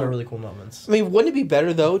to? a lot of really cool moments. I mean, wouldn't it be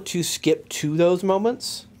better though to skip to those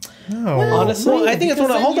moments? no. Honestly, Well, I think it's one.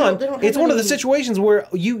 Because Hold then on, they don't it's have one of the any- situations where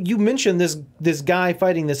you mention this guy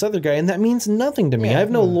fighting this other guy, and that means nothing to me. I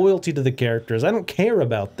have no loyalty to the characters. I don't care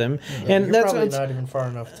about them, and You're that's probably what's, not even far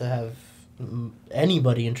enough to have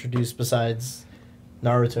anybody introduced besides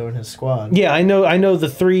Naruto and his squad. yeah. I know the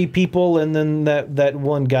 3 people, and then that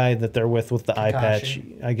one guy that they're with the eye patch.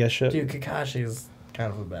 I guess. Dude, Kakashi is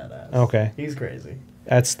kind of a badass. Okay. He's crazy.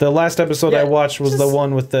 That's the last episode I Yeah, watched was the just-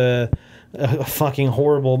 one with the fucking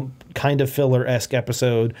horrible kind of filler-esque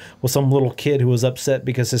episode with some little kid who was upset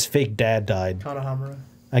because his fake dad died. Konohamaru.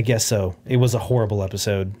 I guess so. It was a horrible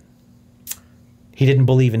episode. He didn't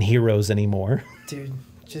believe in heroes anymore. Dude,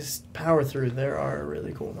 just power through. There are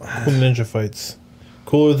really cool moments. Cool ninja fights.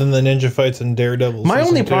 Cooler than the ninja fights in Daredevil. My season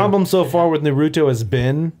only 2. problem so far with Naruto has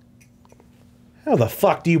been, how the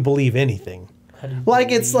fuck do you believe anything?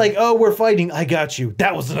 Like, it's like, oh, we're fighting. I got you.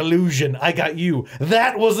 That was an illusion. I got you.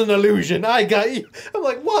 That was an illusion. I got you. I'm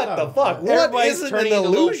like, what the fuck? What Everybody's isn't an turning into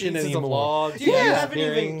little illusion pieces of anymore? logs. Dude, Yeah.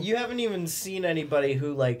 you haven't even seen anybody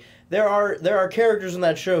who like there are characters in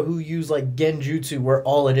that show who use like genjutsu where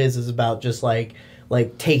all it is about just like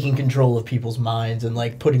taking control of people's minds and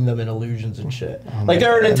like putting them in illusions and shit. Like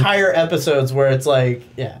there are entire episodes where it's like,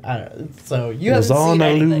 yeah, I don't know. So you It was haven't all seen an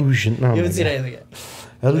anything. illusion. Oh You my haven't seen God. anything yet.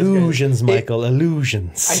 Illusions, Michael.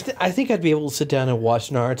 Illusions. I think I'd be able to sit down and watch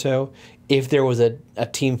Naruto if there was a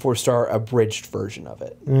Team 4-star abridged version of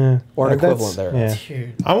it. Or an equivalent there. Yeah.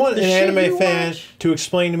 Dude, I want an anime fan watch? to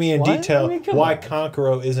explain to me in detail come why on.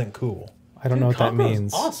 Kankuro isn't cool. I don't know what that Kakuro's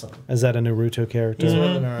means. awesome. Is that a Naruto character? He's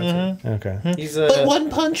one of the Naruto. Okay. He's But One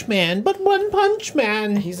Punch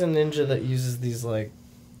Man. he's a ninja that uses these like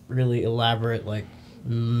really elaborate like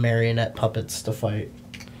marionette puppets to fight.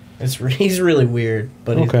 He's really weird,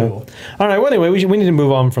 but he's cool. All right. Well, anyway, we need to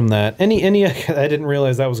move on from that. I didn't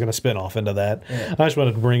realize that was going to spin off into that. Yeah. I just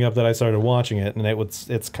wanted to bring up that I started watching it, and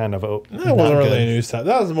it's kind of That wasn't really a news topic.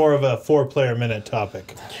 That was more of a 4-player minute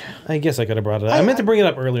topic. I guess I could have brought it up. I meant to bring it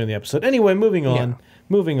up earlier in the episode. Anyway, moving on. Yeah.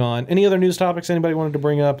 Moving on. Any other news topics anybody wanted to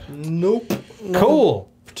bring up? Nope. Cool.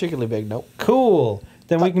 Particularly big, nope. Cool.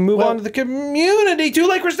 Then we can move on to the community. Too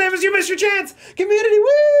late, Chris Davis. You missed your chance. Community.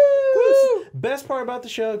 Woo! Best part about the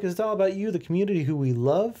show, because it's all about you, the community who we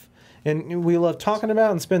love and we love talking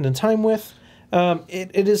about and spending time with.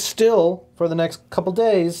 It is still, for the next couple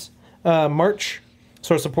days, March.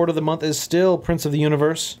 So our support of the month is still Prince of the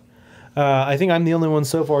Universe. I think I'm the only one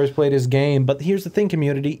so far who's played his game. But here's the thing,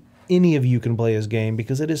 community. Any of you can play his game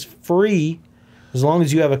because it is free as long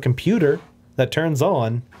as you have a computer that turns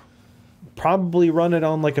on. Probably run it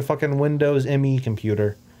on like a fucking Windows ME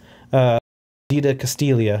computer. Zeta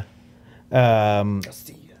Castilla.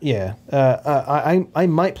 Yeah. I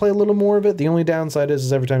might play a little more of it. The only downside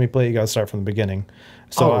is every time you play, you gotta start from the beginning.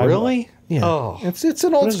 So really? Yeah. Oh. It's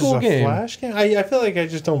an old school game. Flash game? I feel like I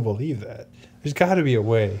just don't believe that. There's got to be a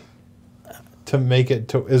way to make it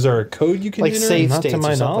to. Is there a code you can Like enter? save Not states to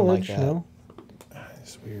my or something knowledge. like that. No.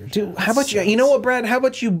 It's weird. Dude, how about you know what, Brad? How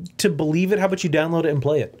about you, to believe it, how about you download it and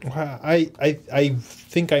play it? I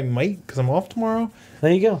think I might because I'm off tomorrow.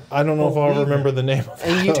 There you go. I don't know if I'll remember the name of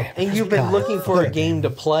And, it. and you've been looking for a game to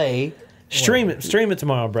play. Stream it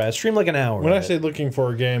tomorrow, Brad. Stream like an hour. When I of it. say looking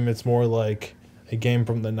for a game, it's more like a game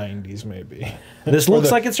from the 90s, maybe. This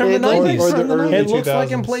looks like it's from the it looks 90s. or the early It looks like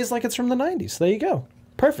 2000s. and plays like it's from the 90s. There you go.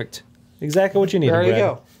 Perfect. Exactly what you needed, There you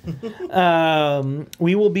Brad. go.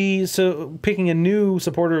 We will be picking a new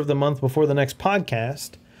supporter of the month before the next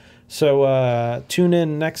podcast. So tune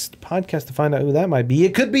in next podcast to find out who that might be.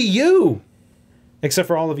 It could be you, except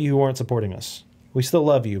for all of you who aren't supporting us. We still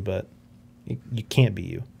love you, but you can't be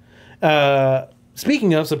you.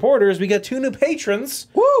 Speaking of supporters, we got 2 new patrons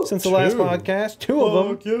since the last podcast. 2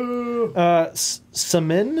 of them.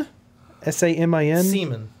 Samin, S-A-M-I-N.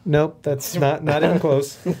 Seaman. Nope, that's not even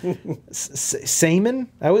close. Samin?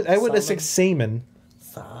 I would have said Samin.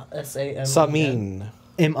 S-A-M. Samin.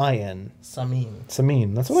 M-I-N.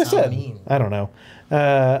 Samin. That's what I said. Samin. I don't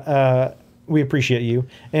know. We appreciate you.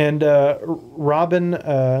 And Robin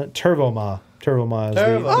Turboma. Turboma is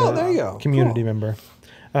the there you go. community member.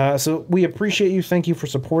 So we appreciate you. Thank you for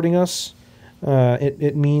supporting us.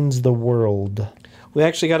 It means the world. We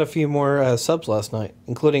actually got a few more subs last night,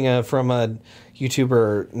 including from a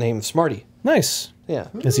YouTuber named Smarty. Nice. Yeah.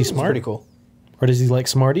 Is he It's smart? pretty cool. Or does he like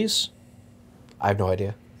Smarties? I have no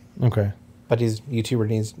idea. Okay. But he's a YouTuber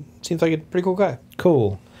and he seems like a pretty cool guy.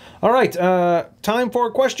 Cool. All right. Time for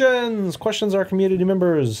questions. Questions our community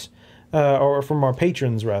members, or from our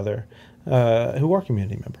patrons, rather, who are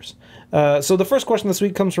community members. So the first question this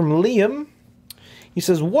week comes from Liam. He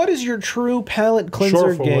says, what is your true palate cleanser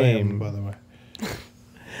Short for game? William, by the way.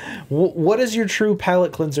 What is your true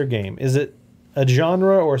palate cleanser game? Is it a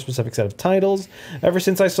genre or a specific set of titles? Ever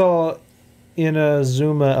since I saw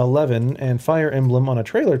Inazuma 11 and Fire Emblem on a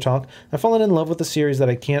trailer talk, I've fallen in love with a series that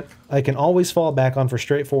I can always fall back on for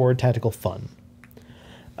straightforward tactical fun.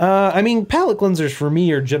 I mean, palate cleansers for me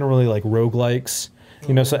are generally like roguelikes.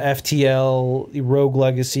 You know, so FTL, Rogue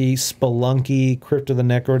Legacy, Spelunky, Crypt of the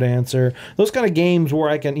Necrodancer, those kind of games where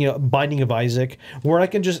I can, Binding of Isaac, where I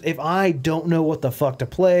can just, if I don't know what the fuck to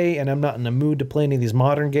play and I'm not in the mood to play any of these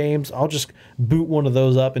modern games, I'll just boot one of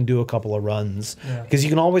those up and do a couple of runs. Because you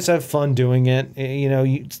can always have fun doing it.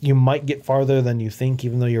 You might get farther than you think,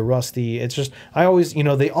 even though you're rusty. It's just, I always,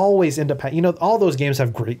 they always end up, all those games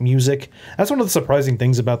have great music. That's one of the surprising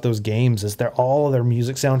things about those games is all of their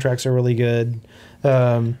music soundtracks are really good.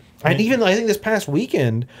 And even I think this past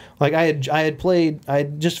weekend, like I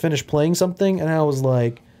had just finished playing something and I was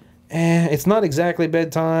like, it's not exactly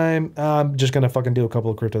bedtime. I'm just gonna fucking do a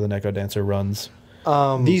couple of Crypt of the Necrodancer runs.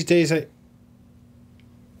 These days,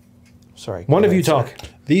 Sorry. One of you talk.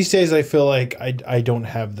 These days, I feel like I don't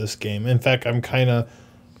have this game. In fact, I'm kind of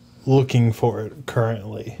looking for it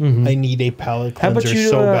currently. I need a palate How cleanser about you?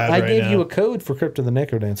 so bad I right gave now. you a code for Crypt of the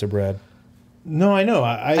Necrodancer, Brad. No, I know.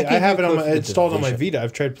 I gave have you it a on code for the installed on my Division. Vita.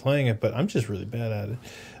 I've tried playing it, but I'm just really bad at it.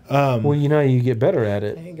 Well, you know, you get better at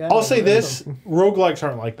it. I'll say this: roguelikes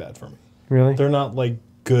aren't like that for me. Really? They're not like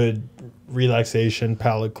good relaxation,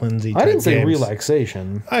 palate cleansing. I didn't say games.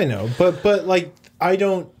 relaxation. I know, but like I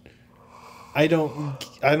don't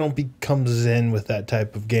become zen with that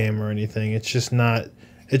type of game or anything. It's just not.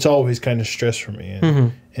 It's always kind of stress for me.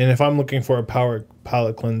 And if I'm looking for a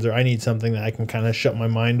palate cleanser, I need something that I can kind of shut my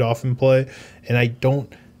mind off and play. And I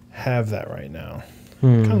don't have that right now.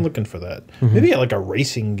 I'm kind of looking for that. Maybe like a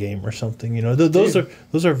racing game or something. You know, those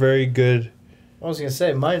are very good. I was gonna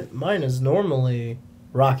say mine is normally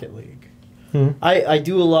Rocket League. I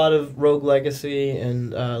do a lot of Rogue Legacy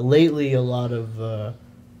and lately a lot of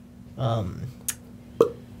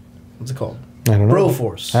what's it called? I don't know.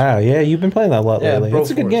 Broforce. Ah, yeah, you've been playing that a lot lately.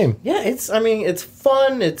 It's a good game. Yeah, it's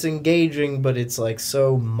fun, it's engaging, but it's like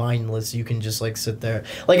so mindless. You can just like sit there.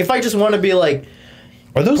 Like if I just want to be like,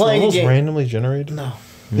 are those playing levels randomly generated? No.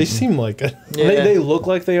 They seem like it. Yeah. They look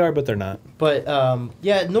like they are, but they're not. But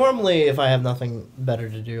yeah, normally if I have nothing better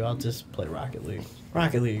to do, I'll just play Rocket League.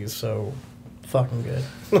 Rocket League is so fucking good.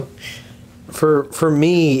 For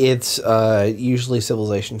me, it's usually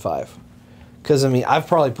Civilization 5. Because, I mean, I've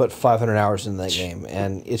probably put 500 hours in that game,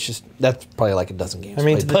 and it's just, that's probably like a dozen games. I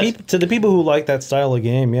mean, to the people who like that style of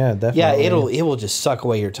game, yeah, definitely. Yeah, it will just suck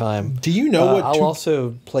away your time. Do you know what? I'll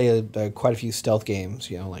also play quite a few stealth games,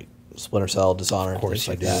 you know, like Splinter Cell, Dishonored, things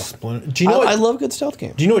like that. Do you know? I love good stealth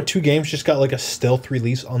games. Do you know what 2 games just got like a stealth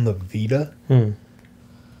release on the Vita?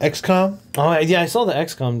 XCOM. Oh yeah, I saw the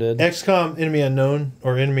XCOM did. XCOM: Enemy Unknown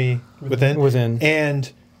or Enemy Within,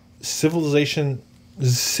 and Civilization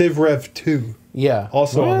Civ Rev 2. Yeah,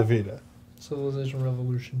 also on the Vita. Civilization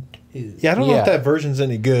Revolution 2. Yeah, I don't know if that version's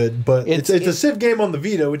any good, but it's a Civ game on the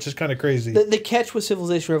Vita, which is kind of crazy. The catch with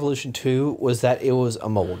Civilization Revolution 2 was that it was a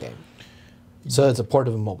mobile game, so it's a port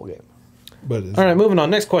of a mobile game. But all right, moving on.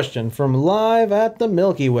 Next question from Live at the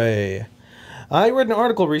Milky Way. I read an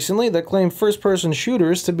article recently that claimed first-person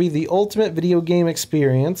shooters to be the ultimate video game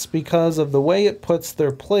experience because of the way it puts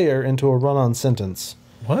their player into a run-on sentence.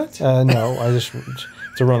 What? No, it's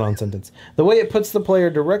a run-on sentence. The way it puts the player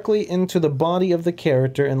directly into the body of the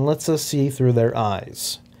character and lets us see through their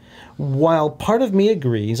eyes. While part of me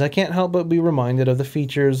agrees, I can't help but be reminded of the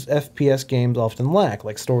features FPS games often lack,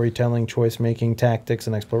 like storytelling, choice-making, tactics,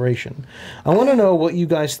 and exploration. I want to know what you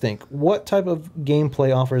guys think. What type of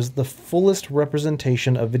gameplay offers the fullest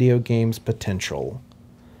representation of video games' potential?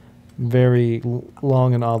 Very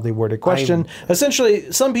long and oddly worded question.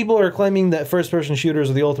 Essentially, some people are claiming that first-person shooters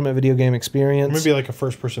are the ultimate video game experience. Maybe like a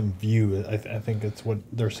first-person view. I think that's what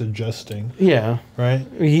they're suggesting. Yeah. Right?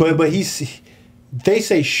 But they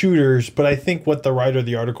say shooters, but I think what the writer of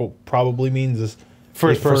the article probably means is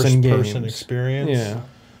first-person experience. Yeah.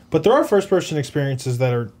 But there are first-person experiences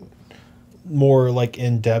that are more like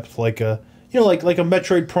in-depth, like a like a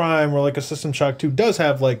Metroid Prime or like a System Shock 2 does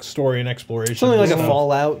have like story and exploration. Something like a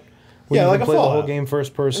Fallout. Yeah, like a play Fallout. the whole game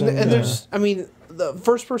first person. And there's, I mean, the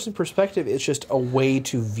first person perspective is just a way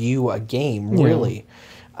to view a game, really.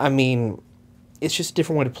 I mean, it's just a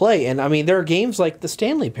different way to play. And I mean, there are games like the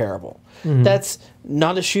Stanley Parable. That's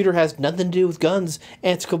not a shooter, has nothing to do with guns,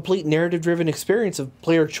 and it's a complete narrative driven experience of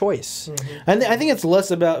player choice. And I think it's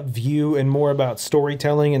less about view and more about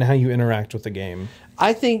storytelling and how you interact with the game.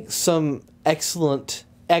 I think some excellent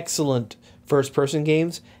first person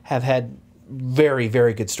games have had very,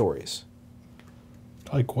 very good stories.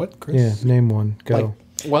 Like what, Chris? Yeah, name one. Go.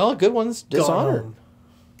 Well, good ones, Dishonored.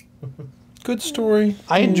 Good story.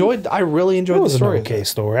 I really enjoyed It was the story. an okay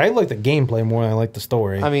story. I like the gameplay more than I like the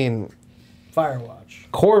story. I mean,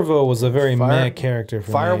 Firewatch. Corvo was a very meh character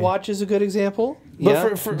for me. Firewatch is a good example.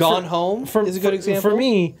 But Gone Home is a good example. For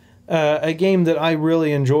me, a game that I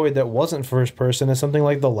really enjoyed that wasn't first person is something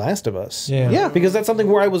like The Last of Us. Yeah. Because that's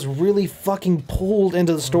something where I was really fucking pulled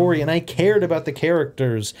into the story and I cared about the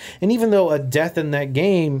characters. And even though a death in that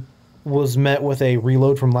game was met with a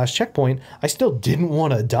reload from last checkpoint, I still didn't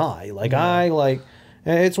want to die.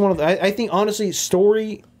 It's one of the, I think honestly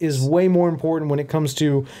story is way more important when it comes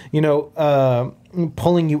to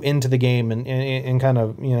pulling you into the game and kind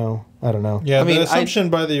of I don't know. Yeah, the assumption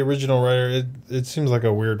by the original writer it seems like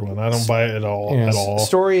a weird one. I don't buy it at all.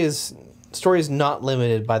 Story is not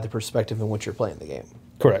limited by the perspective in which you're playing the game.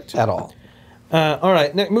 Correct. At all. All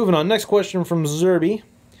right, moving on. Next question from Zerby.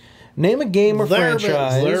 Name a game or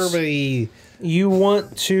franchise you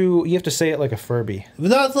have to say it like a Furby.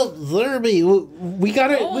 That's a Zerby. We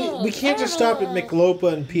can't just stop at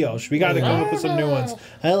McLopa and Pioche. We got to come up with some new ones.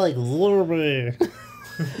 I like Zerby.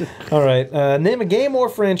 All right. Name a game or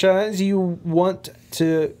franchise you want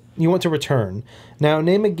to You want to return. Now,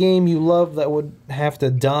 name a game you love that would have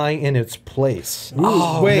to die in its place.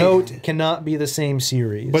 Wait. Note, cannot be the same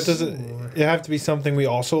series. But does it have to be something we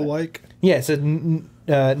also like? Yeah, it said,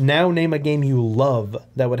 now name a game you love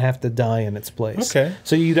that would have to die in its place. Okay.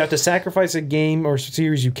 So you'd have to sacrifice a game or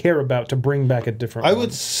series you care about to bring back a different one. I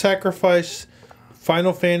would sacrifice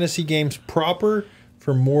Final Fantasy games proper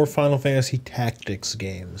for more Final Fantasy Tactics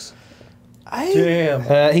games.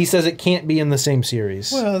 Damn. He says it can't be in the same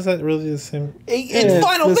series. Well, is that really the same? It's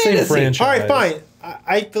Final Fantasy. franchise. All right, fine.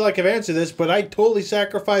 I feel like I've answered this, but I totally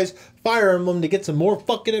sacrifice Fire Emblem to get some more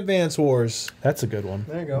fucking Advance Wars. That's a good one.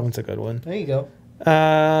 There you go. That's a good one. There you go.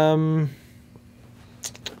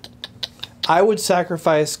 I would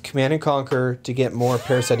sacrifice Command and Conquer to get more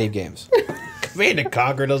Parasite Eve games. Command and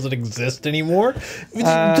Conquer doesn't exist anymore.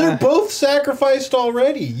 They're both sacrificed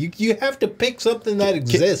already. You have to pick something that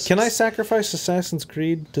exists. Can I sacrifice Assassin's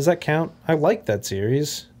Creed? Does that count? I like that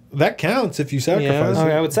series. That counts if you sacrifice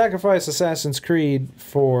Okay, it. I would sacrifice Assassin's Creed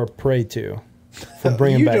for Prey 2. For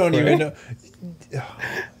bringing back don't Prey. even know.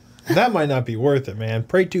 That might not be worth it, man.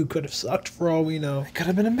 Prey 2 could have sucked for all we know. It could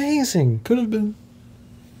have been amazing. Could have been.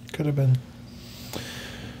 Could have been.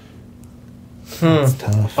 That's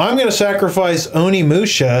tough. I'm going to sacrifice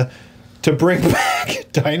Onimusha to bring back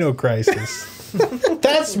Dino Crisis.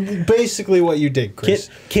 That's basically what you did, Chris.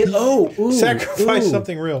 Sacrifice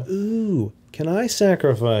something real. Ooh, can I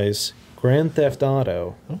sacrifice Grand Theft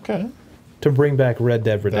Auto Okay. to bring back Red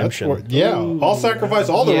Dead Redemption? I'll sacrifice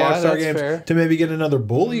all the Yeah, Rockstar that's games fair. to maybe get another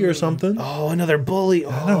Bully or something. Oh, another Bully.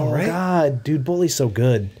 Oh, know, right? God. Dude, Bully's so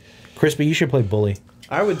good. Krispy, you should play Bully.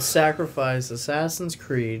 I would sacrifice Assassin's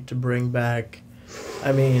Creed to bring back,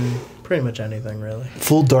 pretty much anything, really.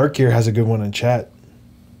 Full Dark here has a good one in chat.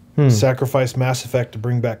 Sacrifice Mass Effect to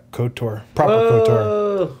bring back KOTOR. Proper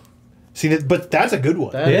KOTOR. See, but that's a good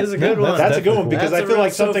one. That is a good one. That's a good one because That's I a feel real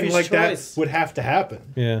like something Sophie's like choice. that would have to happen.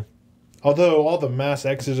 Yeah. Although all the mass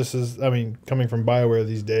exoduses, coming from BioWare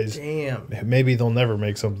these days, Damn. maybe they'll never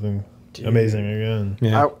make something amazing again.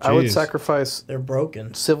 Yeah. I would Jeez. sacrifice They're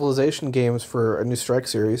broken. Civilization games for a new Strike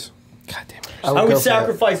series. God damn it. I go would for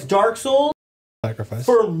sacrifice Dark Souls Sacrifice.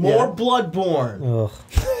 for more Bloodborne. Ugh.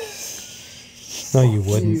 No, you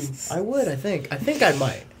wouldn't. I would, I think. I think I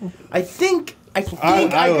might. I think I could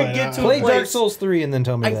would. get to Play a place. Dark Souls 3 and then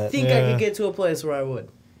tell me I that. think I could get to a place where I would.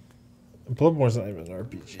 Bloodborne's not even an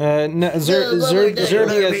RPG.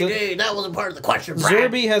 That wasn't part of the question,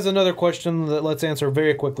 Zerby has another question that let's answer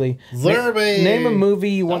very quickly. Zerby! Name a movie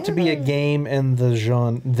you want to be a game and the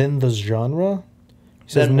genre.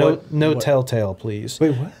 He says Then no what- Telltale, please.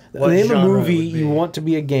 Wait, what? What Name a genre movie would be? you want to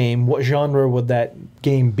be a game. What genre would that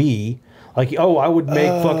game be? Like, I would make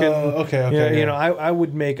fucking. okay, You know, I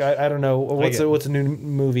would make. I don't know what's get it. what's a new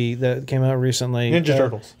movie that came out recently. Ninja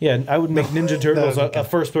Turtles. Yeah, I would make Ninja Turtles okay. a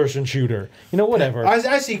first person shooter. You know, whatever.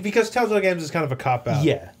 I see, because Telltale Games is kind of a cop out.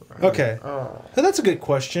 Yeah. Okay. So that's a good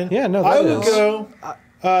question. Yeah, no, I that would is. go.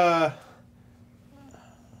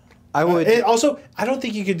 I would. And also, I don't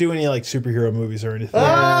think you could do any like superhero movies or anything.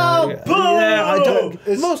 Yeah, I don't.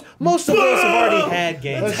 Most of those have already had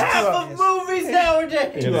games. That's Half too of obvious. movies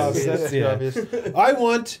nowadays. It is. That's- yeah.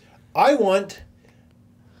 Obvious. I want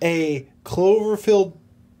a Cloverfield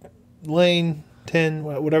Lane 10,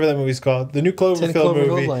 whatever that movie's called, the new Cloverfield, Cloverfield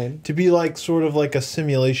movie, Lane. to be like sort of like a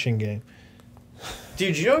simulation game.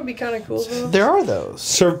 Dude, you know what'd be kind of cool though? There are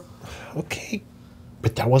those. Okay,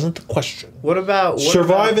 but that wasn't the question. What about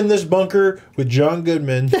Survive in this bunker with John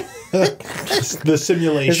Goodman. The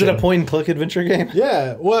simulation. Is it a point and click adventure game?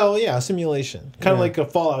 Yeah, well, yeah, simulation. Kind of like a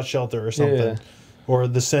Fallout Shelter or something. Yeah. Or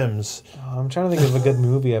The Sims. I'm trying to think of a good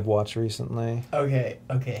movie I've watched recently. Okay.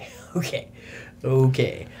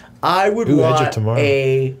 I would Ooh, Edge of want Tomorrow.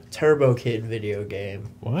 a Turbo Kid video game,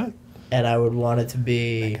 What? and I would want it to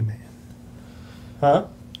be. Huh?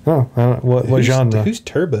 Oh, I don't, what genre? Who's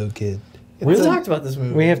Turbo Kid? We Really? talked about this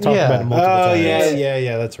movie. We have talked Yeah. about it multiple Oh, times.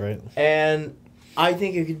 yeah, that's right. And I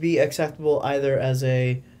think it could be acceptable either as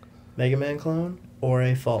a Mega Man clone or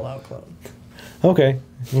a Fallout clone. Okay.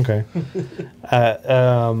 God,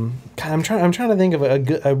 I'm trying to think of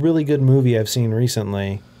a really good movie I've seen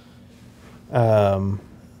recently.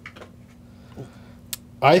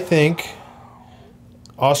 I think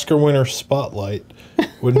Oscar winner Spotlight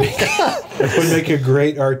would make a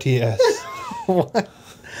great RTS.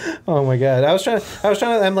 Oh my god! I was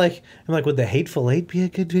trying. I'm like, would The Hateful Eight be a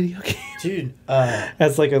good video game? Dude,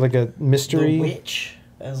 That's like a mystery. The Witch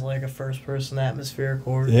as like a first-person atmospheric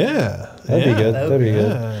horror. Yeah, That'd be good. That'd be yeah.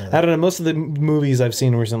 good. I don't know. Most of the movies I've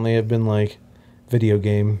seen recently have been like video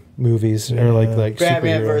game movies or like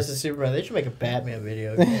Batman superhero. versus Superman. They should make a Batman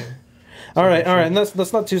video game. All right, and let's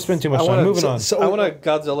not spend too much time. Moving on. I want a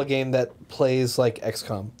Godzilla game that plays like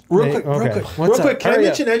XCOM. Real quick. Can I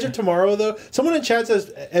mention Edge of Tomorrow though? Someone in chat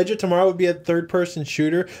says Edge of Tomorrow would be a third-person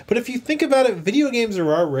shooter, but if you think about it, video games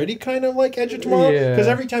are already kind of like Edge of Tomorrow because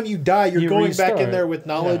every time you die, you're going back in there with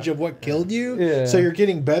knowledge of what killed you, so you're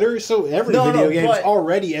getting better. So every video game is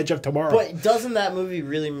already Edge of Tomorrow. But doesn't that movie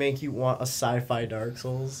really make you want a sci-fi Dark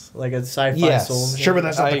Souls, like a sci-fi Souls? Sure, but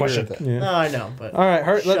that's not the question. No, I know, but all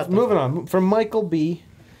right, let's moving on from Michael B.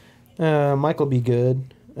 Michael B.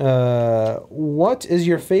 Good. What is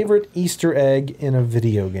your favorite Easter egg in a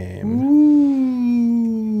video game?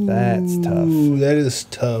 Ooh, that's tough. That is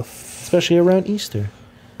tough, especially around Easter.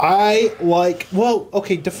 I like. Well,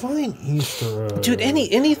 okay, define Easter egg. Dude,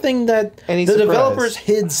 anything that the developers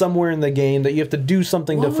hid somewhere in the game that you have to do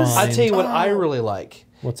something to find. I'll tell you what I really like.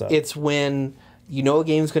 What's up? It's when you know a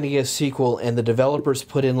game's going to get a sequel and the developers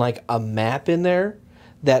put in like a map in there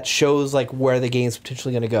that shows like where the game's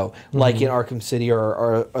potentially going to go, like in Arkham City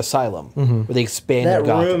or Asylum, where they expand that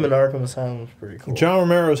room in Arkham Asylum is pretty cool. John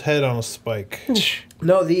Romero's head on a spike.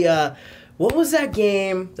 No, what was that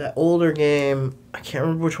game? That older game? I can't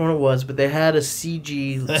remember which one it was, but they had a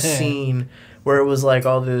CG scene where it was like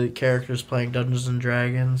all the characters playing Dungeons and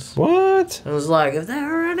Dragons. What? It was like, if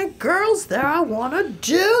there are any girls there, I want to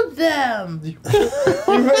do them. You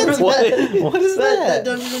remember what is that? That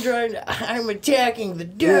Dungeons and Dragons. I'm attacking the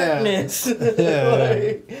darkness.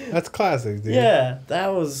 That's classic, dude. Yeah, that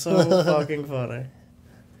was so fucking funny.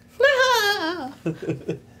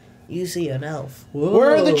 You see an elf. Whoa.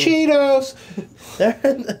 Where are the Cheetos?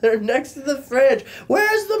 They're next to the fridge.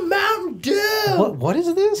 Where's the Mountain Dew? What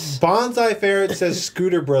is this? Bonsai Ferret says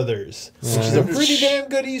Scooter Brothers, which is a pretty damn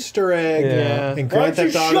good Easter egg. Yeah. And Why Grand don't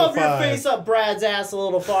you Theft Auto shove your 5. face up Brad's ass a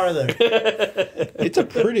little farther? It's a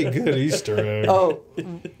pretty good Easter egg. Oh,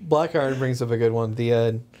 Black Iron brings up a good one.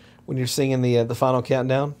 When you're singing the final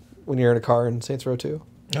countdown when you're in a car in Saints Row 2.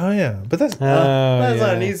 Oh yeah, but that's not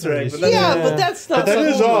an Easter egg. But that's not that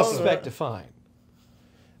is something you awesome. expect to find.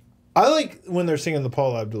 I like when they're singing the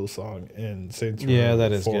Paul Abdul song in Saints Row. Yeah,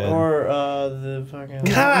 that is 4. good. Or the fucking...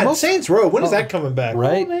 God, Saints Row. When is that coming back?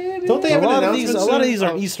 Right? Don't they have an announcement? A lot of these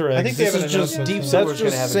are Easter eggs. I think they have an This is just announcement. Deep soon. Silver's That's gonna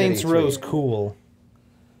just have a Saints good Row's E3. cool.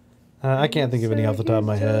 I can't think of any off the top of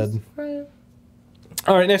my head.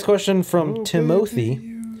 All right, next question from Timothy.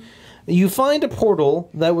 You find a portal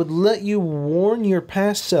that would let you warn your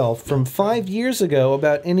past self from 5 years ago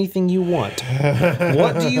about anything you want.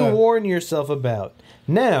 What do you warn yourself about?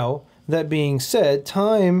 Now, that being said,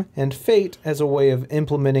 time and fate as a way of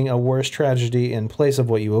implementing a worse tragedy in place of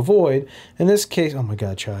what you avoid. In this case, oh my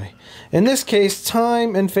god, Chai. In this case,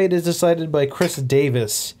 time and fate is decided by Chris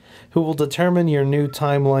Davis, who will determine your new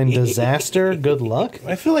timeline disaster. Good luck.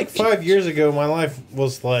 I feel like 5 years ago, my life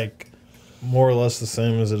was like more or less the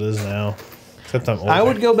same as it is now. Except I'm older. I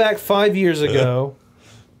would go back 5 years ago.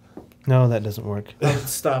 No, that doesn't work. I would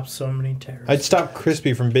stop so many terrorists. I'd stop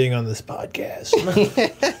Krispy from being on this podcast.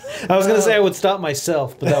 I was going to say I would stop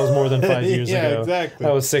myself, but that was more than 5 years Yeah, ago. exactly.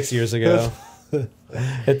 That was 6 years ago.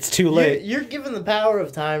 It's too late. You're given the power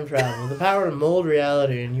of time travel, the power to mold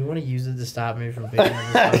reality, and you want to use it to stop me from being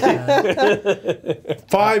on this podcast.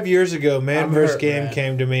 5 years ago, Man I'm vs. hurt, Game Brad.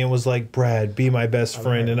 came to me and was like, Brad, be my best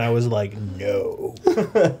friend. And I was like, no.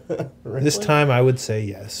 This time I would say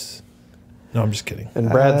yes. No, I'm just kidding. And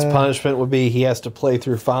Brad's punishment would be he has to play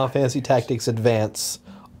through Final Fantasy Tactics Advance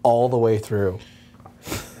all the way through.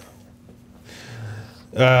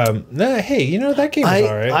 Hey, you know, that game was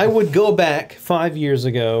all right. I would go back 5 years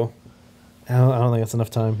ago. I don't think that's enough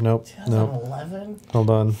time. Nope. 2011? Hold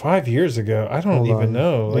on. 5 years ago? I don't even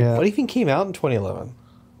know. Like, Yeah. What even came out in 2011?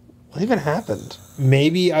 What even happened?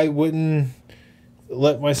 maybe I wouldn't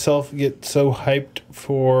let myself get so hyped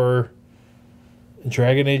for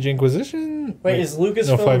Dragon Age Inquisition. Wait, is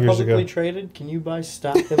Lucasfilm 5 years publicly ago. traded? Can you buy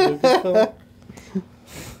stock in Lucasfilm?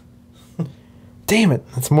 Damn it.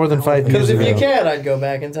 That's more than 5 years Because ago. if you can, I'd go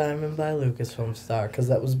back in time and buy Lucasfilm stock, because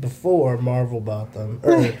that was before Marvel bought them.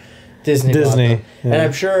 Or Disney bought them. yeah. And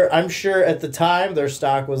I'm sure at the time their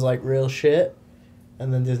stock was like real shit,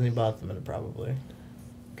 and then Disney bought them and it probably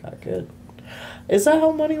got good. Is that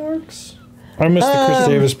how money works? I missed the Chris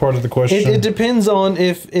Davis part of the question. It depends on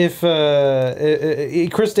if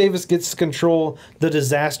Chris Davis gets to control the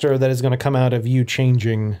disaster that is going to come out of you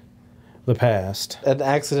changing the past. An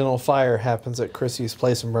accidental fire happens at Chrissy's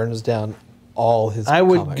place and burns down all his I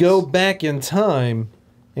would comics. go back in time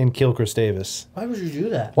and kill Chris Davis. Why would you do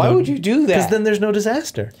that? Why would you do that? Because then there's no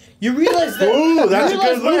disaster. You realize that Ooh, that's a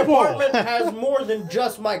good my loophole. apartment has more than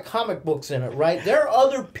just my comic books in it, right? There are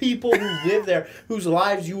other people who live there whose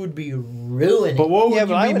lives you would be ruining. But what would Yeah,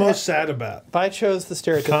 but I you be would most sad about? If I chose the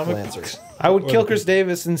stereotypical Comic answer. books. I would kill Chris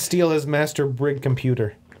Davis and steal his master brig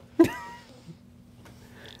computer.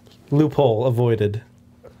 Loophole avoided.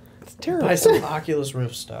 It's terrible. Buy some Oculus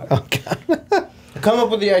Rift stock. Oh, God. Come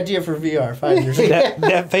up with the idea for VR 5 years ago.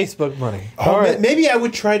 that Facebook money. Oh, maybe I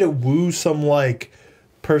would try to woo some like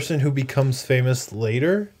person who becomes famous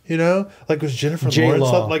later. You know, like was Jennifer Lawrence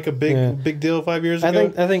J-Law. like a big deal 5 years I ago?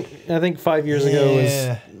 think 5 years ago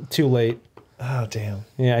was too late. Oh damn!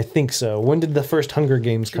 Yeah, I think so. When did the first Hunger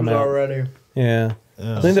Games come out? Already. Yeah.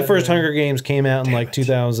 I think the first Hunger Games came out in like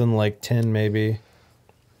 2010 maybe.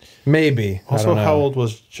 Maybe. I Also, don't know. how old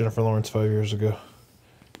was Jennifer Lawrence 5 years ago?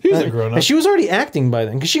 She was a grown up. And she was already acting by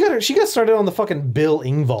then because she got started on the fucking Bill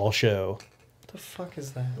Engvall show. What the fuck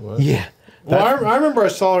is that? Yeah. Well, I remember I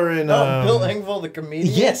saw her in. Bill Engvall, the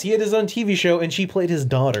comedian? Yes, he had his own TV show and she played his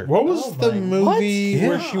daughter. What was the movie What?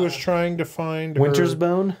 where Yeah. she was trying to find Winter's her...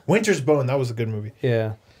 Bone? Winter's Bone. That was a good movie.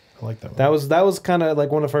 Yeah. I like that one. That was kind of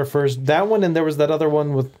like one of her first. That one, and there was that other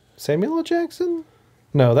one with Samuel L. Jackson.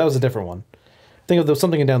 No, that was a different one. Think of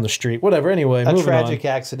something down the street. Whatever. Anyway, A moving tragic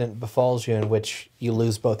on. accident befalls you in which you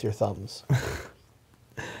lose both your thumbs.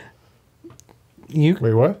 You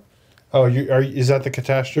Wait, what? Oh, is that the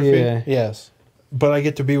catastrophe? yeah. Yes. But I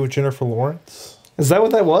get to be with Jennifer Lawrence? Is that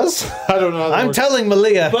what that was? I don't know. how that I'm works. telling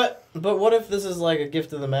Malia. But what if this is like a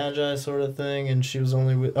gift of the Magi sort of thing, and she was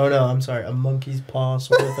only with... Oh, no, I'm sorry. A monkey's paw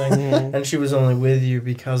sort of thing. And she was only with you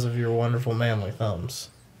because of your wonderful manly thumbs.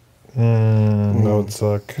 That would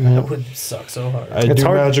suck. That would suck so hard. I do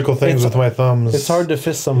hard- magical things with my thumbs. It's hard to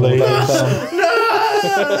fist someone with that thumb.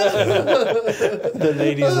 The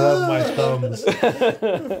ladies love my thumbs.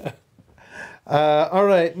 All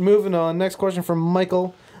right, moving on. Next question from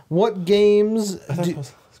Michael. What games...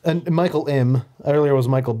 Michael M. Earlier was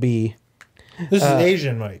Michael B. This is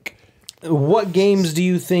Asian, Mike. What games do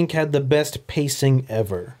you think had the best pacing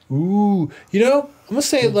ever? Ooh, you know, I'm gonna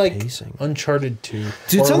say like pacing. Uncharted 2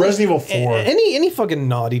 Dude, or tell me- Resident Evil 4. Any fucking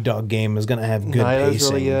Naughty Dog game is gonna have good Nido's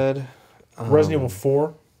pacing. really good. Resident Evil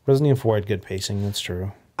 4. Resident Evil 4 had good pacing. That's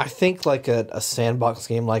true. I think like a sandbox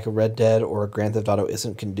game like a Red Dead or a Grand Theft Auto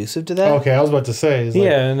isn't conducive to that. Okay, I was about to say. It's like,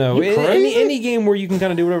 Yeah, no. you crazy? Any game where you can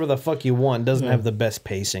kind of do whatever the fuck you want doesn't have the best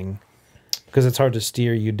pacing because it's hard to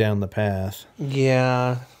steer you down the path.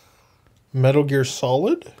 Yeah. Metal Gear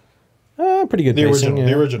Solid. Pretty good The pacing. original. Yeah.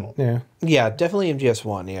 The original. Yeah. Yeah, definitely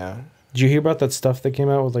MGS1, yeah. Did you hear about that stuff that came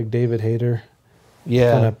out with like David Hayter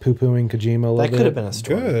Yeah. kind of poo-pooing Kojima a little That bit? could have been a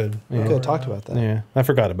story. Good. We could have talked about that. Yeah, I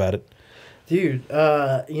forgot about it. Dude,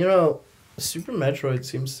 you know, Super Metroid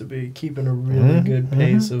seems to be keeping a really good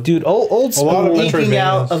pace of... Dude, old school. lot of eking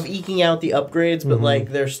out Metroidvanias. the upgrades, but like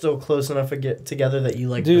they're still close enough to get together that you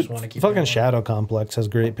like Dude, just want to keep fucking going. Shadow Complex has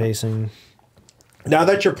great pacing. Now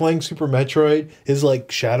that you're playing Super Metroid, is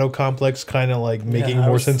like Shadow Complex kind of like making I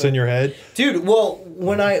more was sense in your head? Dude, well,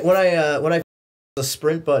 when I the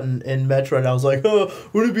sprint button in Metroid, I was like, oh,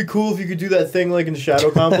 wouldn't it be cool if you could do that thing like in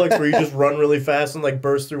Shadow Complex where you just run really fast and like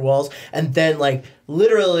burst through walls, and then like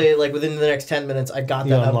literally like within the next 10 minutes I got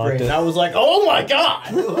that unlocked upgrade it. and I was like, oh my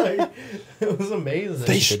god, like it was amazing.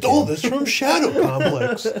 They stole this from Shadow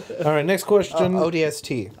Complex. All right, next question.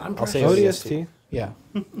 ODST. I'll say ODST. Yeah.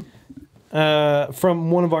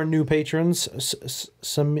 From one of our new patrons,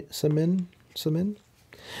 Samin.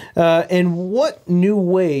 In what new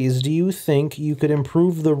ways do you think you could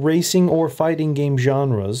improve the racing or fighting game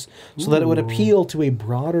genres so that it would appeal to a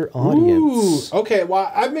broader audience? Ooh, okay,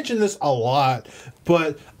 well, I've mentioned this a lot,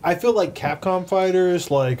 but I feel like Capcom fighters,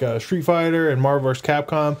 like Street Fighter and Marvel vs.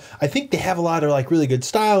 Capcom, I think they have a lot of like really good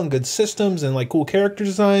style and good systems and like cool character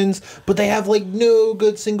designs, but they have like no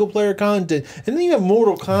good single player content. And then you have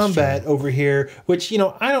Mortal Kombat over here, which, you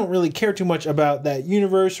know, I don't really care too much about that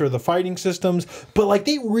universe or the fighting systems, but like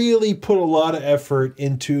they really put a lot of effort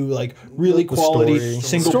into like really quality story.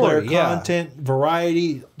 single player content,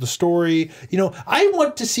 variety, the story. You know, I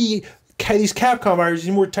want to see these Capcom fighters,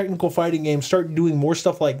 these more technical fighting games, start doing more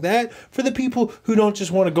stuff like that for the people who don't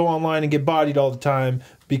just want to go online and get bodied all the time,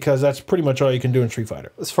 because that's pretty much all you can do in Street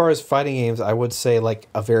Fighter. As far as fighting games, I would say like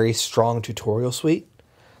a very strong tutorial suite.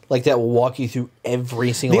 Like that will walk you through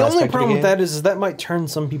every single The aspect only of the problem with game. that is that might turn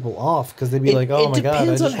some people off because they'd be like, "Oh my god, I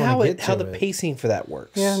depends just on want to get how to the it." pacing for that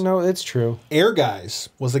works. Yeah, no, it's true. Air Guys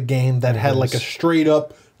was a game that had like a straight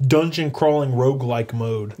up dungeon crawling roguelike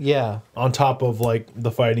mode Yeah. on top of like the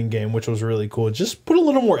fighting game, which was really cool. Just put a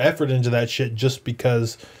little more effort into that shit just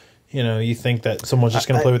because, you know, you think that someone's just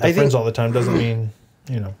going to play with their friends all the time doesn't mean...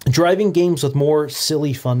 driving games with more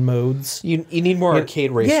silly fun modes. You need more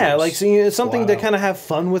arcade racers. Yeah, like something to kind of have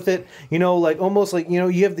fun with it. Like almost like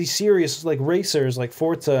you have these serious like racers like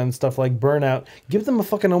Forza and stuff like Burnout. Give them a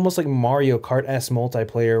fucking almost like Mario Kart-esque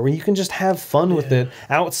multiplayer where you can just have fun with it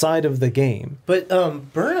outside of the game. But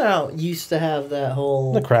Burnout used to have that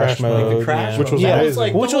whole The crash mode, the crash which mode. was That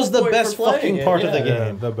amazing. which was the best fucking part of the Yeah,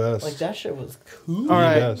 game. the best. Like that shit was cool. All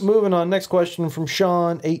right, best. moving on. Next question from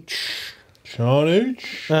Sean H. Sean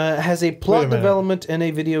H. Has a plot minute. development in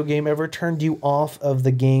a video game ever turned you off of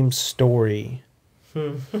the game's story?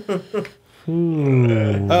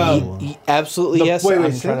 Absolutely yes. Wait,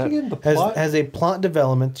 I'm say trying that to- again? The plot? Has a plot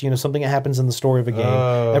development, something that happens in the story of a game,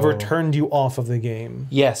 ever turned you off of the game?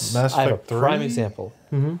 Yes, Mass I have a Effect 3? prime example.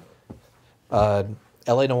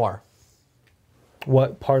 L.A. Noire.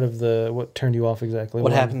 What part of what turned you off exactly?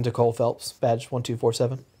 What happened to Cole Phelps? Badge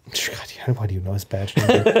 1247. God, why do you know his badge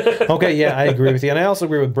number? Okay, yeah, I agree with you. And I also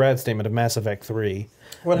agree with Brad's statement of Mass Effect 3.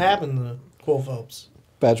 What happened to Cole Phelps?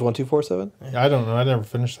 Badge 1247. I don't know. I never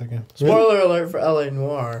finished that game. Spoiler alert for L.A.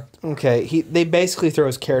 Noire. Okay, they basically throw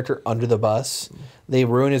his character under the bus. They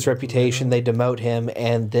ruin his reputation. They demote him,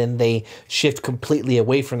 and then they shift completely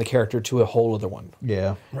away from the character to a whole other one.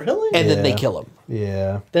 Yeah. Really? And then they Yeah. kill him.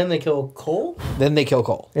 Yeah. Then they kill Cole? Then they kill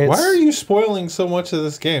Cole. Why are you spoiling so much of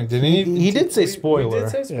this game? Didn't He did say We spoiler. did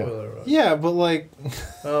say spoiler alert. Yeah, but like,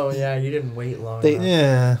 Oh, yeah, you didn't wait long They- enough.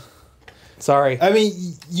 yeah. Sorry. I mean,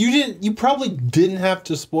 you probably didn't have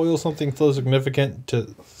to spoil something so significant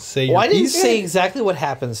to say. Well, I didn't piece. say exactly what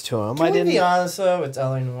happens to him. Can I we didn't. be honest, though? It's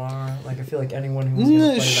L.A. Noire. Like, I feel like anyone who's going to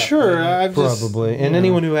play that Sure, played it. I've just, Probably. And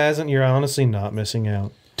anyone who hasn't, you're honestly not missing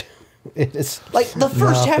out. It's Like the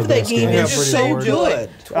first Not half the of that best game game. is Yeah, so pretty good.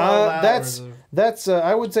 12 that's hours of- that's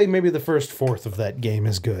I would say maybe the first fourth of that game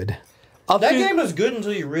is good. Up That through, game is good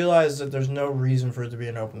until you realize that there's no reason for it to be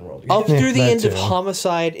an open world. up through the that end of too.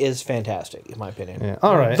 Homicide is fantastic, in my opinion. Yeah.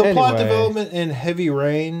 All right. the plot anyway. development in Heavy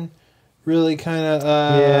Rain really kind of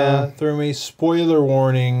Yeah. threw me. Spoiler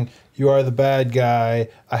warning: you are the bad guy.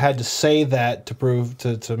 I had to say that to prove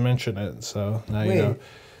to mention it. So now you know.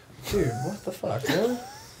 Dude, what the fuck? Really?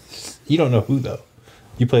 You don't know who though.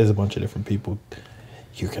 You play as a bunch of different people.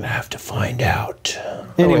 You're gonna have to find out.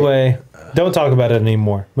 Anyway, don't talk about it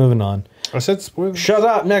anymore. Moving on. I said spoiler. Shut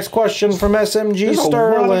up. Next question from SMG There's a lot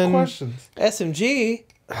of Sterling. questions. SMG.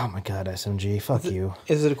 Oh my god, SMG. Fuck you.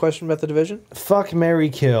 Is it a question about the division? Fuck, marry,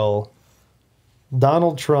 kill.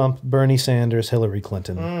 Donald Trump, Bernie Sanders, Hillary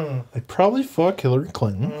Clinton. I'd probably fuck Hillary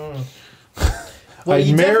Clinton. Well, I'd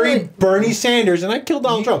you marry definitely- Bernie Sanders and I'd kill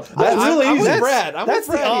Donald Trump. That's really I'm easy. with Brad. I'm That's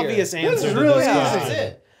with the Brad here. obvious answer. That's to really this easy. question. That's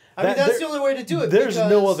it. I mean, That- that's the only way to do it. There's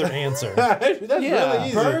no because other answer. That's Yeah. really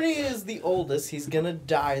easy. Bernie is the oldest. He's going to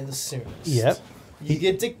die the soonest. Yep. You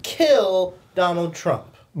get to kill Donald Trump.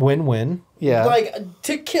 Win-win. Yeah. Like,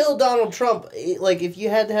 to kill Donald Trump, like, if you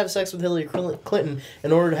had to have sex with Hillary Clinton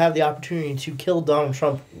in order to have the opportunity to kill Donald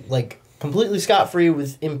Trump, like, completely scot-free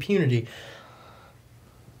with impunity,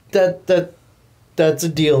 that's a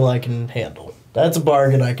deal I can handle. That's a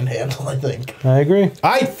bargain I can handle, I think. I agree.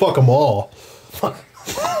 I'd fuck them all.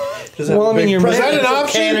 Well, I mean, you're Is that an married,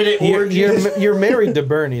 option? Candidate you're married to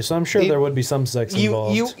Bernie, so I'm sure there would be some sex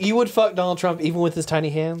involved. you would fuck Donald Trump even with his tiny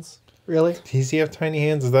hands? Really? Does he have tiny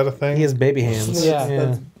hands? Is that a thing? He has baby hands.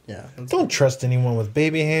 Yeah. Yeah. Don't trust anyone with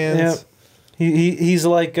baby hands. Yep. He's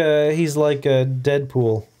like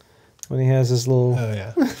Deadpool when he has his little. Oh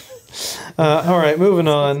yeah. All right, moving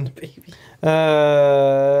on.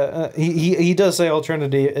 He does say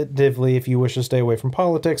alternatively, if you wish to stay away from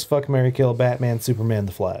politics, fuck, marry, kill, Batman, Superman,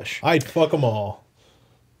 The Flash. I'd fuck them all.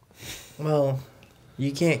 Well,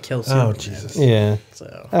 you can't kill Superman. Oh Jesus. Yeah,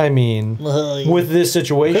 So. I mean, with this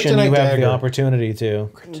situation, Kryptonite you have the dagger. opportunity to.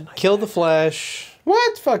 Kill the Flash.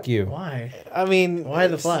 What? Fuck you. Why? I mean, Why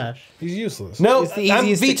the Flash? He's useless. No, It's the I'm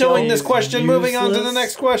easiest to vetoing kill. this question. Moving on to the Useless.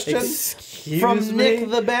 next question. Excuse From me? Nick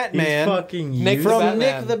the Batman. He's fucking Nick useless. the From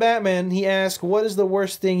Batman. Nick the Batman, he asked, "What is the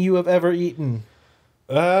worst thing you have ever eaten?"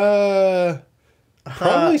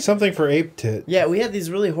 Probably something for ape tit. Yeah, we had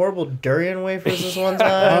these really horrible durian wafers this one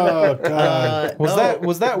time. Oh god.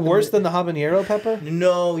 Was that worse than the habanero pepper?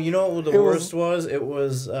 No, you know what the It was- worst was? It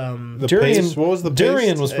was The Durian. paste. What was the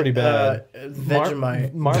Durian paste? was pretty bad.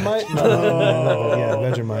 Vegemite. Marmite? No, yeah,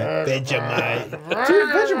 Vegemite. Vegemite. Dude,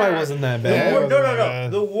 Vegemite wasn't that No, bad. no.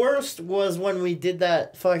 The worst was when we did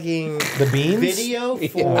that fucking The beans? video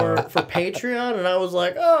for Patreon, and I was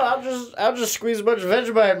like, "Oh, I'll just squeeze a bunch of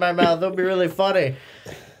Vegemite in my mouth. That'll be really funny."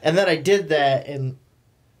 And then I did that, and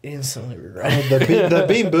instantly regret it. The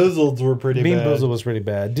Bean Boozleds were pretty Bean bad. Boozled was pretty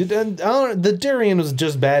bad. Dude, the durian was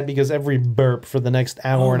just bad because every burp for the next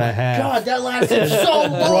hour and a half God, that lasted so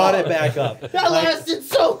long. brought it back up. That lasted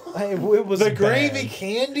so long. It was The bad. gravy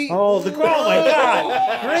candy? Oh, oh my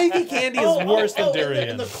God! Gravy candy is worse than durian.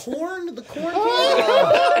 And the corn candy.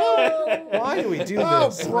 Why do we do Oh,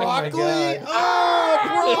 this? broccoli! Oh,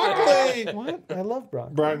 Oh, broccoli! what? I love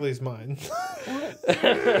broccoli. Broccoli's mine.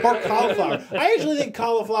 Or cauliflower. I actually think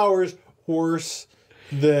cauliflower is worse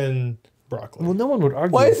than broccoli. Well, no one would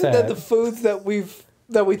argue Why with isn't that the foods that we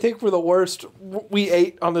think were the worst we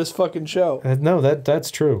ate on this fucking show? No,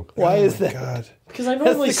 that's true. Why is that? God. Because I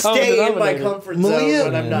normally the common stay in my denominator. comfort zone Malia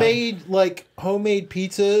when I'm not. made like homemade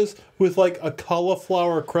pizzas with like a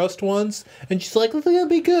cauliflower crust once, and she's like, "This is gonna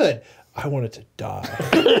be good." I wanted to die.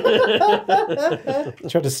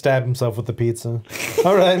 Tried to stab himself with the pizza.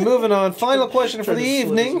 All right, moving on. Final question for the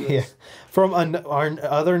evening. Yeah. From our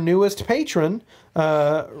other newest patron,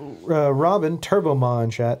 Robin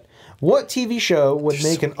Turbomon chat. What TV show would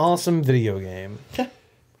make an awesome video game?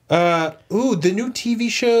 The new TV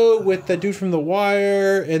show with the dude from The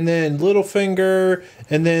Wire, and then Littlefinger,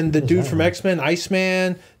 and then the dude from X-Men,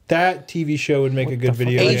 Iceman. That TV show would make a good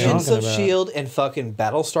video game. Agents talking of about? S.H.I.E.L.D. and fucking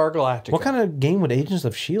Battlestar Galactica. What kind of game would Agents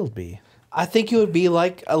of S.H.I.E.L.D. be? I think it would be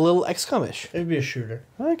like a little XCOM-ish. It'd be a shooter.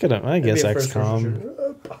 I guess It'd be a first-person XCOM.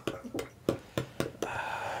 shooter.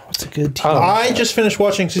 What's a good TV? I just finished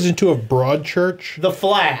watching season 2 of Broadchurch. The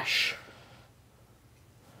Flash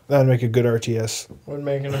That'd make a good RTS. would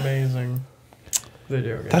make an amazing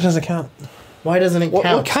video game. That doesn't count. Why doesn't it What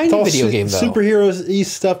count? kind It's of all video game, though? Superheroes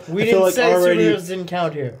stuff. We I didn't feel like say already. superheroes didn't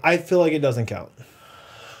count here. I feel like it doesn't count.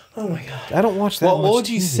 Oh my god. I don't watch that. What much would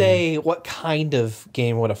you TV. say, what kind of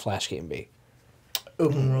game would a Flash game be?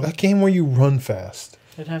 Open world. A game where you run fast.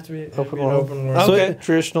 It'd have to be Open an world. open world. So Okay, it-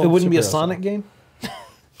 traditional It wouldn't be a superhero Sonic style. game.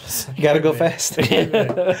 You gotta go fast.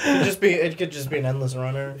 It could just be an endless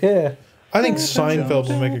runner. Yeah. I think Seinfeld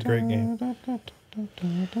will make a great game.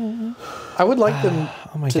 I would like them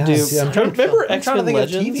Oh my to god. do. Yeah, I'm trying remember I'm trying to X-Men think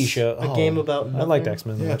Legends? of a TV show. A game about I liked nothing.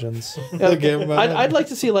 X-Men Yeah. Legends. The game about I'd like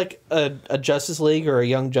to see like a Justice League or a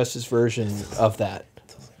Young Justice version of that.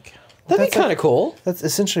 That'd be kind of cool. That's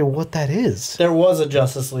essentially what that is. There was a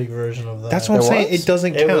Justice League version of that. That's what I'm There saying. was? It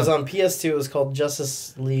doesn't It count. was on PS2. It was called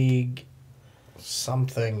Justice League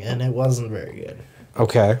something, and it wasn't very good.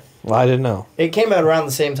 Okay. Well, I didn't know. It came out around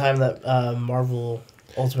the same time that Marvel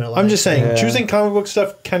Ultimate Alliance. I'm just saying, Yeah. choosing comic book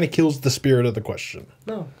stuff kind of kills the spirit of the question.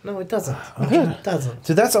 No, it doesn't. It doesn't.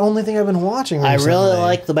 Dude, that's the only thing I've been watching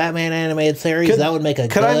recently. the Batman animated series. Could- that would make a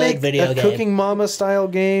Could good I make video a game. Cooking Mama style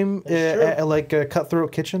game, Sure. like a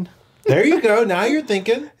Cutthroat Kitchen? There you go. Now you're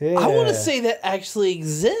thinking. Yeah. I want to say that actually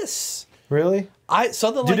exists. Really?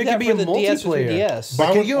 Something Dude, like it that could be for a the DS or multiplayer. 3DS. But I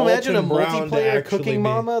Can want you imagine a Alton Brown to multiplayer actually Cooking be-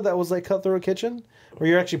 Mama that was like Cutthroat Kitchen, where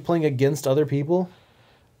you're actually playing against other people?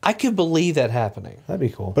 I could believe that happening. That'd be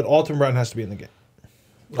cool. But Alton Brown has to be in the game.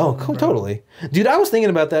 Oh, cool, totally, dude. I was thinking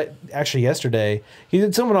about that actually yesterday.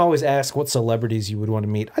 Someone always asks what celebrities you would want to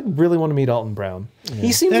meet. I'd really want to meet Alton Brown.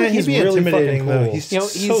 He seems like he's he'd be really fucking intimidating, cool. though. He's, You know,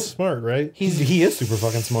 so he's- smart, right? He is super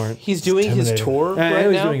fucking smart. He's doing his intimidating. tour I know right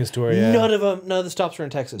he's now. doing his tour, yeah. None of the stops are in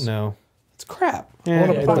Texas. No, It's crap. yeah,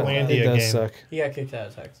 want a it Portlandia does, it does game. suck. He got kicked out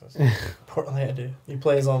of Texas. Portlandia. He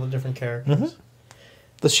plays all the different characters.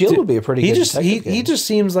 The Shield would be a pretty He good just detective he game. just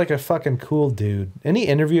seems like a fucking cool dude. Any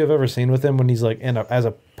interview I've ever seen with him, when he's like as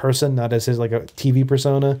a person, not as his like a TV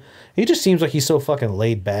persona, he just seems like he's so fucking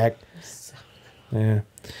laid back. Yeah.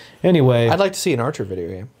 Anyway, I'd like to see an Archer video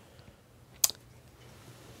game.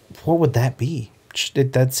 what would that be?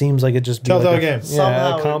 That seems like it just be Telltale like game. Yeah, Somehow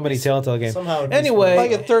a it'd comedy be- Telltale game. somehow it'd be Anyway,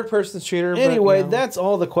 Like a third-person shooter. but, Anyway, you know. that's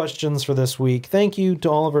all the questions for this week. Thank you to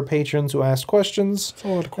all of our patrons who asked questions. a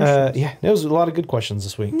lot of questions. Yeah, there was a lot of good questions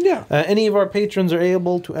this week. Yeah. Any of our patrons are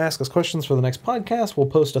able to ask us questions for the next podcast. We'll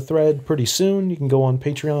post a thread pretty soon. You can go on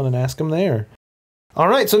Patreon and ask them there. All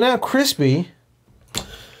right, so now Krispy.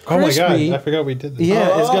 Oh my god! Crispy, I forgot we did this.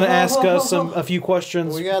 Yeah, is going to ask us a few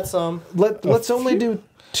questions. We got some. Let's only do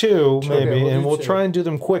two, maybe, we'll and do we'll two. try and do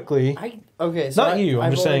them quickly. So Not you, I'm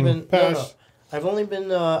I've just only saying been- pass. I've only been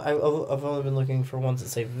I've only been looking for ones that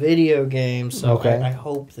say video games. So Okay. I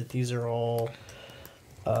hope that these are all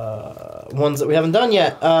ones that we haven't done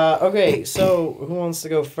yet. Okay, so who wants to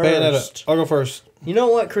go first? I'll go first. You know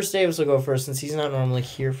what? Chris Davis will go first since he's not normally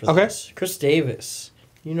here for Okay. this. Chris Davis,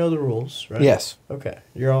 you know the rules, right? Yes. Okay,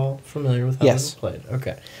 you're all familiar with how Yes. this is played.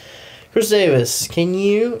 Okay. Chris Davis, can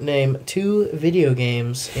you name 2 video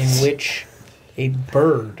games in which a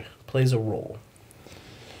bird plays a role?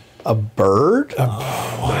 A bird?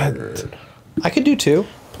 Bird I could do 2.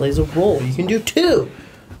 plays a role. You can do 2.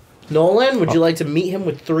 Nolan, would you like to meet him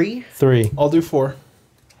with 3? 3. I'll do 4.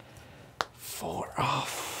 4. Oh.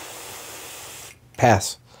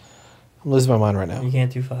 Pass. I'm losing my mind right now. You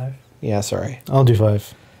can't do 5? Yeah, sorry. I'll do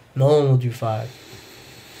 5. Nolan will do 5.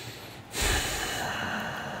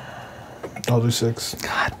 I'll do 6.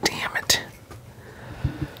 God damn it.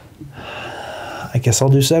 I guess I'll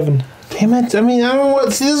do 7. Damn it! I mean, I don't know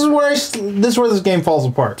what. See, this is where this game falls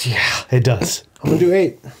apart. Yeah, it does. I'm gonna do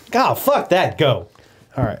 8. God, fuck that. Go.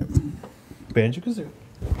 All right. Banjo-Kazooie.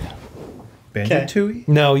 Banjo-Tooie.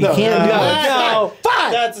 No, you can't do it. No,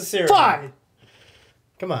 5. that's a serious. 5.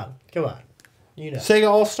 Come on. You know.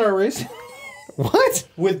 Sega All-Star Racing. What?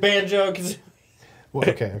 With Banjo, because Well,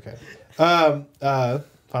 okay. Final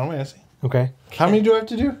Fantasy. Okay. How many do I have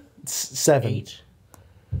to do? 7. 8.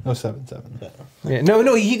 No, 7. Yeah.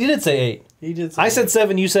 No, he didn't say 8. He did. I said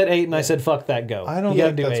 7, you said 8, and I said fuck that, go. I don't You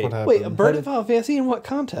gotta think that's 8. what happened. Wait, a bird in Final Fantasy in what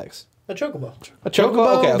context? a chocobo. A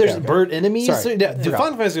Chocobo, Okay, there's okay. bird enemies. Sorry. Yeah, the Forgot.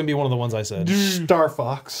 Final Fantasy is going to be one of the ones I said. Star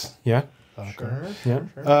Fox. Yeah. Sure. Yeah.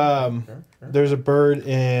 Sure. There's a bird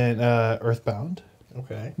in Earthbound.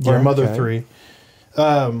 Okay. Or Yeah, Mother okay. 3.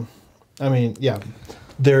 I mean, yeah.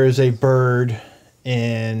 There is a bird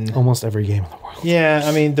in. Almost every game in the world. Yeah,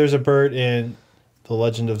 I mean, there's a bird in The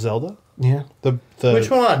Legend of Zelda. Yeah. The Which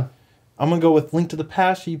one? I'm gonna go with Link to the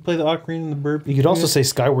Past. You play the ocarina and the bird. You could also say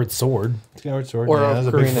Skyward Sword. Skyward Sword. Or yeah, that's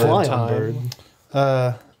a big Ocarina bird. of Fly on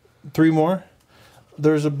Time. bird. 3 more.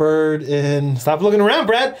 There's a bird in Stop looking around,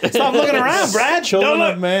 Brad. Stop looking around, Brad. Children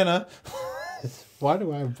Don't of Mana. Why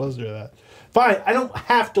do I have a poster of that? Fine, I don't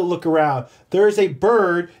have to look around. There is a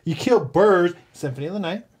bird. You kill birds. Symphony of the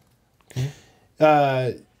Night.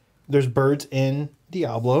 There's birds in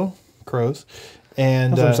Diablo. Crows.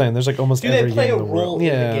 And That's what I'm saying. There's like almost Do every they play game a in the role world. in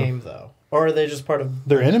Yeah. the game though, or are they just part of?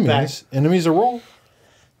 they're enemies. Enemies are role.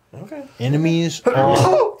 Okay. Enemies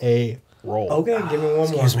are a role. Okay. Give me one more.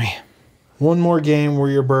 Excuse me. One more game where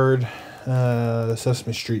you're a bird.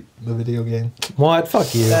 Sesame Street, the video game. What?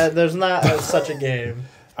 Fuck you. There's not such a game.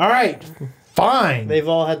 All right, fine. They've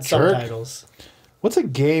all had Jerk. subtitles. What's a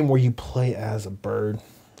game where you play as a bird?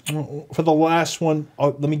 For the last one,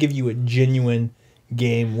 let me give you a genuine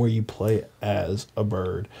game where you play as a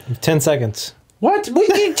bird. 10 seconds. What? We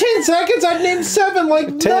need 10 seconds? I've named 7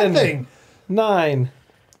 like 10. nothing. 9,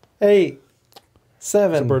 8, It's a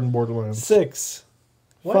 7, bird in Borderlands. 6,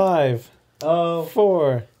 What? 5, Oh,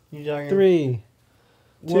 4, you talking 3,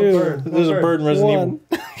 What 2, bird? There's a bird in Resident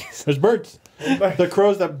 1. Evil. There's birds. bird? The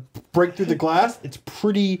crows that break through the glass. It's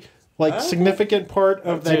pretty significant part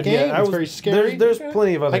of that Dude, game. yeah, It's very scary. There's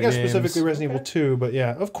plenty of other I guess games. specifically Resident Evil 2, but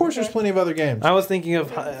yeah, of course there's plenty of other games. I was thinking of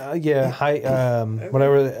whatever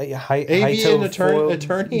Avian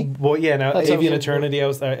Attorney? Well, yeah, no, That's Avian over. Eternity. I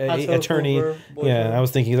was Hot Attorney. Tub Over, Yeah, I was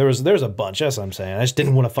thinking there's a bunch. That's what I'm saying. I just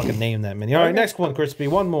didn't want to fucking name that many. All right, Okay. next one, Crispy.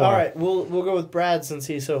 One more. All right, we'll go with Brad since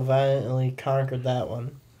he so valiantly conquered that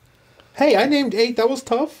one. Hey, I named 8. That was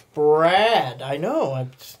tough. Brad, I know.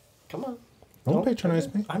 Come on. Don't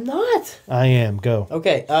patronize me. I'm not. I am. Go.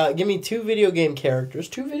 Okay, give me 2 video game characters.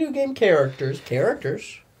 2 video game characters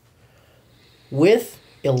with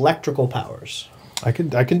electrical powers. I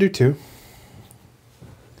can do 2.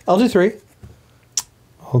 I'll do 3.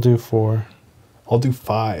 I'll do 4. I'll do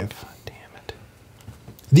 5. Damn it.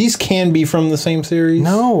 These can be from the same series.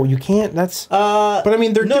 No, you can't. That's But I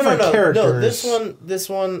mean they're different characters. No, this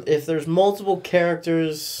one, if there's multiple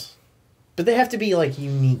characters, but they have to be like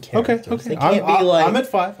unique Okay, characters. okay. They can't be like. I'm at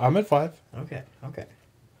 5. Okay.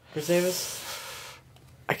 Chris Davis.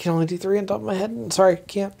 I can only do 3 on top of my head. Sorry,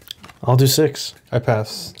 can't. I'll do 6. I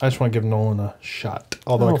pass. I just want to give Nolan a shot.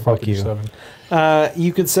 Although I Oh, can fuck probably do you. 7.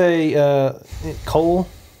 You could say Cole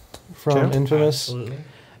from Okay. Infamous. Absolutely.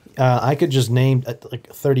 I could just name like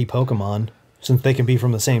 30 Pokemon since they can be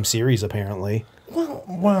from the same series apparently.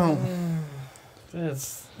 Well,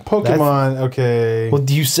 That's Pokemon. Okay. Well,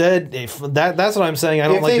 you said if that's what I'm saying. I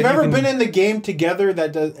don't If like they've that you ever can- been in the game together,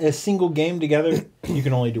 that does a single game together, you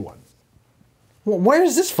can only do 1. Well, where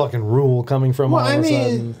is this fucking rule coming from? Well, all I of a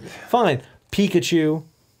mean- sudden? Fine, Pikachu.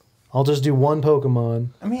 I'll just do 1 Pokemon.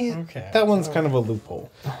 I mean, Okay. that one's kind of a loophole.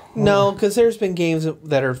 No, because there's been games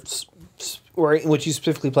that are where in which you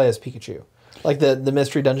specifically play as Pikachu, like the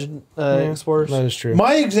Mystery Dungeon Explorers. That is true.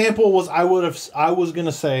 My example was I was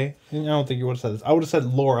gonna say, and I don't think you would have said this. I would have said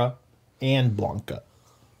Laura and Blanca.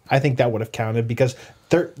 I think that would have counted because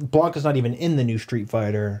Blanca's not even in the new Street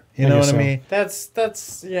Fighter. You know what guess I so. mean?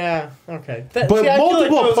 that's yeah. Okay. But See, I feel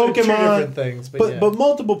like multiple those are two Pokemon, different things, but, yeah. but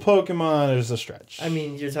multiple Pokemon is a stretch. I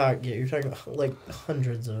mean, you're talking about like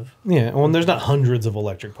hundreds of. Yeah, well, there's not hundreds of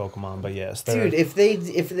electric Pokemon, but yes, there Dude, if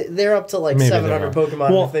they're up to like maybe 700 there are. Pokemon,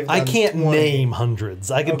 Well, if they've I done can't 20. name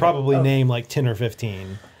hundreds. I could Okay. probably Oh. name like 10 or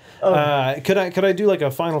 15. Could I do like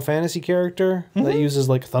a Final Fantasy character that uses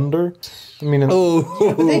like thunder? I mean,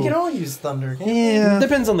 But they can all use thunder. Yeah.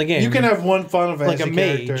 depends on the game. You can have one Final like Fantasy a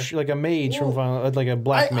character. mage, like a mage from Final, like a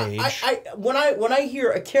black mage. When I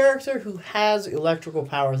hear a character who has electrical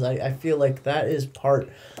powers, I feel like that is part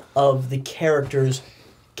of the character's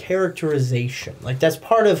characterization. Like that's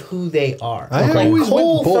part of who they are. I Like always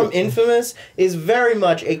Cole went both. from Infamous is very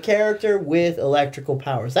much a character with electrical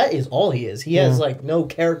powers. That is all he is. He has like no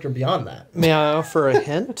character beyond that. May I offer a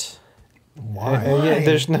hint? Why? Yeah,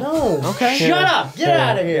 there's no. No. Okay. Shut up. Get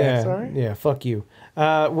out of here. Yeah, Sorry. yeah, fuck you.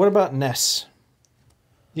 What about Ness?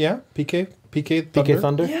 Yeah, PK Thunder. PK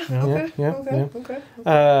Thunder? Yeah. Okay.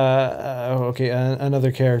 Okay.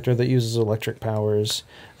 Another character that uses electric powers.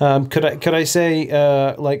 Could I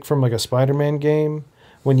say like from like a Spider-Man game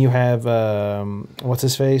when you have what's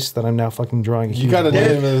his face that I'm now fucking drawing? You got to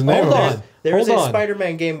name his name. Hold on. There's Hold a on.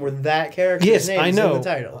 Spider-Man game where that character's name is in the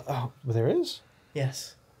title. Oh, there is.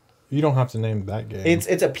 Yes. You don't have to name that game. It's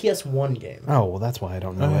a PS1 game. Oh well, that's why I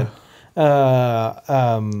don't know it.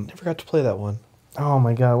 Never got to play that one. Oh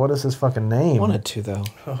my god, what is his fucking name? Wanted to though.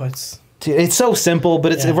 Oh, it's Dude, it's so simple,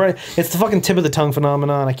 but it's Yeah. right. It's the fucking tip of the tongue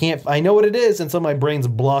phenomenon. I know what it is, and so my brain's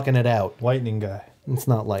blocking it out. Lightning Guy. It's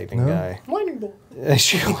not lightning guy. Lightning Bolt.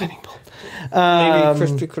 Lightning bolt. Maybe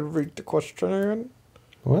Krispy could read the question again.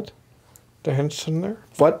 What? The hints in there.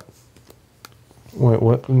 What? Wait,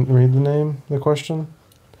 what? Read the name. The question.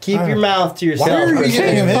 Keep your mouth to yourself. Why are you Chris.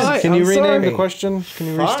 getting him in? Can you I'm rename sorry. the question? Can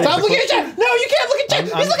you Fine. restate Stop the looking question? at chat. No, you can't look at chat.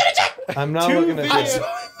 He's looking at chat. I'm not Two looking at videos. chat.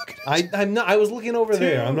 I'm not. I was looking over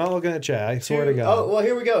there. I'm not looking at chat. I swear to God. Oh, well,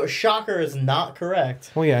 here we go. Shocker is not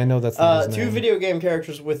correct. Well, yeah, I know that's not his Two name. video game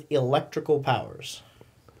characters with electrical powers.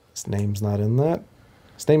 His name's not in that.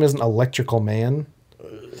 His name isn't Electrical Man.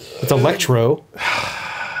 It's Electro.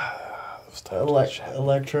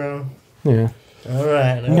 Electro. Yeah. All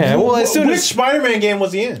right. Yeah. Well, as soon Which as Spider-Man game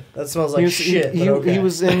was he in? That smells like shit. he, but okay. he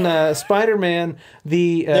was in Spider-Man: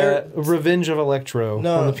 The Revenge of Electro. on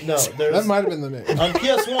No, the no. PC. That might have been the name. On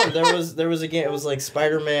PS1, there was a game. It was like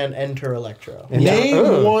Spider-Man Enter Electro. And Name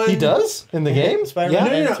oh, one- He does in the game. Spider-Man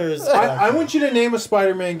No, enters. I want you to name a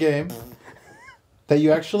Spider-Man game that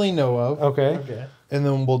you actually know of, Okay. Okay. and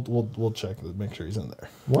then we'll check to make sure he's in there.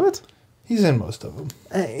 What? He's in most of them.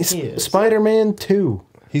 He is. Spider-Man 2.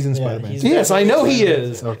 He's in Yeah, Spider-Man. he's- Yes, I know he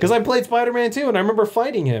is Okay. because I played Spider-Man 2 and I remember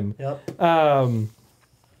fighting him. Yep.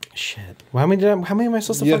 Shit. Well, how many am I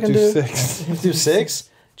supposed to You have fucking to do? do 6. You have to do 6?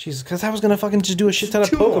 Jesus, because I was gonna fucking just do a shit ton of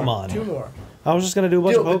Two Pokemon. more. I was just gonna do a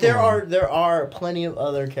bunch Dude, of but Pokemon. there are plenty of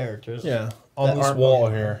other characters. Yeah, on That this aren't wall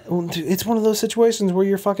Pokemon. here. Well, dude, it's one of those situations where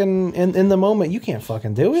you're fucking in the moment. You can't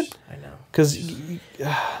fucking do it I know. because.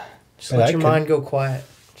 Just let I your could- mind go quiet.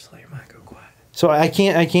 Just let your mind go quiet. So I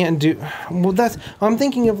can't do. Well, that's. I'm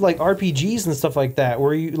thinking of like RPGs and stuff like that,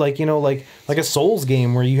 where you like like a Souls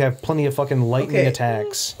game where you have plenty of fucking lightning Okay.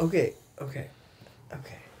 attacks. Okay.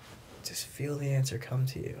 Just feel the answer come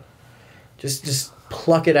to you. Just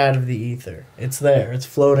pluck it out of the ether. It's there. It's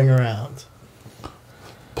floating around.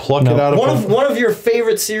 Pluck No. it out of One of your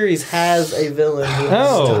favorite series has a villain who has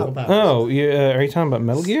electrical powers. Are you talking about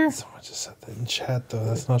Metal Gear Someone just said that in chat, though.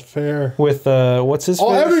 That's not fair. with what's his? Oh,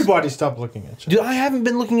 face? everybody stop looking at chat. Dude, I haven't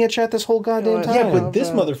been looking at chat this whole goddamn time. Yeah, but this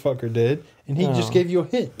motherfucker did, and he just gave you a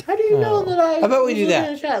hint. How do you know that I? How about we was do looking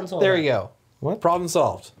that? at chat and saw There that? we go. What? Problem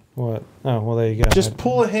solved. What? Oh, well, there you go. Just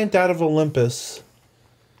pull a hint out of Olympus.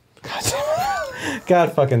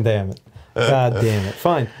 God fucking damn it. God damn it.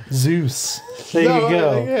 Fine. Zeus. There No, you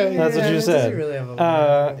go. yeah, That's what you does said. he really have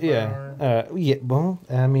a Yeah. Yeah. Well,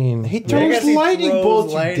 I mean, He I throws guess he lightning throws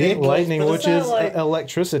bolts, you lightning dick. bolts. lightning, but which it's not is like-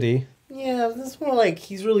 electricity. Yeah, that's more like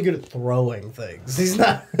he's really good at throwing things. He's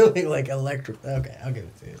not really like electric. Okay, I'll give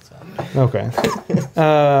it to you. It's fine. Okay.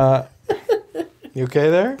 You okay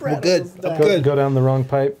there? Brad good. was that. Go down the wrong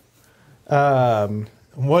pipe.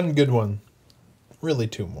 One good one. Really,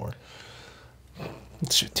 two more.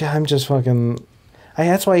 I'm just fucking.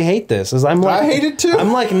 That's why I hate this. Is I'm like I hate it too.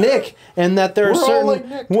 I'm like Nick, and that there are We're all certain like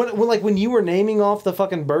Nick. when you were naming off the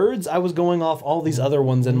fucking birds, I was going off all these other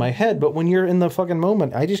ones in my head. But when you're in the fucking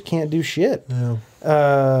moment, I just can't do shit. Yeah.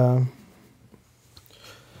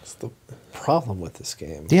 That's the problem with this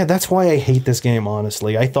game. Yeah, that's why I hate this game.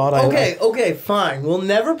 Honestly, I thought Okay, fine. We'll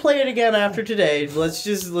never play it again after today. Let's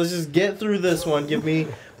just get through this one. Give me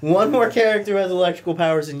one more character who has electrical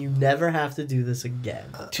powers, and you never have to do this again.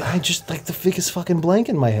 I just like the biggest fucking blank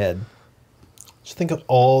in my head. Just think of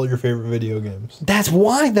all your favorite video games. That's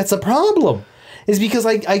why. That's a problem. Is because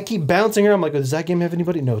I keep bouncing around. I'm like, does that game have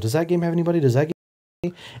anybody? No. Does that game have anybody? Does that game have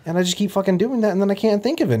anybody? And I just keep fucking doing that, and then I can't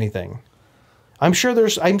think of anything. I'm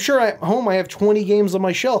sure at home I have 20 games on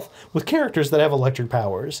my shelf with characters that have electric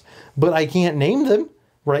powers, but I can't name them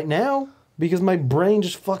right now because my brain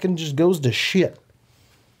just goes to shit.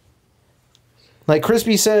 Like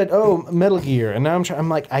Krispy said, "Oh, Metal Gear," and now I'm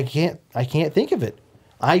like, I can't think of it.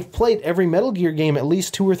 I've played every Metal Gear game at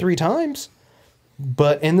least 2 or 3 times,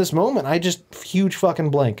 but in this moment, I just huge fucking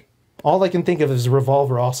blank. All I can think of is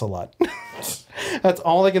Revolver Ocelot. That's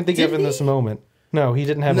all I can think of in this moment. No, he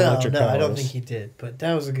didn't have electric powers. No, I don't think he did, but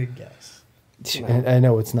that was a good guess. I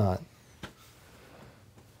know it's not.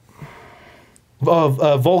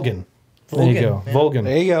 Volgan. There you go. Yeah. Volgan.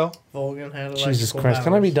 There you go. Volgan had Jesus Christ. powers.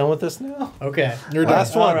 Can I be done with this now? Okay. You're done.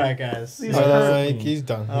 Last one. All right, guys. He's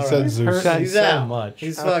done. He All said right. Zeus. He's so out. much.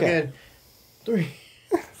 He's Okay. fucking 3,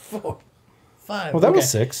 4, 5. Well, that Okay. was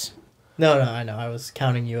 6. No, I know. I was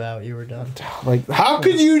counting you out. You were done. Like, How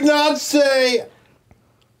could you not say?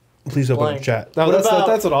 Please open the Blank. chat. no, What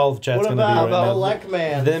that's what all of chat's What going to be right about now.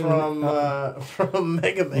 Elec-Man Then- from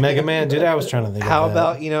Mega Man? Mega Man, dude, I was trying to think How of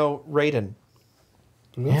that. about, Raiden?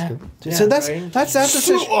 Yeah. Yeah, So that's right. the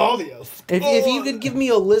if you Oh. could give me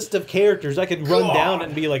a list of characters, I could run down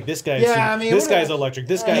and be like, this guy's Yeah, I mean, this what guy's if- electric,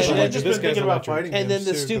 this guy's should've electric, just this been guy's thinking about electric. fighting And then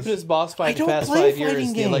the games, too, 'cause- stupidest boss fight in don't Fast play 5 years fighting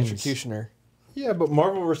is the games. Electrocutioner. Yeah, but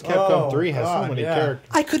Marvel vs. Capcom 3 has so God, many yeah. characters.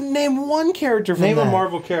 I couldn't name one character from Name that. a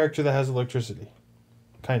Marvel character that has electricity.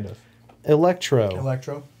 Kind of. Electro.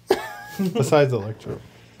 Electro. Besides Electro.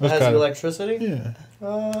 That's Has kind of- electricity?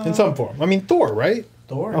 Yeah. In some form. I mean, Thor, right?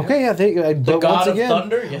 Thor. Okay, yeah, but God once of again,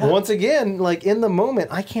 Thunder? Yeah. once again, like in the moment,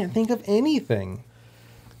 I can't think of anything.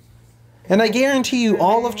 And I guarantee you,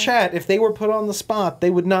 all of chat, if they were put on the spot, they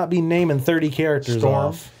would not be naming 30 characters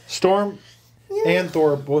off. Storm and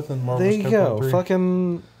Thor both in Marvel There vs. you Capcom go. 3.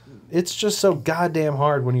 Fucking, it's just so goddamn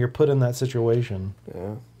hard when you're put in that situation.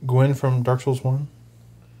 Gwen from Dark Souls 1.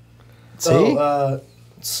 See?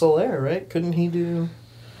 Solaire, right? Couldn't he do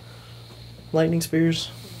lightning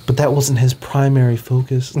spears? But that wasn't his primary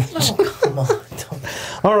focus. Come on.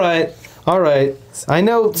 Don't. All right. I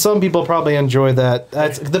know some people probably enjoy that.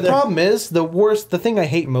 The problem is, the thing I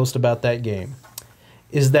hate most about that game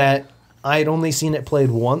is that I'd only seen it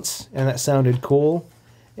played once, and that sounded cool.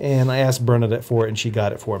 And I asked Bernadette for it, and she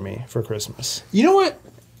got it for me for Christmas. You know what?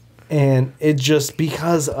 And it just,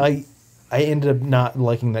 because I ended up not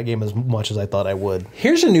liking that game as much as I thought I would.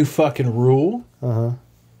 Here's a new fucking rule.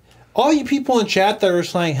 All you people in chat that are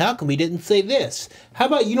saying, how come we didn't say this? How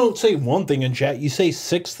about you don't say one thing in chat, you say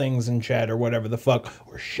 6 things in chat or whatever the fuck,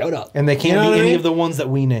 or shut up. And they can't You know be what I any mean? of the ones that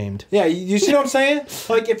we named. Yeah, you see what I'm saying?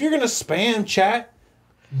 Like, if you're going to spam chat,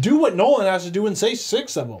 do what Nolan has to do and say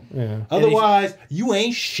 6 of them. Yeah. Otherwise, you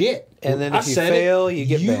ain't shit. And then I if you said fail, you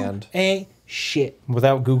get you banned. ain't shit.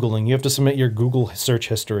 Without Googling. You have to submit your Google search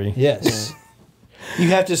history. Yes. You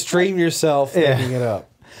have to stream yourself Yeah. looking it up.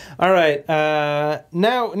 All right. Now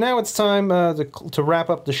it's time to wrap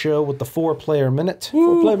up the show with the 4-player minute.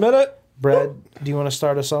 4-player minute. Brad, do you want to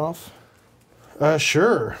start us off?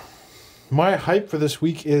 Sure. My hype for this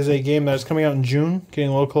week is a game that's coming out in June,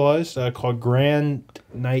 getting localized, called Grand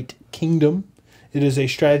Knight Kingdom. It is a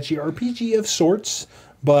strategy RPG of sorts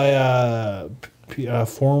by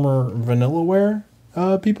former Vanillaware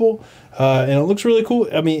people, and it looks really cool.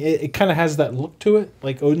 I mean, it kind of has that look to it,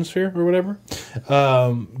 like Odin Sphere or whatever,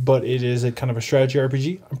 but it is a kind of a strategy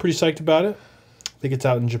RPG. I'm pretty psyched about it. I think it's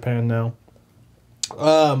out in Japan now.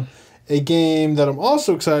 A game that I'm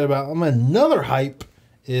also excited about, I'm another hype,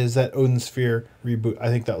 is that Odin Sphere reboot. I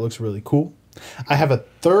think that looks really cool. I have a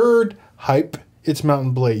third hype. It's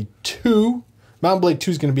Mountain Blade 2. Mountain Blade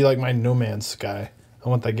 2 is going to be like my No Man's Sky. I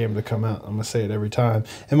want that game to come out. I'm going to say it every time.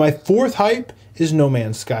 And my fourth hype is No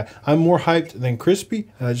Man's Sky. I'm more hyped than Krispy,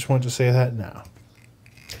 and I just want to say that now.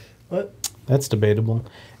 What? That's debatable.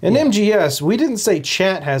 In MGS, we didn't say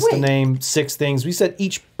chat has to name 6 things. We said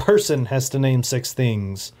each person has to name 6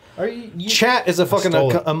 things. Are you Chat is a fucking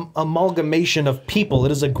stole it. amalgamation of people.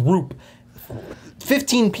 It is a group.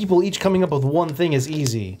 15 people each coming up with one thing is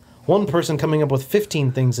easy. One person coming up with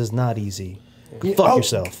 15 things is not easy. Fuck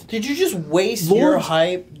yourself. Did you just waste your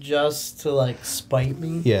hype just to like spite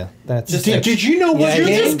me? Yeah, that's... Did you know what Did you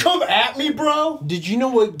game? just come at me, bro? Did you know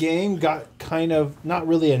what game got kind of not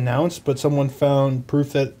really announced, but someone found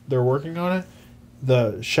proof that they're working on it?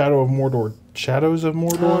 The Shadows of Mordor.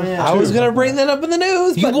 Oh, yeah. I was going to bring that up in the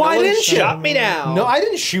news, but why no one didn't you? shut me down. No, I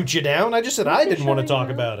didn't shoot you down. I just said I didn't want to talk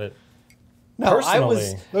about it. No, I was...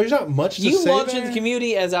 Personally. There's not much to You say launched there. in the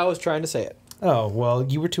community as I was trying to say it. Oh, well,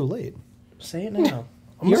 you were too late. Say it now.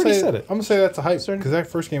 You already said it. I'm gonna say that's a hype because that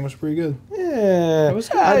first game was pretty good. Yeah,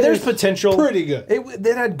 there's potential. Pretty good.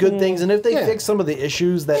 It had good things, and if they fix some of the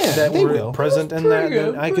issues that were present in that,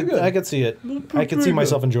 then I could see it. I could see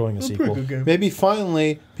myself enjoying a sequel. Maybe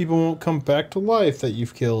finally people won't come back to life that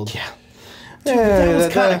you've killed. Yeah. Dude, that was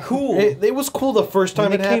kind of cool. It was cool the first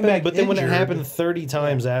time When it they came happened, back but then when it injured. happened 30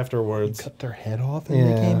 times afterwards. Cut their head off and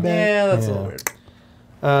they came back. Yeah, that's a little weird.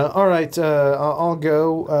 All right, I'll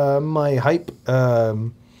go. My hype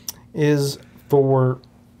is for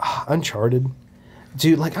Uncharted.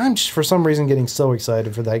 Dude, like, I'm just for some reason getting so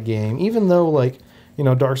excited for that game. Even though, like, you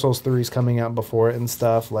know, Dark Souls 3 is coming out before it and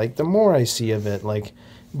stuff. Like, the more I see of it, like,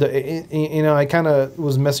 I kind of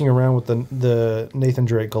was messing around with the Nathan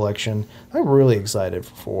Drake collection. I'm really excited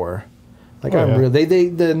for 4. Like,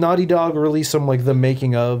 the Naughty Dog released some, like, the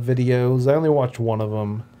making of videos. I only watched one of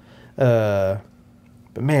them.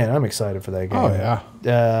 But man, I'm excited for that game. Oh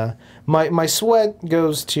yeah. My sweat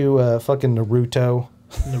goes to fucking Naruto.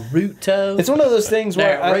 Naruto. It's one of those things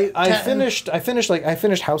where I Naruto.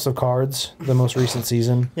 finished House of Cards, the most recent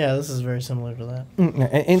season. Yeah, this is very similar to that.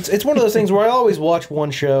 And it's one of those things where I always watch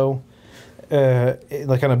one show,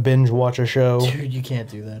 like kind of binge watch a show. Dude, you can't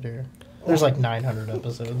do that here. There's like 900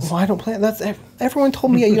 episodes. Well, I don't plan. That's everyone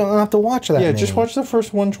told me you don't have to watch that. Yeah, many. just watch the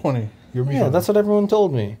first 120. You'll be fine. That's what everyone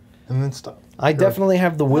told me. And then stop. I definitely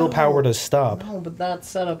have the willpower to stop. No, but that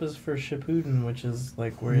setup is for Shippuden, which is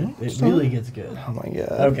like where it really gets good. Oh my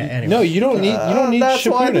god. Okay, anyway. No, you don't need. You don't need That's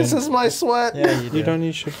Shippuden. why this is my sweat. Yeah, you do. You don't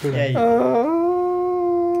need Shippuden. Yeah, you do.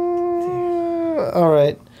 All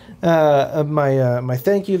right. My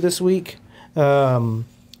thank you this week. Oh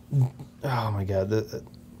my god.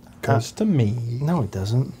 Goes to me. No, it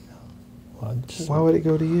doesn't. Why would it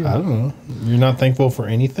go to you? I don't know. You're not thankful for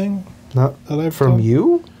anything Not that I've from done?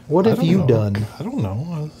 you. What I have don't you know. done? I don't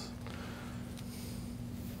know.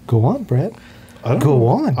 Go on, Brett. I don't Go know.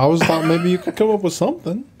 on. I was thought maybe you could come up with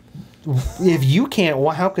something. If you can't,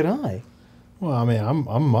 how could I? Well, I mean, I'm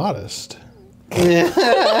modest.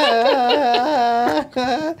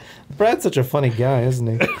 Brad's such a funny guy, isn't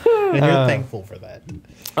he? And you're thankful for that.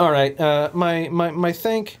 All right. My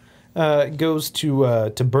thank goes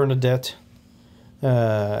to Bernadette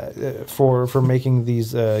for making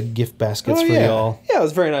these gift baskets for y'all. Yeah, it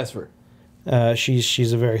was very nice of her.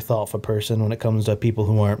 She's a very thoughtful person when it comes to people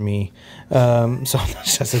who aren't me. So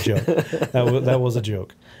that's a joke. That was a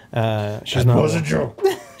joke. She's not. Was a joke.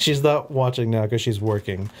 She's not watching now because she's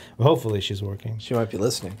working. Well, hopefully she's working. She might be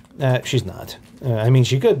listening. She's not. I mean,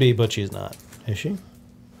 she could be, but she's not. Is she?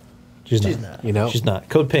 She's not. You know? She's not.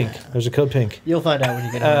 Code Pink. There's a Code Pink. You'll find out when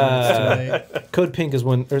you get out. Code Pink is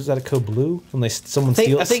when, or is that a Code Blue? When someone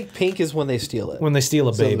steals. I think pink is when they steal it. when they steal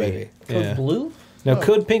a Steal the baby. baby. Code Yeah. Blue? No,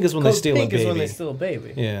 Code Pink is when they steal a Pink baby. is when they steal a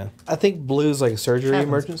baby. Yeah. I think blue's like a surgery Happens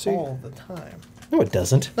emergency. all the time. No, it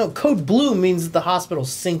doesn't. No, Code Blue means that the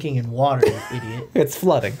hospital's sinking in water, you idiot. It's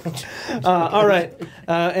flooding. All right.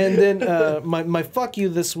 And then my fuck you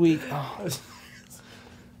this week. Oh,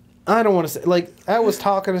 I don't want to say, like, I was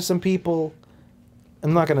talking to some people.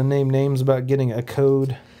 I'm not going to name names about getting a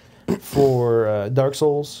code for Dark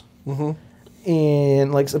Souls. Mm-hmm.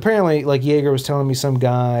 And, like, apparently, like, Jaeger was telling me some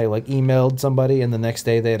guy, like, emailed somebody, and the next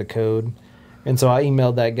day they had a code. And so I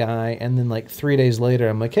emailed that guy, and then, like, 3 days later,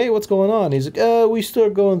 I'm like, hey, what's going on? He's like, we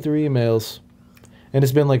start going through emails. And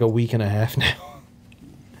it's been, like, a week and a half now.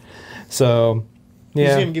 So, He's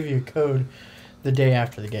yeah. going to give you a code the day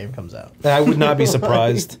after the game comes out. I would not be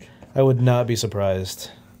surprised. I would not be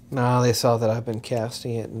surprised. No, they saw that I've been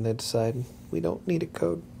casting it, and they decided we don't need a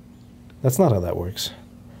code. That's not how that works.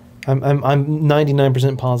 I'm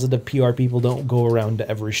 99% positive PR people don't go around to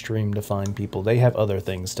every stream to find people. They have other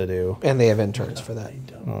things to do. And they have interns for that.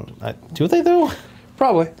 Do they, though?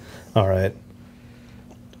 Probably. All right.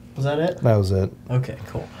 Was that it? That was it. Okay,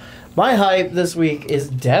 cool. My hype this week is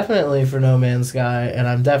definitely for No Man's Sky, and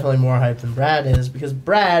I'm definitely more hyped than Brad is because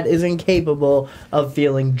Brad is incapable of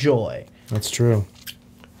feeling joy. That's true.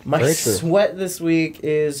 My Very true. sweat this week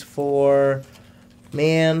is for,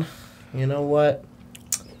 man, you know what?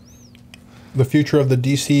 The future of the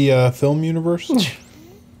DC film universe.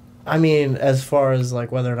 I mean, as far as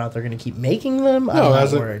like whether or not they're going to keep making them, I'm not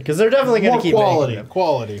as a- worried because they're definitely going More to keep quality. making them.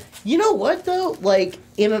 Quality. You know what though? Like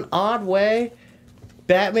in an odd way,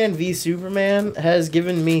 Batman v Superman has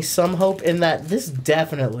given me some hope in that this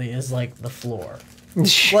definitely is like the floor.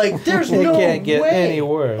 Like there's It no can't get way. any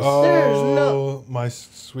worse. There's no- Oh, my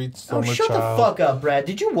sweet Oh, summer shut child. the fuck up, Brad.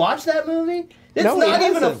 Did you watch that movie? It's No, he not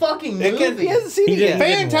even a hasn't. fucking It can- movie. He hasn't seen He it didn't- yet.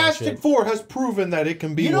 didn't watch Fantastic it. Four has proven that it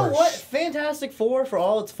can be You know worse. what? Fantastic Four, for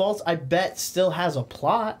all its faults, I bet still has a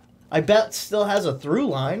plot. I bet still has a through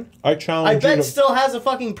line. I I challenge bet you to... still has a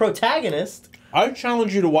fucking protagonist. I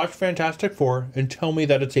challenge you to watch Fantastic Four and tell me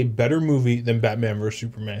that it's a better movie than Batman vs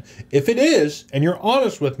Superman. If it is, and you're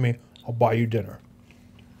honest with me, I'll buy you dinner.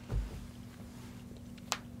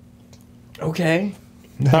 Okay.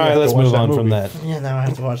 All right, let's move on from that. Yeah, now I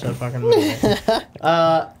have to watch that fucking movie.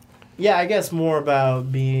 Yeah, I guess more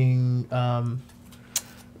about being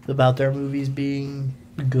about their movies being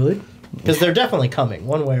good, because they're definitely coming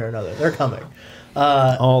one way or another. They're coming.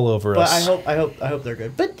 All over but us. I hope they're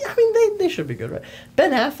good. But I mean, they should be good, right?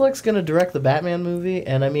 Ben Affleck's gonna direct the Batman movie,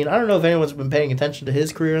 and I mean, I don't know if anyone's been paying attention to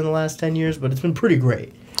his career in the last 10 years, but it's been pretty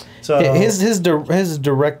great. So his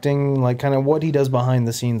directing, like kind of what he does behind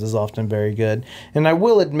the scenes, is often very good. And I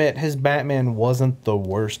will admit, his Batman wasn't the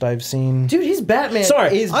worst I've seen. dude, his Batman.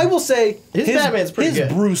 I will say his Batman's pretty good.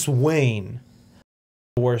 Bruce Wayne,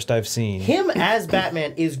 the worst I've seen. Him as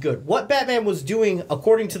Batman is good. What Batman was doing,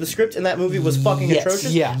 according to the script in that movie, was fucking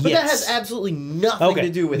atrocious. Yeah, but that has absolutely nothing to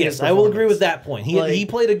do with his I will agree with that point. He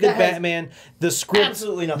played a good Batman. The script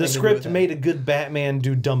absolutely nothing the to do script with that. made a good Batman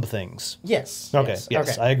do dumb things. Yes. Okay.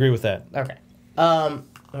 Yes, I agree with that. Okay. Oh,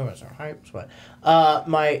 sorry. Hype spot.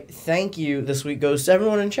 My thank you this week goes to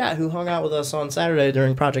everyone in chat who hung out with us on Saturday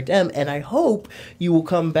during Project M, and I hope you will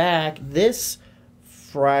come back this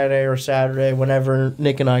Friday or Saturday, whenever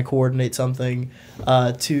Nick and I coordinate something,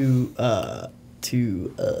 to Wrap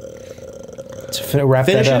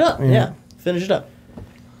finish that it up. Yeah, finish it up.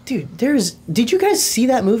 Dude, did you guys see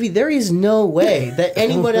that movie? There is no way that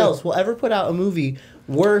anyone else will ever put out a movie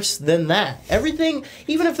worse than that. Everything,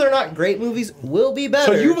 even if they're not great movies, will be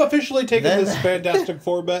better. So you've officially taken this Fantastic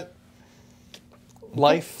Four bet?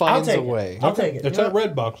 Life finds I'll a take way. I'll take it. It's You at know,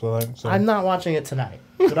 Redbox, I think. So. I'm not watching it tonight,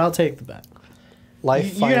 but I'll take the bet. Life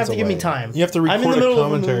You're finds gonna have to a give me way. time. You have to I'm in record the a middle of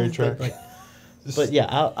commentary move, track. But yeah,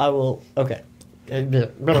 I will. Okay.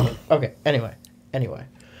 Okay. Anyway.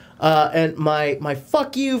 And my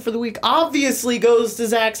fuck you for the week obviously goes to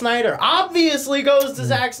Zack Snyder. That's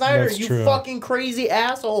You true. fucking crazy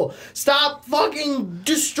asshole. Stop fucking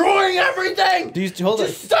destroying everything. Hold on.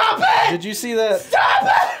 Stop it. Did you see that? Stop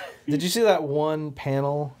it. Did you see that one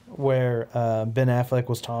panel where Ben Affleck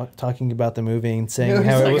was talking about the movie and saying He's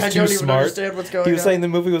how like, it was I too don't even smart? understand what's going He was on. saying the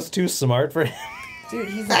movie was too smart for him. Dude,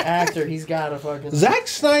 he's an actor. He's got to fucking. Zack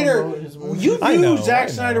Snyder, promote his movies. you I know, knew Zack I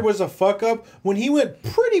know. Snyder was a fuck up when he went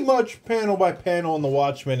pretty much panel by panel on The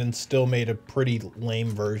Watchmen and still made a pretty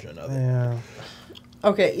lame version of it. Yeah,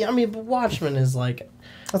 Okay, yeah, I mean, but Watchmen is like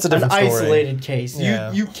that's a an different story. isolated case.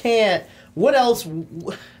 Yeah. You can't. What else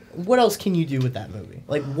can you do with that movie?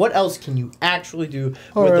 Like, what else can you actually do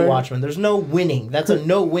with The Watchmen? There's no winning. That's a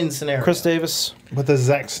no-win scenario. Chris Davis, But the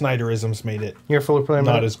Zack Snyderisms made it you're a full player.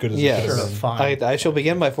 not as good as Yes. it could Sure, have been. fine. I shall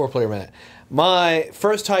begin my 4-player minute. My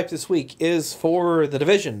first hype this week is for The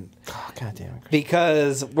Division. Oh, God damn it.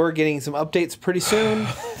 Because we're getting some updates pretty soon.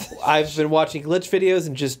 I've been watching glitch videos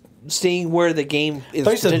and just seeing where the game is I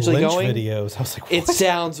thought you said potentially Lynch going. videos. I was like, It what?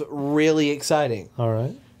 sounds really exciting. All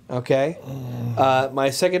right. Okay. My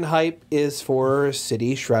second hype is for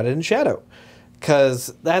City Shrouded in Shadow.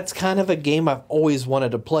 Because that's kind of a game I've always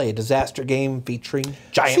wanted to play. A disaster game featuring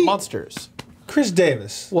giant monsters. Chris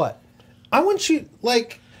Davis, What? I want you,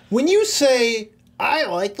 like, when you say, I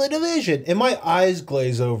like The Division, and my eyes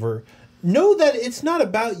glaze over, know that it's not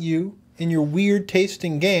about you and your weird taste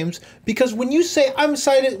in games, because when you say, I'm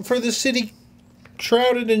excited for the City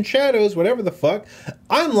Shrouded in Shadows, whatever the fuck,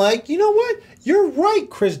 I'm like, you know what? You're right,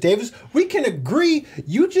 Chris Davis. We can agree.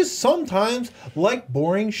 You just sometimes like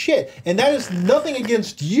boring shit. And that is nothing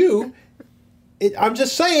against you. I'm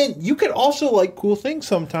just saying, you can also like cool things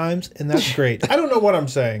sometimes, and that's great. I don't know what I'm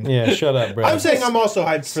saying. Yeah, shut up, bro. I'm saying I'm also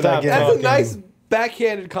hyped for that Stop game. That's talking. a nice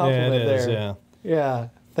backhanded compliment Yeah, it is, there. yeah. Yeah,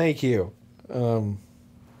 thank you.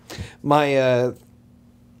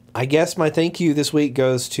 I guess my thank you this week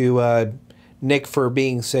goes to Nick for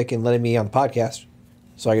being sick and letting me on the podcast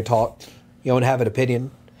so I could talk, and have an opinion.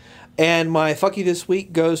 And my fuck you this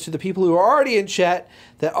week goes to the people who are already in chat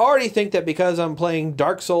that already think that because I'm playing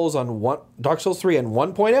Dark Souls 3 and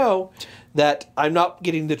 1.0 that I'm not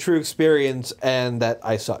getting the true experience and that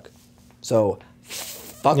I suck. So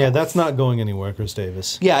fuck Yeah, off. that's not going anywhere, Chris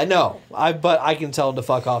Davis. Yeah, I know. But I can tell him to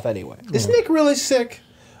fuck off anyway. Is Nick really sick?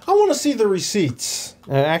 I want to see the receipts.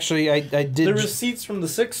 Actually, I did. The receipts from the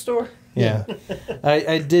Six store? Yeah.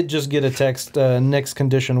 I did just get a text. Nick's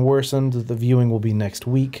condition worsened. The viewing will be next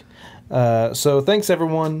week. So thanks,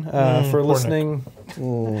 everyone, for listening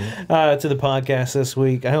to the podcast this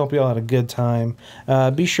week. I hope you all had a good time.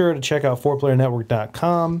 Be sure to check out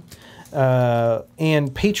 4playernetwork.com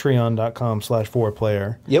and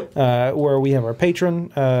patreon.com/4player. Yep. Where we have our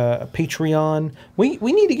Patreon.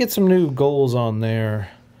 We need to get some new goals on there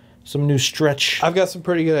new stretch. I've got some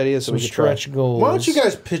pretty good ideas. Some stretch goals. Why don't you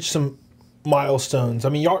guys pitch some milestones? I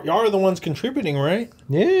mean, y'all are the ones contributing, right?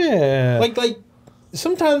 Yeah. Like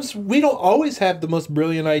sometimes we don't always have the most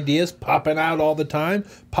brilliant ideas popping out all the time,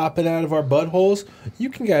 popping out of our buttholes. You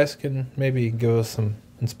guys can maybe give us some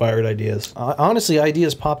inspired ideas. Honestly,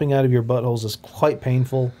 ideas popping out of your buttholes is quite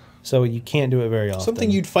painful, so you can't do it very often.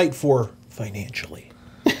 Something you'd fight for financially.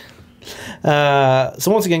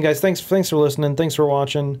 So once again, guys, thanks for listening. Thanks for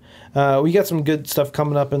watching. We got some good stuff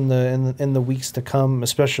coming up in the weeks to come,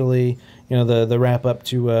 especially the wrap up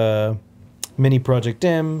to Mini Project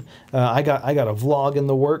M. I got a vlog in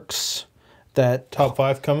the works. That top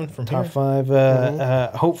 5 coming from top here.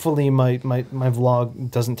 5. Hopefully my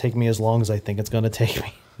vlog doesn't take me as long as I think it's going to take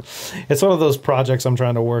me. It's one of those projects I'm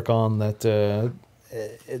trying to work on that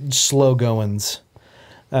slow goings.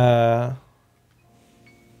 What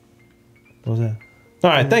was that? All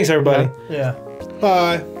right, thanks everybody. Yeah.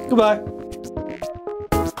 Bye. Goodbye.